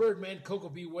is the Birdman, Coco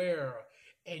Beware,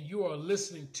 and you are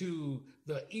listening to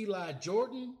the Eli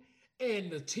Jordan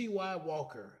and the T.Y.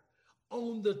 Walker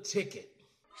on The Ticket.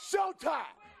 Showtime!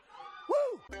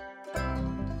 Woo!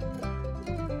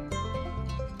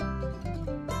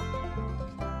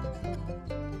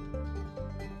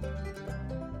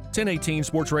 .1018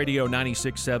 Sports Radio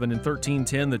 96.7 and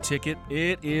 1310 The Ticket.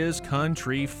 It is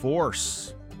Country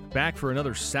Force. Back for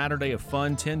another Saturday of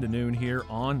fun, 10 to noon here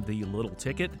on The Little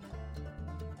Ticket.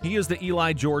 He is the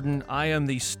Eli Jordan. I am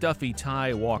the stuffy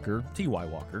Ty Walker, T.Y.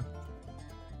 Walker.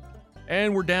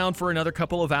 And we're down for another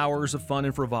couple of hours of fun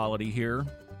and frivolity here.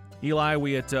 Eli,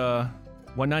 we at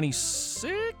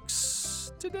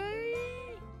 196 today?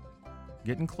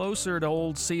 Getting closer to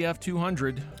old CF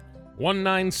 200.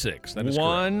 196. That is correct.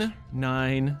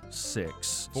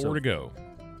 196. 4 to go.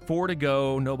 4 to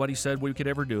go. Nobody said we could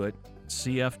ever do it.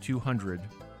 CF 200.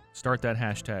 Start that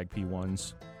hashtag,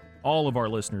 P1s. All of our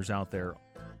listeners out there.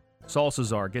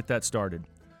 Salsazar, get that started.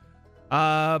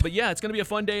 But yeah, it's going to be a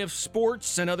fun day of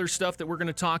sports and other stuff that we're going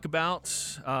to talk about.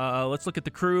 Let's look at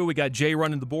the crew. We got Jay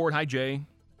running the board. Hi, Jay.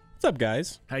 What's up,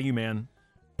 guys? How you, man?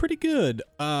 Pretty good.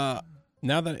 Now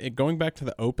that going back to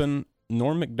the Open,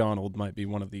 Norm Macdonald might be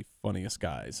one of the funniest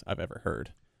guys I've ever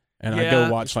heard. And I go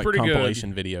watch like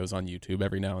compilation videos on YouTube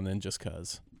every now and then just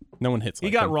because no one hits like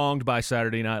He got him. wronged by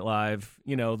Saturday Night Live.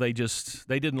 You know, they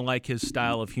didn't like his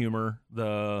style of humor.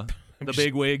 The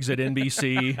big wigs at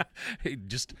NBC.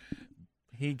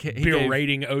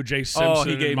 berating O.J.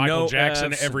 Simpson and Michael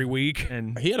Jackson Fs every week.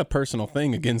 And he had a personal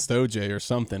thing against O.J. or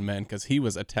something, man, because he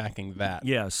was attacking that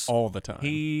all the time.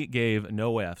 He gave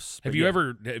no Fs. Have you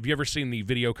ever seen the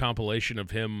video compilation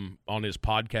of him on his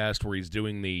podcast where he's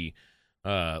doing the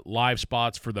live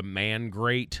spots for the Man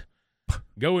Great?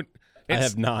 I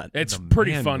have not. It's The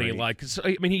pretty Man funny. Great. Like,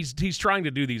 I mean, he's trying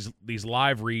to do these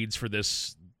live reads for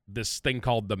this thing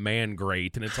called the Man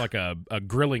Grate, and it's like a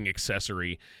grilling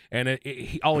accessory, and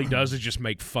all he does is just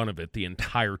make fun of it the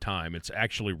entire time. It's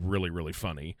actually really, really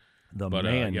funny.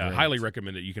 Man yeah, Grate. highly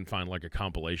recommend it. You can find like a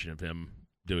compilation of him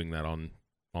doing that on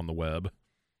the web.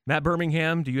 Matt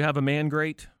Birmingham, do you have a Man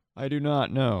Great? I do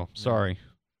not know. Sorry.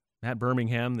 Matt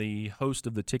Birmingham, the host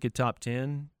of the Ticket Top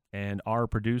 10 and our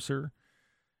producer.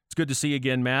 It's good to see you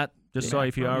again, Matt. Just saw you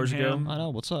a few hours ago. I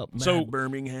know. What's up? So,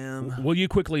 Birmingham. Will you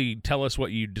quickly tell us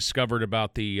what you discovered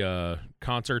about the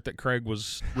concert that Craig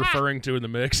was referring to in the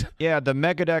mix? Yeah, the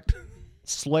Megadeth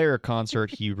Slayer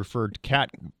concert he referred to Kat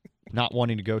not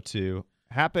wanting to go to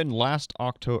happened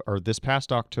this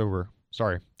past October.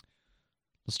 Sorry.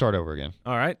 Let's start over again.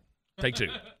 All right. Take two.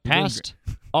 Past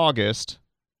August.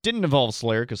 Didn't involve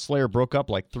Slayer because Slayer broke up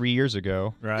like 3 years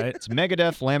ago. Right. It's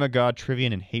Megadeth, Lamb of God,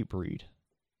 Trivium, and Hatebreed.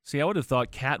 See, I would have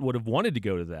thought Kat would have wanted to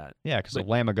go to that. Yeah, because of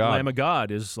Lamb of God. Lamb of God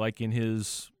is like in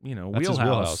his, That's wheelhouse. his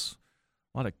wheelhouse.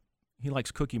 He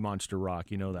likes Cookie Monster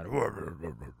rock. You know that.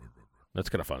 That's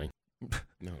kind of funny.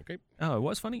 No, okay. Oh, it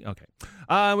was funny? Okay.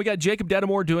 We got Jacob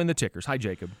Dedamore doing the tickers. Hi,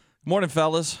 Jacob. Morning,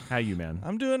 fellas. How you, man?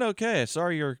 I'm doing okay.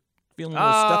 Sorry you're feeling a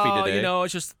little stuffy today.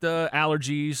 It's just the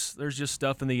allergies. There's just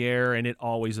stuff in the air, and it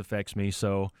always affects me.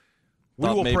 So we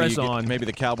Thought will maybe press on. Maybe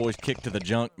the Cowboys kick to the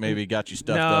junk. Maybe got you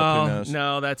stuffed up. Who knows?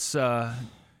 No, that's that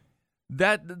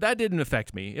didn't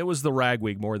affect me. It was the rag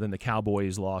week more than the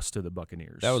Cowboys lost to the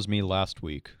Buccaneers. That was me last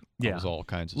week. Yeah, I was all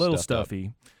kinds of little stuffed up.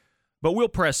 stuffy. But we'll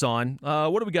press on.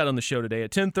 What do we got on the show today?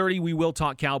 At 10:30, we will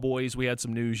talk Cowboys. We had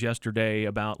some news yesterday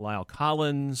about Lyle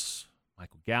Collins,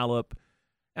 Michael Gallup,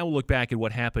 and we'll look back at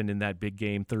what happened in that big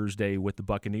game Thursday with the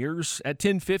Buccaneers. At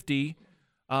 10:50,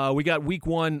 we got Week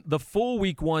 1. The full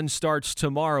Week 1 starts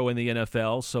tomorrow in the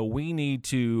NFL, so we need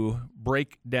to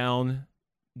break down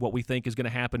what we think is going to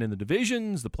happen in the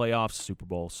divisions, the playoffs, Super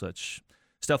Bowl, such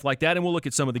stuff like that. And we'll look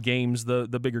at some of the games,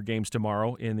 the bigger games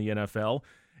tomorrow in the NFL.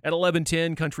 At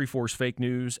 11:10, Country Force Fake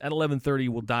News. At 11:30,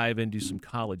 we'll dive into some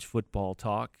college football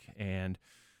talk. And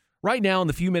right now, in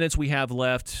the few minutes we have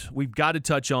left, we've got to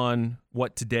touch on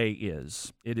what today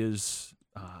is. It is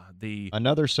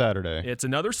another Saturday. It's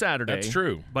another Saturday. That's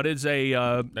true. But it's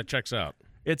a that checks out.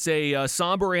 It's a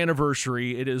somber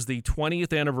anniversary. It is the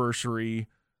 20th anniversary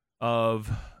of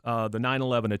the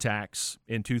 9/11 attacks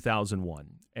in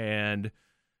 2001. And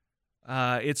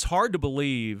it's hard to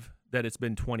believe that it's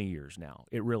been 20 years now.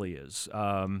 It really is.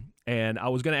 And I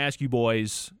was going to ask you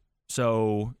boys,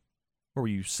 so what were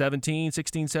you, 17,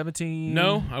 16, 17?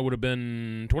 No, I would have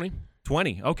been 20.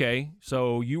 20, okay.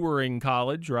 So you were in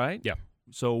college, right? Yeah.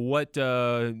 So what,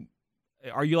 are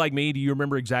you like me? Do you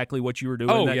remember exactly what you were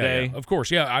doing that day? Yeah, of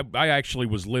course. Yeah, I actually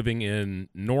was living in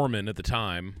Norman at the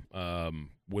time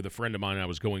with a friend of mine. I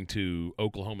was going to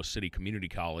Oklahoma City Community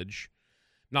College,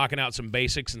 knocking out some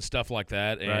basics and stuff like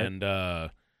that. Right.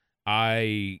 And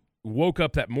I woke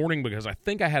up that morning because I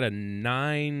think I had a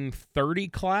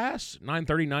 9:30 class,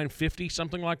 9:30, 9:50,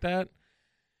 something like that.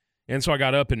 And so I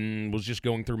got up and was just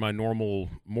going through my normal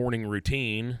morning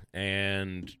routine.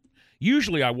 And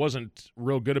usually I wasn't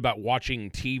real good about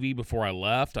watching TV before I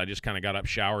left. I just kind of got up,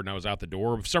 showered, and I was out the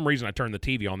door. For some reason, I turned the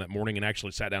TV on that morning and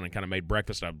actually sat down and kind of made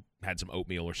breakfast. I had some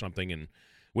oatmeal or something, and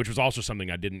which was also something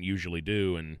I didn't usually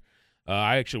do. And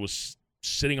I actually was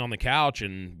sitting on the couch,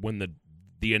 and when the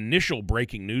initial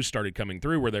breaking news started coming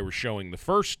through where they were showing the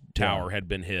first tower had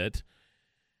been hit,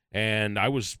 and I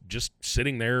was just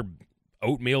sitting there,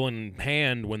 oatmeal in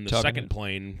hand, when the second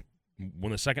plane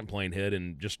hit,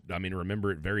 and just, I mean,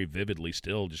 remember it very vividly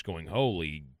still, just going,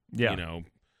 holy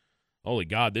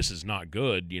God, this is not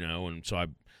good, and so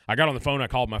I got on the phone, I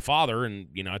called my father, and,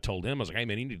 I told him, I was like, hey,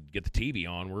 man, you need to get the TV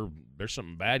on, there's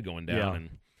something bad going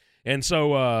down, And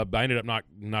so I ended up not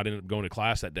ended up going to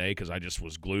class that day because I just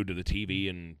was glued to the TV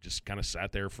and just kind of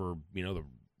sat there for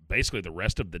basically the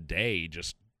rest of the day,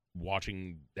 just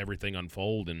watching everything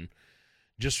unfold, and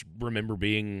just remember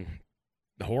being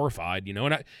horrified,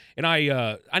 And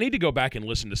I need to go back and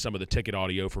listen to some of the ticket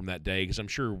audio from that day because I'm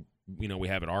sure we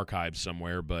have it archived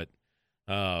somewhere, but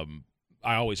I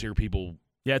always hear people.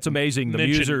 Yeah, it's amazing the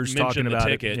musers talking about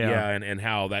the ticket, it. Yeah, and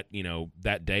how that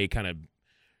that day kind of.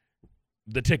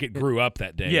 The ticket grew up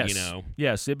that day, Yes,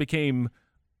 yes, it became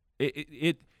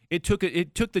it took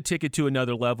the ticket to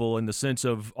another level in the sense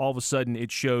of all of a sudden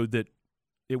it showed that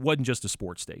it wasn't just a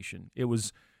sports station. It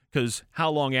was because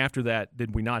how long after that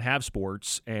did we not have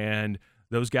sports? And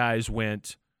those guys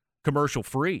went commercial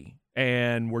free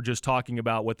and were just talking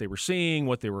about what they were seeing,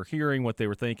 what they were hearing, what they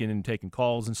were thinking, and taking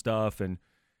calls and stuff. And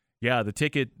yeah, the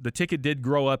ticket did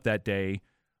grow up that day.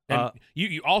 And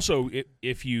you also,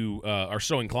 if you are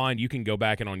so inclined, you can go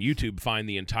back and on YouTube find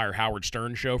the entire Howard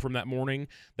Stern show from that morning.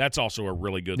 That's also a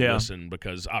really good listen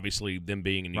because obviously them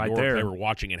being in New York, they were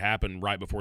watching it happen right before